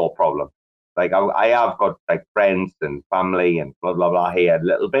board, no problem. Like I have got like friends and family and blah blah blah here a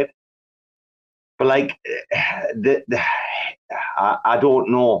little bit, but like I don't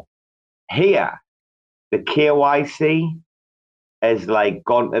know. Here, the KYC has like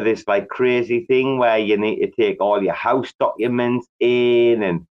gone to this like crazy thing where you need to take all your house documents in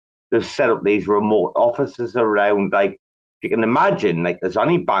and. They've set up these remote offices around, like, you can imagine, like, there's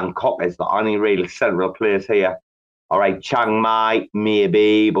only Bangkok is the only real central place here. All right, Chiang Mai,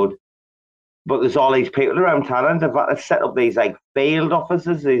 maybe, but there's all these people around Thailand. They've got to set up these, like, field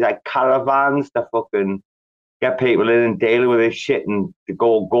offices, these, like, caravans to fucking get people in and deal with this shit and to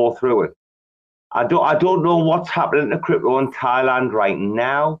go through it. I don't know what's happening to crypto in Thailand right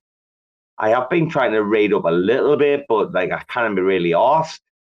now. I have been trying to read up a little bit, but, like, I can't be really arsed.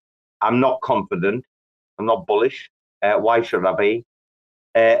 I'm not confident. I'm not bullish. Why should I be?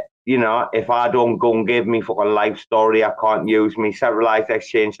 you know, if I don't go and give me fucking life story, I can't use me centralized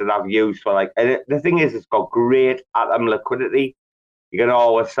exchange that I've used for like. And the thing is, it's got great atom liquidity. You can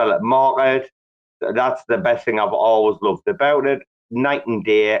always sell at market. That's the best thing I've always loved about it. Night and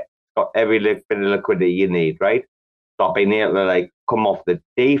day, it's got every bit of liquidity you need, right? So I've been able to like come off the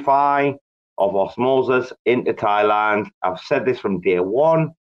DeFi of osmosis into Thailand. I've said this from day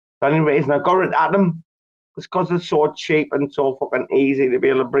one. The only reason I got it at them is because it's so cheap and so fucking easy to be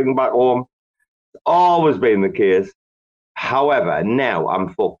able to bring back home. It's always been the case. However, now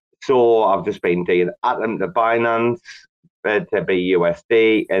I'm fucked. So I've just been doing Atom to Binance to be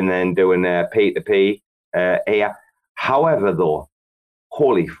USD and then doing P2P here. However, though,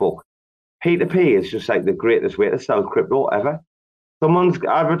 holy fuck, P2P is just like the greatest way to sell crypto ever. Someone's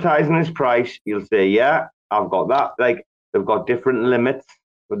advertising this price, you'll say, yeah, I've got that. Like, they've got different limits,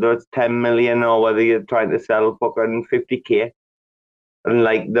 whether it's 10 million or whether you're trying to sell fucking 50K. And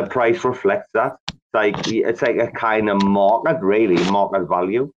like the price reflects that. It's like a kind of market, really, market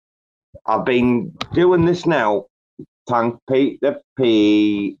value. I've been doing this now, thank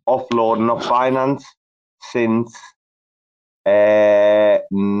P2P, offloading of finance since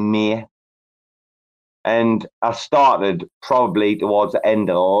May. And I started probably towards the end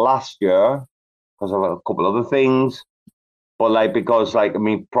of last year because I've got a couple other things. But like, because like, I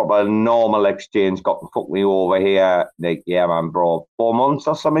mean, proper normal exchange got to fuck me over here. Like, yeah, man, bro, 4 months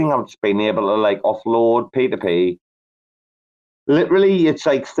or something. I've just been able to like offload P2P. Literally, it's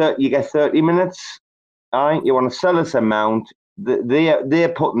like you get 30 minutes. All right, you want to sell this amount. They're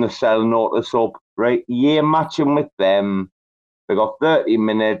putting the sell notice up, right? You're matching with them. They got 30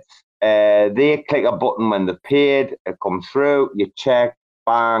 minutes. They click a button when they're paid. It comes through. You check,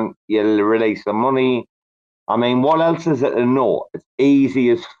 bang, you release the money. I mean, what else is it to know? It's easy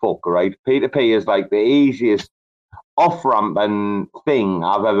as fuck, right? P2P is like the easiest off-ramping thing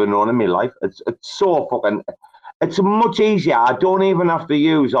I've ever known in my life. It's so fucking... It's much easier. I don't even have to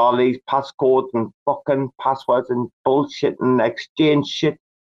use all these passcodes and fucking passwords and bullshit and exchange shit.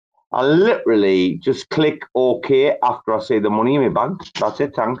 I literally just click OK after I see the money in my bank. That's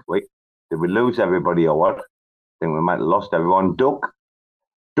it, thanks. Wait, did we lose everybody or what? I think we might have lost everyone. Duck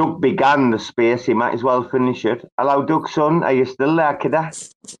began the space. He might as well finish it. Hello, Duck, son. Are you still there,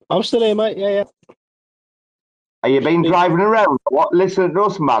 kidda? I'm still here, mate. Yeah. Are you been driving around? What? Listen to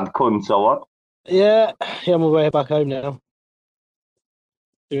us, mad cunts, or what? Yeah, I'm on my way back home now.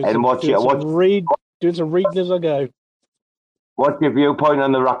 Doing some reading as I go. What's your viewpoint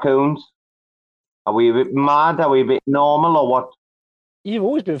on the raccoons? Are we a bit mad? Are we a bit normal, or what? You've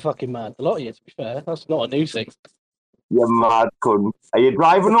always been fucking mad. A lot of you, to be fair. That's not a new thing. You're mad cunt. Are you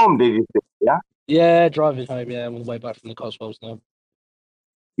driving home, did you say? Yeah? Yeah, driving home, yeah. I'm on the way back from the Cotswolds now.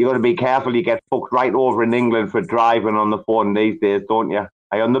 You got to be careful. You get fucked right over in England for driving on the phone these days, don't you?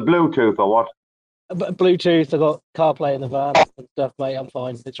 Are you on the Bluetooth or what? Bluetooth, I've got CarPlay in the van and stuff, mate. I'm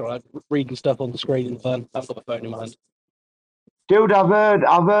fine. It's all right. Reading stuff on the screen in the van. I've got my phone in my hand. Dude, I've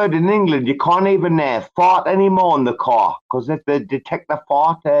heard in England you can't even fart anymore in the car because if they detect the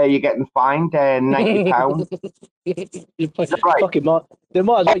fart, you're getting fined £90. Right. Fucking they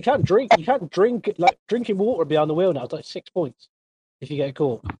might as well. You can't drink. You can't drink like drinking water behind the wheel now. It's like 6 points if you get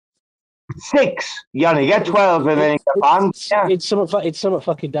caught. 6? You only get 12 and then you get banned. Yeah. It's something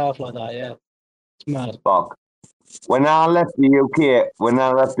fucking daft like that. Yeah, it's mad. Fuck. When I left the UK,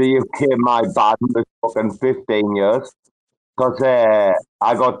 my ban was fucking 15 years. Because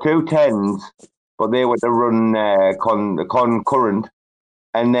I got 2 10s, but they were to run concurrent.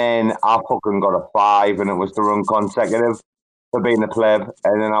 And then I fucking got a 5, and it was to run consecutive for being a pleb.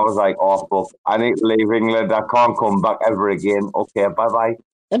 And then I was like, oh, fuck, I need to leave England. I can't come back ever again. Okay, bye-bye.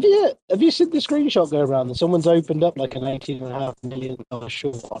 Have you seen the screenshot go around that someone's opened up like an $18.5 million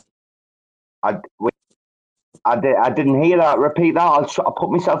short one? I didn't hear that. Repeat that. I'll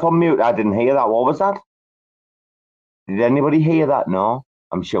put myself on mute. I didn't hear that. What was that? Did anybody hear that? No?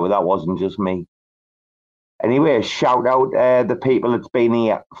 I'm sure that wasn't just me. Anyway, shout out the people that's been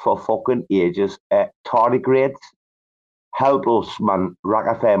here for fucking ages. Tardigrades, help us, man.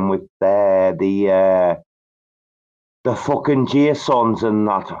 RAC FM with the fucking Jasons and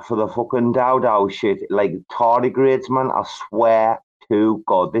that for the fucking Dow shit. Like, tardigrades, man, I swear to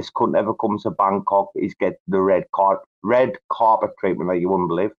God, this couldn't ever come to Bangkok. He's get the red carpet treatment like you wouldn't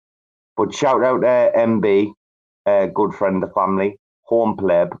believe. But shout out MB. Good friend of the family, home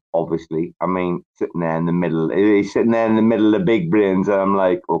pleb, obviously. I mean, sitting there in the middle. He's sitting there in the middle of the big brains, and I'm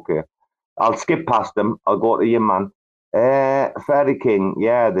like, okay, I'll skip past him. I'll go to you, man. Fairy King,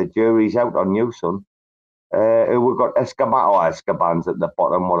 yeah, the jury's out on you, son. We've got Escoban's at the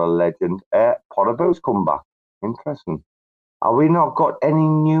bottom. What a legend. Potterbo's come back. Interesting. Are we not got any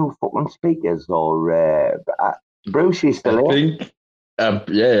new fucking speakers or Bruce? You still I here? think,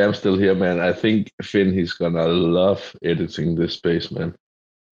 yeah, I'm still here, man. I think Finn, he's gonna love editing this space, man.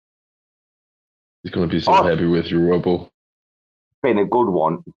 He's gonna be so happy with you, Robo. Been a good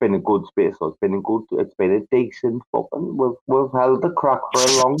one. It's been a good space. So it's been a good. It's been a decent fucking. We've held the crack for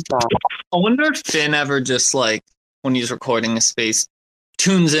a long time. I wonder if Finn ever just like when he's recording a space,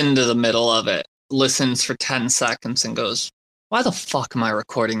 tunes into the middle of it, listens for 10 seconds, and goes, "Why the fuck am I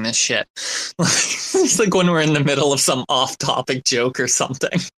recording this shit?" It's like when we're in the middle of some off-topic joke or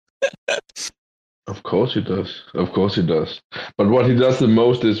something. Of course he does. Of course he does. But what he does the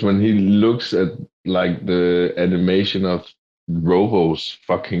most is when he looks at like the animation of Robo's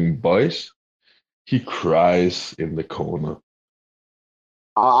fucking voice, he cries in the corner.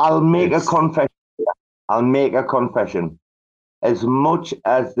 I'll make a confession. I'll make a confession. As much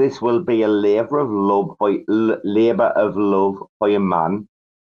as this will be a labor of love for your man,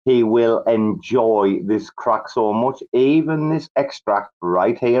 he will enjoy this crack so much. Even this extract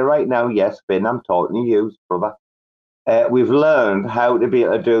right here, right now. Yes, Finn, I'm talking to you, brother. We've learned how to be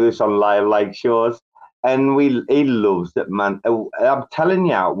able to do this on live shows, and he loves it, man. I'm telling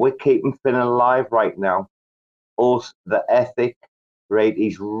you, we're keeping Finn alive right now. Us, the ethic, right?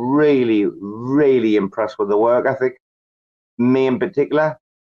 He's really, really impressed with the work ethic. Me in particular.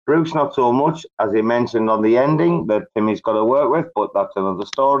 Bruce, not so much, as he mentioned on the ending that Timmy's got to work with, but that's another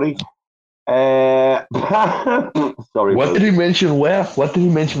story. Sorry. What Bruce. did he mention where? What did he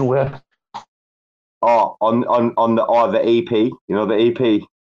mention where? Oh, on the EP, you know, the EP.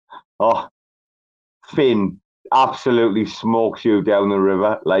 Oh, Finn absolutely smokes you down the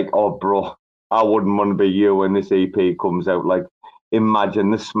river. Like, oh, bro, I wouldn't want to be you when this EP comes out. Like,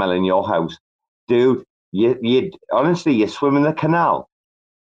 imagine the smell in your house. Dude, you honestly, you swim in the canal.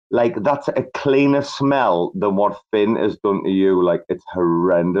 Like, that's a cleaner smell than what Finn has done to you. Like, it's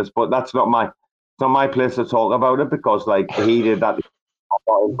horrendous. But that's not my place to talk about it because, like, he did that. I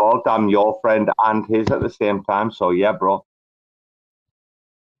got involved. I'm your friend and his at the same time. So yeah, bro.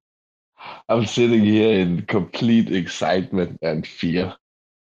 I'm sitting here in complete excitement and fear.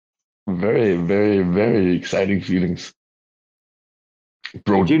 Very, very, very exciting feelings.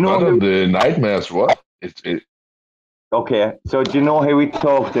 Bro, Do you know none of the nightmares, what? Okay, so do you know who we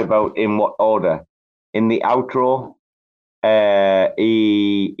talked about in what order? In the outro,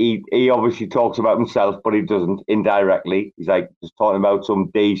 he obviously talks about himself, but he doesn't indirectly. He's like just talking about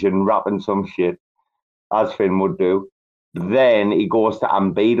some Dejan rapping some shit, as Finn would do. Then he goes to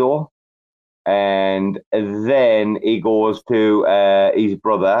Ambedo, and then he goes to his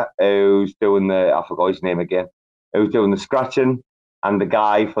brother, who's doing I forgot his name again, who's doing the scratching, and the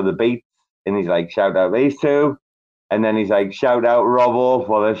guy for the beats, and he's like, shout out these two. And then he's like, shout out Robbo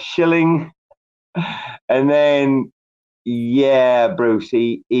for the shilling. And then, yeah, Bruce,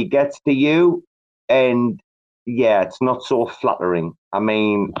 he gets to you. And yeah, it's not so flattering. I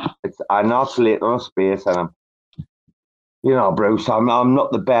mean, I know it's late on a space and Bruce, I'm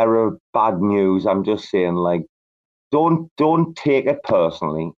not the bearer of bad news. I'm just saying, like, don't take it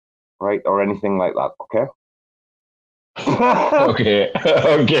personally, right? Or anything like that, okay? Okay,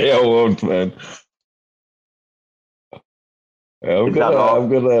 I won't, man. I've got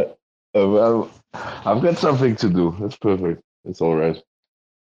something to do. That's perfect. It's all right.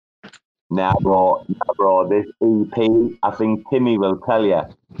 Nah, bro. This EP, I think Timmy will tell you.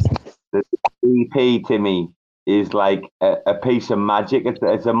 The EP, Timmy, is like a piece of magic.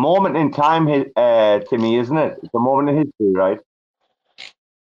 It's a moment in time, Timmy, isn't it? It's a moment in history, right?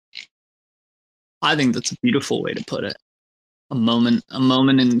 I think that's a beautiful way to put it. A moment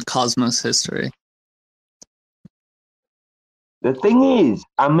in cosmos history. The thing is,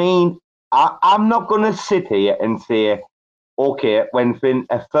 I mean, I'm not going to sit here and say, okay, when Finn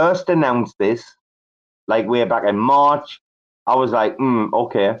first announced this, like way back in March, I was like,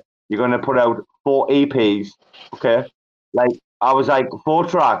 okay, you're going to put out 4 EPs, okay? Like, I was like, 4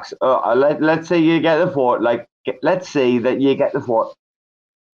 tracks. Let's say you get the 4. Like, let's say that you get the 4.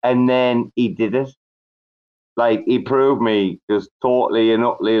 And then he did it. Like, he proved me just totally and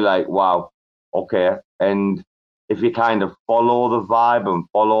utterly like, wow, okay. And if you kind of follow the vibe and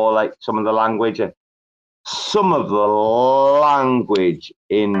follow like some of the language,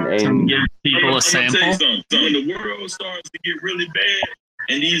 in Can give people a sample. When the world starts to get really bad,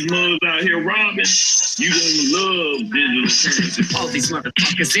 and these mugs out here robbing, you gonna love digital currency. All these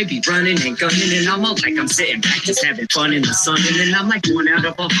motherfuckers, they be running and gunning, and I'm all like, I'm sitting back just having fun in the sun, and then I'm like 1 out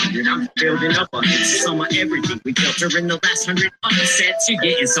of 100. I'm building up on this. Some of everything we built during the last 100 sets. You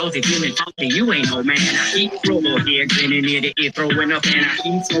getting salty, feeling funky, you ain't no man. I keep Robo here, grinning ear to ear, throwing up, and I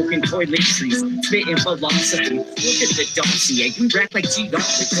keep smoking toiletries, spitting philosophy. Look at the dossier, we rap like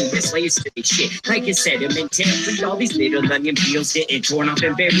geography, we're slaves to this shit. Like you said, I'm intently, all these little onion peels getting torn off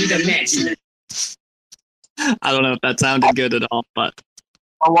and buried. Imagine it. I don't know if that sounded good at all, but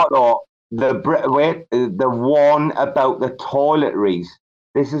what though? The one about the toiletries.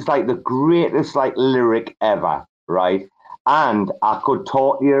 This is like the greatest like lyric ever, right? And I could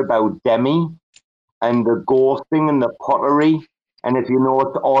talk to you about Demi and the ghosting and the pottery, and if you know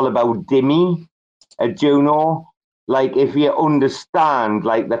it's all about Dimmy, do you know? Like if you understand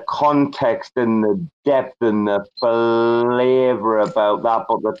like the context and the depth and the flavor about that,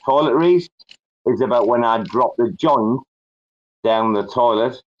 but the toiletries is about when I dropped the joint down the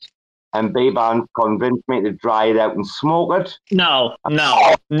toilet and B-Band convinced me to dry it out and smoke it. No.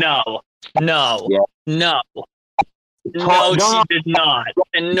 Yeah. No, she did not.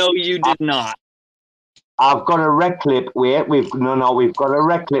 And no, you did not. I've got a rec clip where we've got a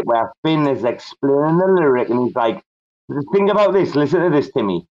rec clip where Finn is explaining the lyric and he's like, think about this, listen to this,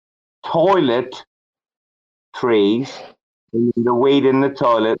 Timmy. Toilet trees, the weed in the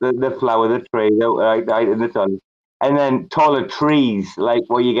toilet, the flower, the tree, right in the toilet. And then toilet trees, like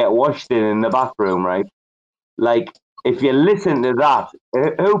where you get washed in the bathroom, right? Like, if you listen to that,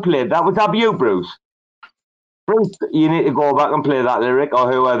 who played that? Was that you, Bruce? Bruce, you need to go back and play that lyric,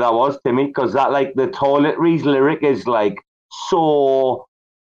 or whoever that was, Timmy, because that, like, the toiletries lyric is, like, so...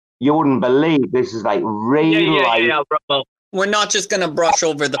 You wouldn't believe this is, like, real life. Yeah, bro. We're not just going to brush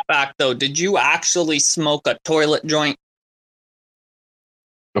over the fact, though. Did you actually smoke a toilet joint?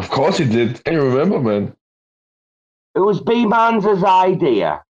 Of course he did. Can you remember, man? It was B-Band's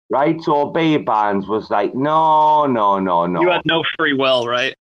idea, right? So B-Band's was like, no. You had no free will,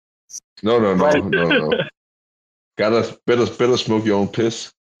 right? No. Better smoke your own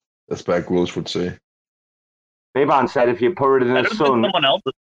piss, as Back Rules would say. B-Band said if you put it in the sun... Someone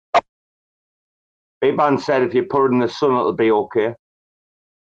else's. B-Band said if you put it in the sun, it'll be okay.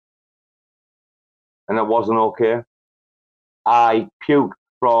 And it wasn't okay. I puked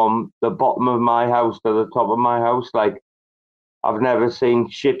from the bottom of my house to the top of my house. Like, I've never seen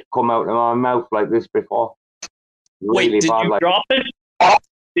shit come out of my mouth like this before. Really Wait, did bad, you drop it?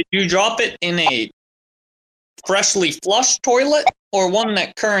 Did you drop it in a freshly flushed toilet or one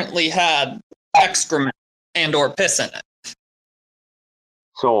that currently had excrement and or piss in it?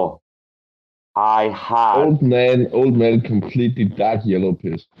 So, I had... Old man, completely dark yellow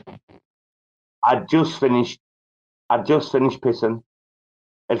piss. I just finished pissing.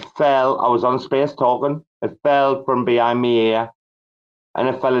 It fell, I was on space talking, it fell from behind me ear, and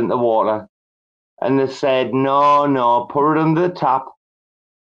it fell into the water. And they said, no, put it under the tap,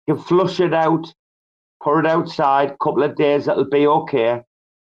 you flush it out, put it outside, couple of days, it'll be okay.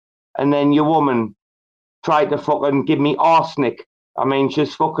 And then your woman tried to fucking give me arsenic. I mean,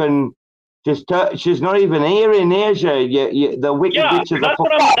 she's fucking... she's not even here in Asia. The wicked bitches are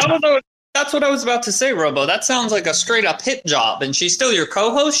fucking... That's what I was about to say, Robo. That sounds like a straight up hit job, and she's still your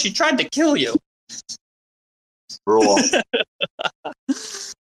co-host? She tried to kill you. Bro.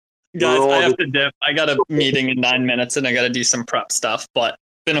 Guys, I have to dip. I got a meeting in 9 minutes, and I got to do some prep stuff, but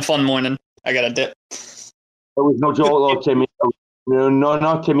been a fun morning. I got to dip. It was no joke, though, Timmy.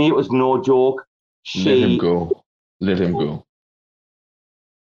 No, Timmy, it was no joke. Let him go. Let him go.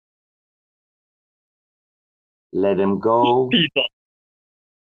 Let him go.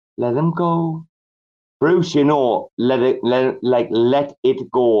 Let him go. Bruce, you know, let it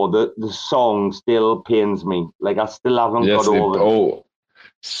go. The song still pains me. Like, I still haven't got over it. Oh,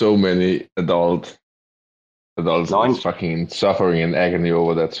 so many adults fucking suffering in agony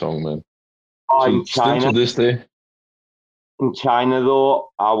over that song, man. In China, still to this day. In China, though,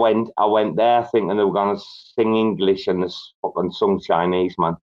 I went there thinking they were gonna sing English and this fucking sung Chinese,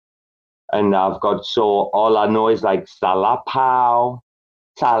 man. And all I know is like Salapao.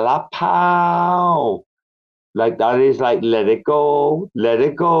 Like that is like let it go.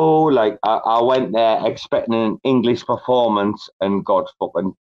 Like I went there expecting an English performance and got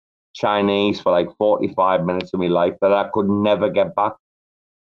fucking Chinese for like 45 minutes of my life that I could never get back.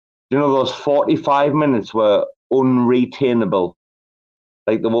 You know, those 45 minutes were unretainable.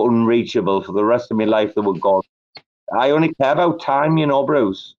 Like they were unreachable for the rest of my life. They were gone. I only care about time, you know,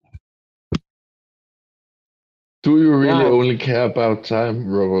 Bruce. Do you really only care about time,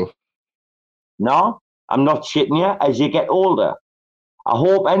 Robo? No, I'm not shitting you. As you get older, I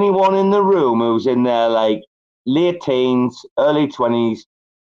hope anyone in the room who's in their like late teens, early 20s,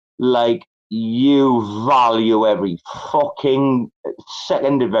 like you value every fucking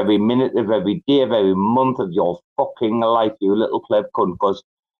second of every minute of every day of every month of your fucking life, you little pleb cunt, because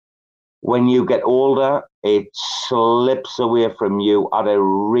when you get older, it slips away from you at a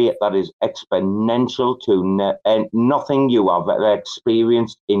rate that is exponential to nothing you have ever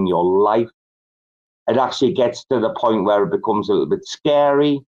experienced in your life. It actually gets to the point where it becomes a little bit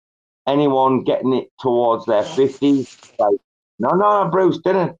scary. Anyone getting it towards their 50s, like, no, Bruce,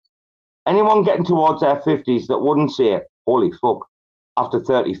 didn't. Anyone getting towards their 50s that wouldn't say, holy fuck, after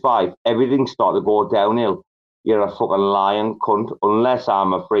 35, everything's starting to go downhill. You're a fucking lying cunt, unless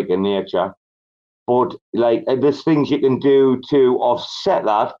I'm a freak of nature. But, like, there's things you can do to offset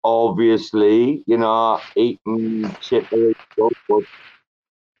that, obviously, you know, eating shit. But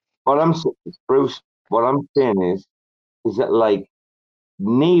Bruce, what I'm saying is that, like,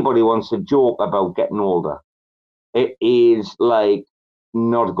 nobody wants to joke about getting older. It is, like,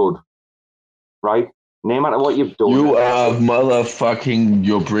 not good, right? No matter what you've done. You are motherfucking.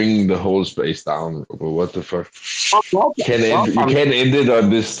 You're bringing the whole space down. What the fuck? You can't end it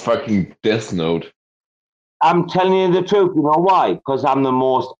on this fucking death note. I'm telling you the truth. You know why? Because I'm the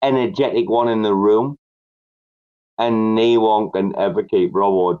most energetic one in the room. And no one can ever keep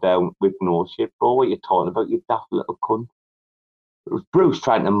Robo down with no shit, bro. What you talking about, you daft little cunt? It was Bruce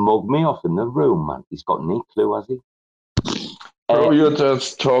trying to mug me off in the room, man. He's got no clue, has he? Bro, you're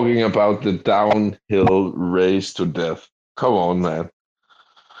just talking about the downhill race to death. Come on, man.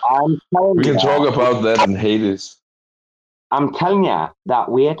 We can talk about that in Hades. I'm telling you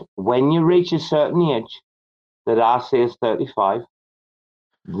that, wait, when you reach a certain age, that I say is 35,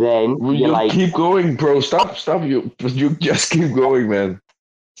 then you like... keep going, bro. Stop. You just keep going, man.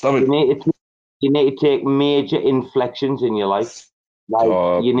 Stop it. You need to take major inflections in your life.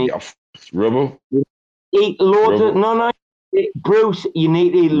 Like, you need... Robo? Eat loads of... No. Bruce, you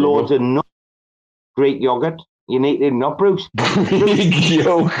need to eat loads of nuts. Greek yogurt. You need to... Not Bruce. Greek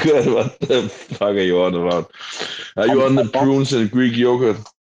yogurt? What the fuck are you on about? Are you on the prunes and Greek yogurt?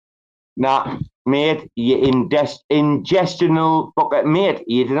 Nah, mate, you ingestional... Mate,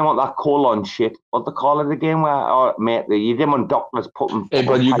 you didn't want that colon shit. What they call it again? Mate, you didn't want doctors putting... Hey,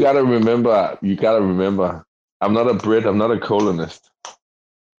 but you gotta remember, I'm not a Brit, I'm not a colonist.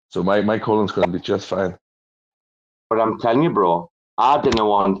 So my colon's gonna be just fine. But I'm telling you, bro, I didn't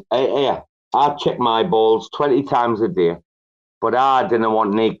want... I check my balls 20 times a day, but I didn't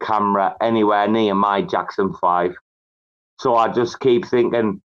want any camera anywhere near my Jackson 5. So I just keep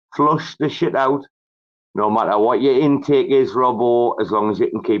thinking, flush the shit out. No matter what your intake is, Robbo, as long as you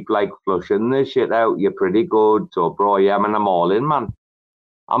can keep, like, flushing the shit out, you're pretty good. So, bro, yeah, I mean, I'm all in, man.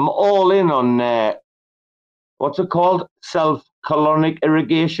 I'm all in on, what's it called? Self-colonic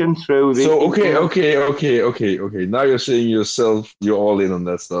irrigation through the... So, okay. Now you're saying yourself, you're all in on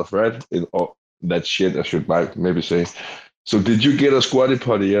that stuff, right? That shit, I should maybe say. So did you get a squatty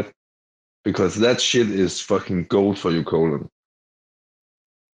potty yet? Because that shit is fucking gold for your colon.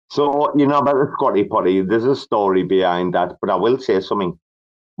 So, you know about the squatty potty, there's a story behind that, but I will say something.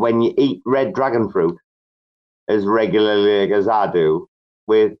 When you eat red dragon fruit as regularly as I do,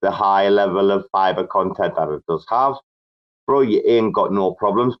 with the high level of fiber content that it does have, bro, you ain't got no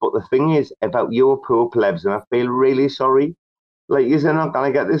problems. But the thing is about your poor plebs, and I feel really sorry, like, you're not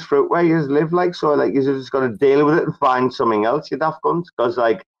going to get this fruit where you live, like, so, like, you're just going to deal with it and find something else, you daft cunts, because,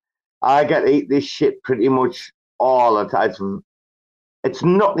 like, I get to eat this shit pretty much all the time. It's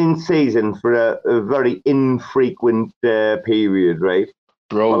not in season for a very infrequent period, right?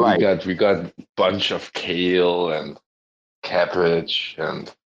 Bro, like, we got a bunch of kale and cabbage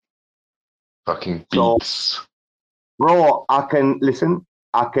and fucking beets. So, bro, I can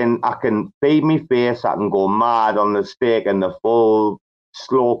feed me face, I can go mad on the steak and the full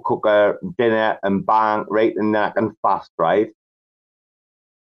slow cooker dinner and bang, right? And then I can fast, right?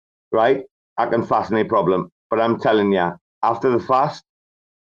 Right? I can fast, no problem. But I'm telling you, after the fast,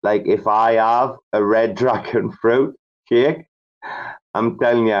 like, if I have a red dragon fruit cake, I'm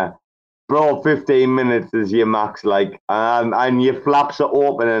telling you, bro, 15 minutes is your max, like, and your flaps are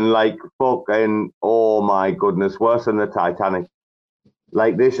open and, like, fucking, oh my goodness, worse than the Titanic.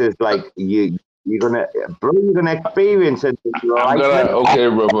 Like, this is like, you're gonna experience it. Okay,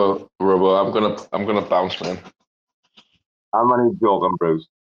 Robo, I'm gonna bounce, man. I'm only joking, Bruce.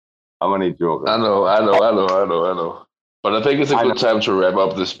 I'm only joking. I know. But I think it's a good time to wrap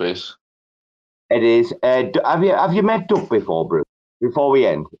up this space. It is. Have you met Duck before, Bruce? Before we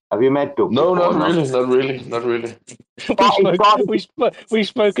end, have you met Duck? No, not really. We've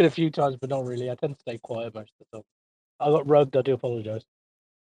spoken a few times, but not really. I tend to stay quiet most of the time. I got rugged. I do apologise.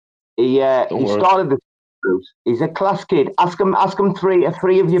 He Don't worry. started the Bruce. He's a class kid. Ask him three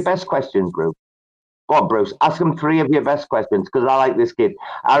of your best questions, Bruce. Go on, Bruce. Ask him three of your best questions because I like this kid.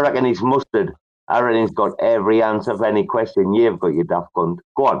 I reckon he's mustard. I reckon he's got every answer for any question you've got, you daft cunt.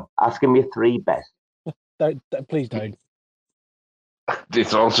 Go on, ask him your three best. Please don't.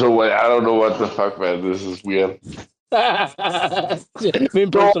 It's also I don't know what the fuck, man. This is weird. Me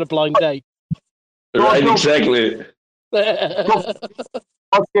and Bruce on a blind date. Right, exactly.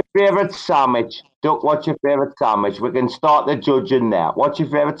 What's your favourite sandwich? Duck, what's your favourite sandwich? We can start the judging there. What's your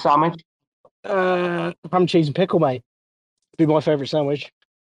favourite sandwich? Ham, cheese and pickle, mate. Be my favourite sandwich.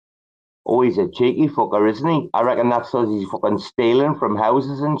 Oh, he's a cheeky fucker, isn't he? I reckon that's because he's fucking stealing from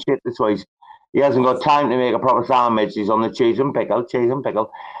houses and shit. That's why he hasn't got time to make a proper sandwich. He's on the cheese and pickle.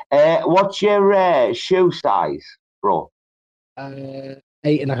 What's your shoe size, bro?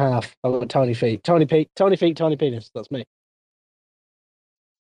 8.5. I've got tiny feet. Tiny feet, tiny penis. That's me.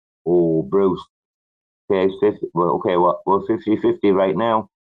 Oh, Bruce. Okay, 50. Well, okay, we're 50-50 right now.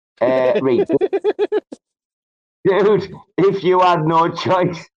 Right. Dude, if you had no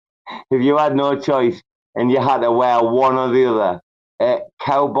choice and you had to wear one or the other,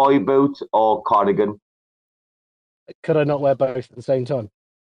 cowboy boots or cardigan? Could I not wear both at the same time?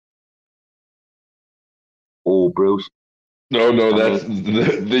 Oh, Bruce. No, that's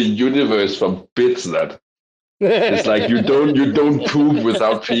the universe forbids that. It's like you don't poop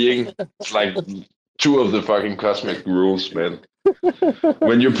without peeing. It's like two of the fucking cosmic rules, man.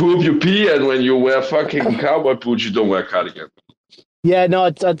 When you poop, you pee, and when you wear fucking cowboy boots, you don't wear cardigan. Yeah, no,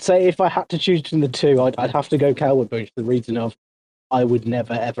 I'd say if I had to choose between the two, I'd have to go cowboy boots. The reason of I would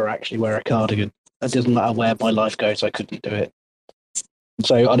never ever actually wear a cardigan. It doesn't matter where my life goes, I couldn't do it.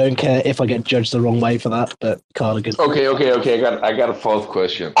 So I don't care if I get judged the wrong way for that, but cardigan. Okay. I got a fourth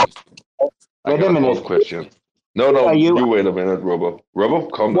question. Wait a minute. Fourth question. No, you wait a minute, Robo,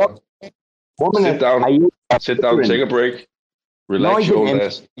 calm down. Sit down, take a break. Relax your old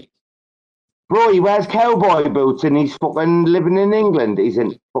ass. Bro, he wears cowboy boots and he's fucking living in England. He's a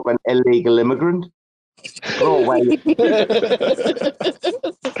fucking illegal immigrant. Bro, where you...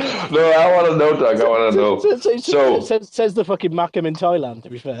 No, I want to know, Doug. I want to know. Says the fucking Macam in Thailand, to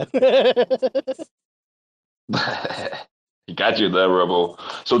be fair. He got you there, Robo.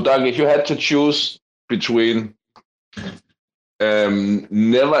 So, Doug, if you had to choose between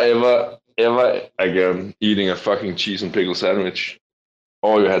never, ever again eating a fucking cheese and pickle sandwich,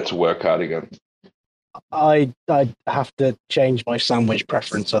 or you had to wear a cardigan? I'd have to change my sandwich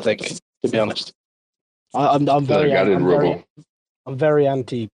preference, I think, to be honest. I'm very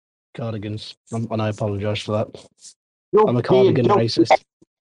anti cardigans, and I apologise for that. I'm a cardigan racist.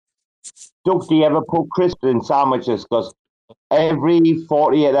 Doug, do you ever put crisps in sandwiches? Because every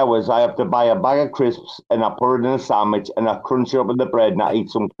 48 hours I have to buy a bag of crisps and I put it in a sandwich and I crunch it up in the bread and I eat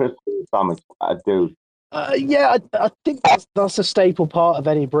some crisps in the sandwich. I do. Yeah, I think that's a staple part of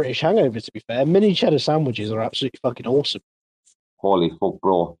any British hangover, to be fair. Mini cheddar sandwiches are absolutely fucking awesome. Holy fuck,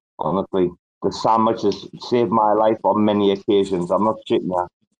 bro. Honestly, the sandwiches saved my life on many occasions. I'm not shitting you.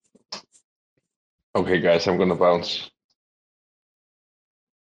 Okay, guys, I'm going to bounce.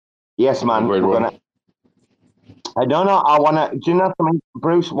 Yes, man. I don't know. I want to... Do you know something?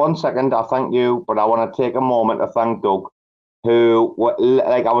 Bruce, 1 second. I thank you, but I want to take a moment to thank Doug, who,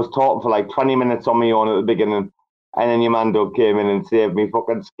 like, I was talking for like 20 minutes on my own at the beginning, and then your man Doug came in and saved me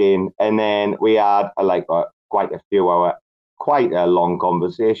fucking skin, and then we had quite a long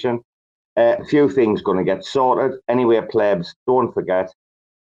conversation. A few things going to get sorted. Anyway, plebs, don't forget,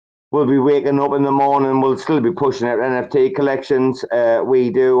 we'll be waking up in the morning. We'll still be pushing out NFT collections. We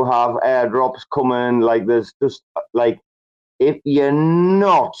do have airdrops coming. Like, there's just, like, if you're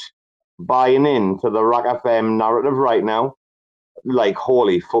not buying into the RAC FM narrative right now, like,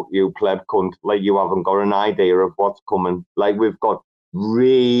 holy fuck you, pleb cunt. Like, you haven't got an idea of what's coming. Like, we've got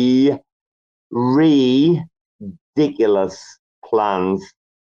ridiculous plans,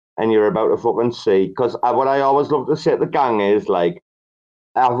 and you're about to fucking see. Because what I always love to say to the gang is, like,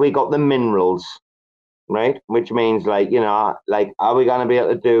 have we got the minerals, right? Which means, like, you know, like, are we going to be able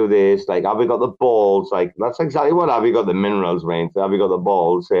to do this? Like, have we got the balls? Like, that's exactly what have we got the minerals means. Have we got the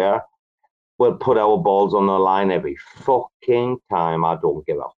balls here? We'll put our balls on the line every fucking time. I don't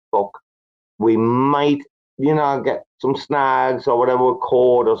give a fuck. We might, you know, get some snags or whatever,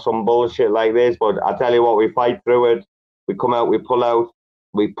 cord or some bullshit like this. But I tell you what, we fight through it. We come out, we pull out,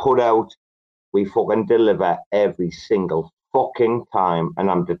 we put out, we fucking deliver every single fucking time.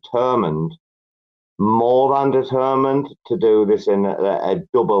 And I'm determined, more than determined, to do this in a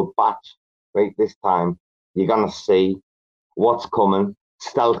double batch right this time. You're going to see what's coming.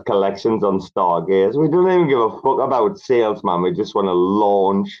 stealth collections on Stargaze. We don't even give a fuck about sales, man. We just want to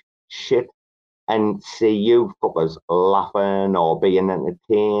launch shit and see you fuckers laughing or being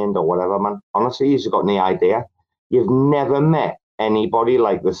entertained or whatever, man. Honestly, you've got any idea? You've never met anybody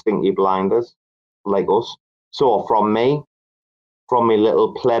like the Stinky Blinders, like us. So from me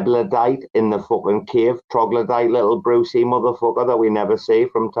little plebladite in the fucking cave, troglodyte little Brucey motherfucker that we never see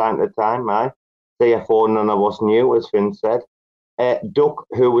from time to time, right? Therefore, none of us knew, as Finn said. Duck,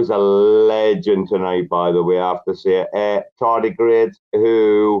 who was a legend tonight, by the way, I have to say. Tardigrade,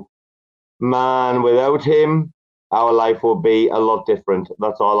 who, man, without him, our life would be a lot different.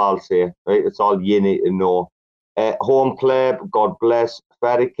 That's all I'll say. Right? It's all you need to know. Home Pleb, God bless.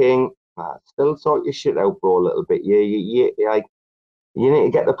 Fairy King, still sort your shit out, bro, a little bit. You need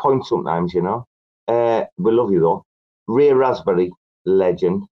to get the point sometimes, you know. We love you, though. Ray Raspberry,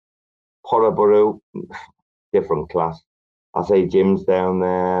 legend. Poraburu, different class. I say Jim's down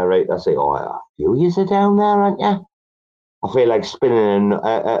there, right? I say, a few years are down there, aren't you? I feel like spinning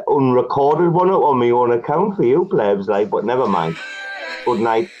an unrecorded one up on my own account for you plebs, like, but never mind. Good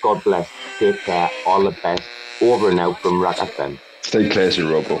night, God bless, take care, all the best. Over and out from RAC FM. Stay classy,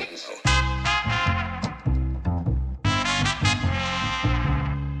 Robo.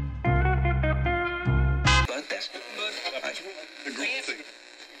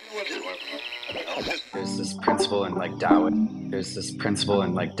 There's this principle in like Taoism. There's this principle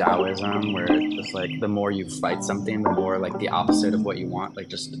in like Taoism where it's like the more you fight something, the more like the opposite of what you want, like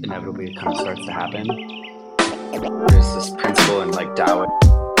just inevitably kind of starts to happen. There's this principle in like Taoism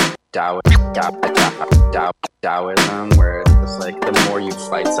where it's like the more you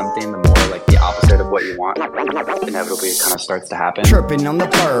fight something, the more like the opposite of what you want, inevitably it kind of starts to happen. Chirping on the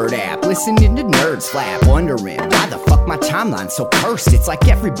Bird app, listening to nerds flap, wondering why the fuck my timeline's so cursed. It's like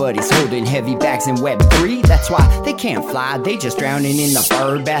everybody's holding heavy bags in Web3. That's why they can't fly, they just drowning in the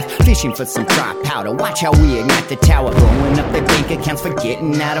bird bath, fishing for some dry powder. Watch how we ignite the tower, blowing up their bank accounts,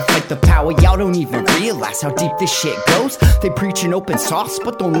 forgetting how to fight the power. Y'all don't even realize how deep this shit goes. They preaching open source,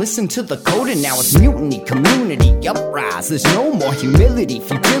 but don't listen to the code, and now it's mutiny, community, uprise. There's no more humility,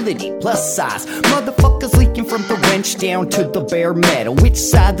 futility, plus size. Motherfuckers leaking from the wrench down to the bare metal. Which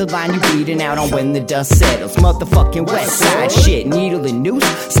side the line you bleeding out on when the dust settles? Motherfucking west side shit, needle and noose.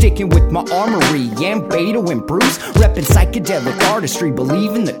 Sticking with my armory, and Beto and Bruce. Reppin' psychedelic artistry,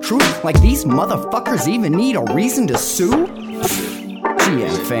 believing the truth. Like these motherfuckers even need a reason to sue?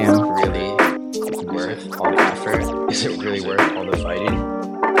 GM fam. Really worth all the effort? Is it really worth all the fighting?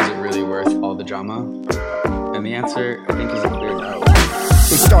 Is it really worth all the drama? And the answer, I think, is a clear no.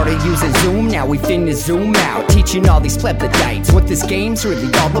 We started using Zoom, now we finna zoom out. Teaching all these plebiscites what this game's really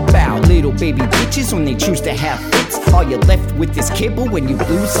all about. Little baby bitches when they choose to have fits. All you're left with is kibble when you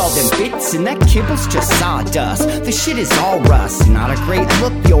lose all them bits. And that kibble's just sawdust, the shit is all rust. Not a great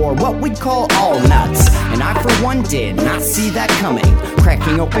look, you're what we call all nuts. And I for one did not see that coming.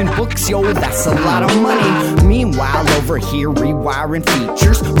 Cracking open books, yo, that's a lot of money. Meanwhile over here rewiring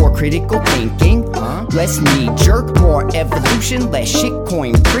features. More critical thinking, less knee-jerk. More evolution, less shitcoin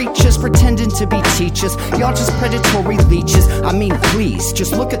preachers pretending to be teachers. Y'all just predatory leeches. I mean, please,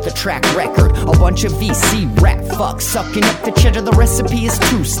 just look at the track record. A bunch of VC rap fucks sucking up the cheddar. The recipe is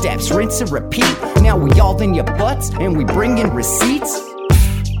 2 steps, rinse and repeat. Now we all in your butts and we bring in receipts.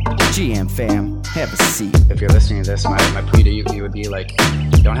 GM fam, have a seat. If you're listening to this, my plea to you would be like,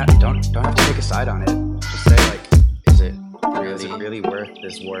 don't have to take a side on it. Just say like, is it really worth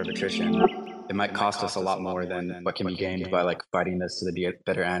this war of attrition? It might cost us a lot more than what can be gained by like fighting this to the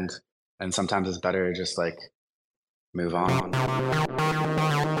bitter end. And sometimes it's better to just like move on.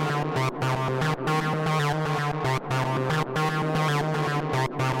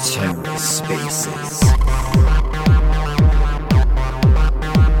 TerraSpaces.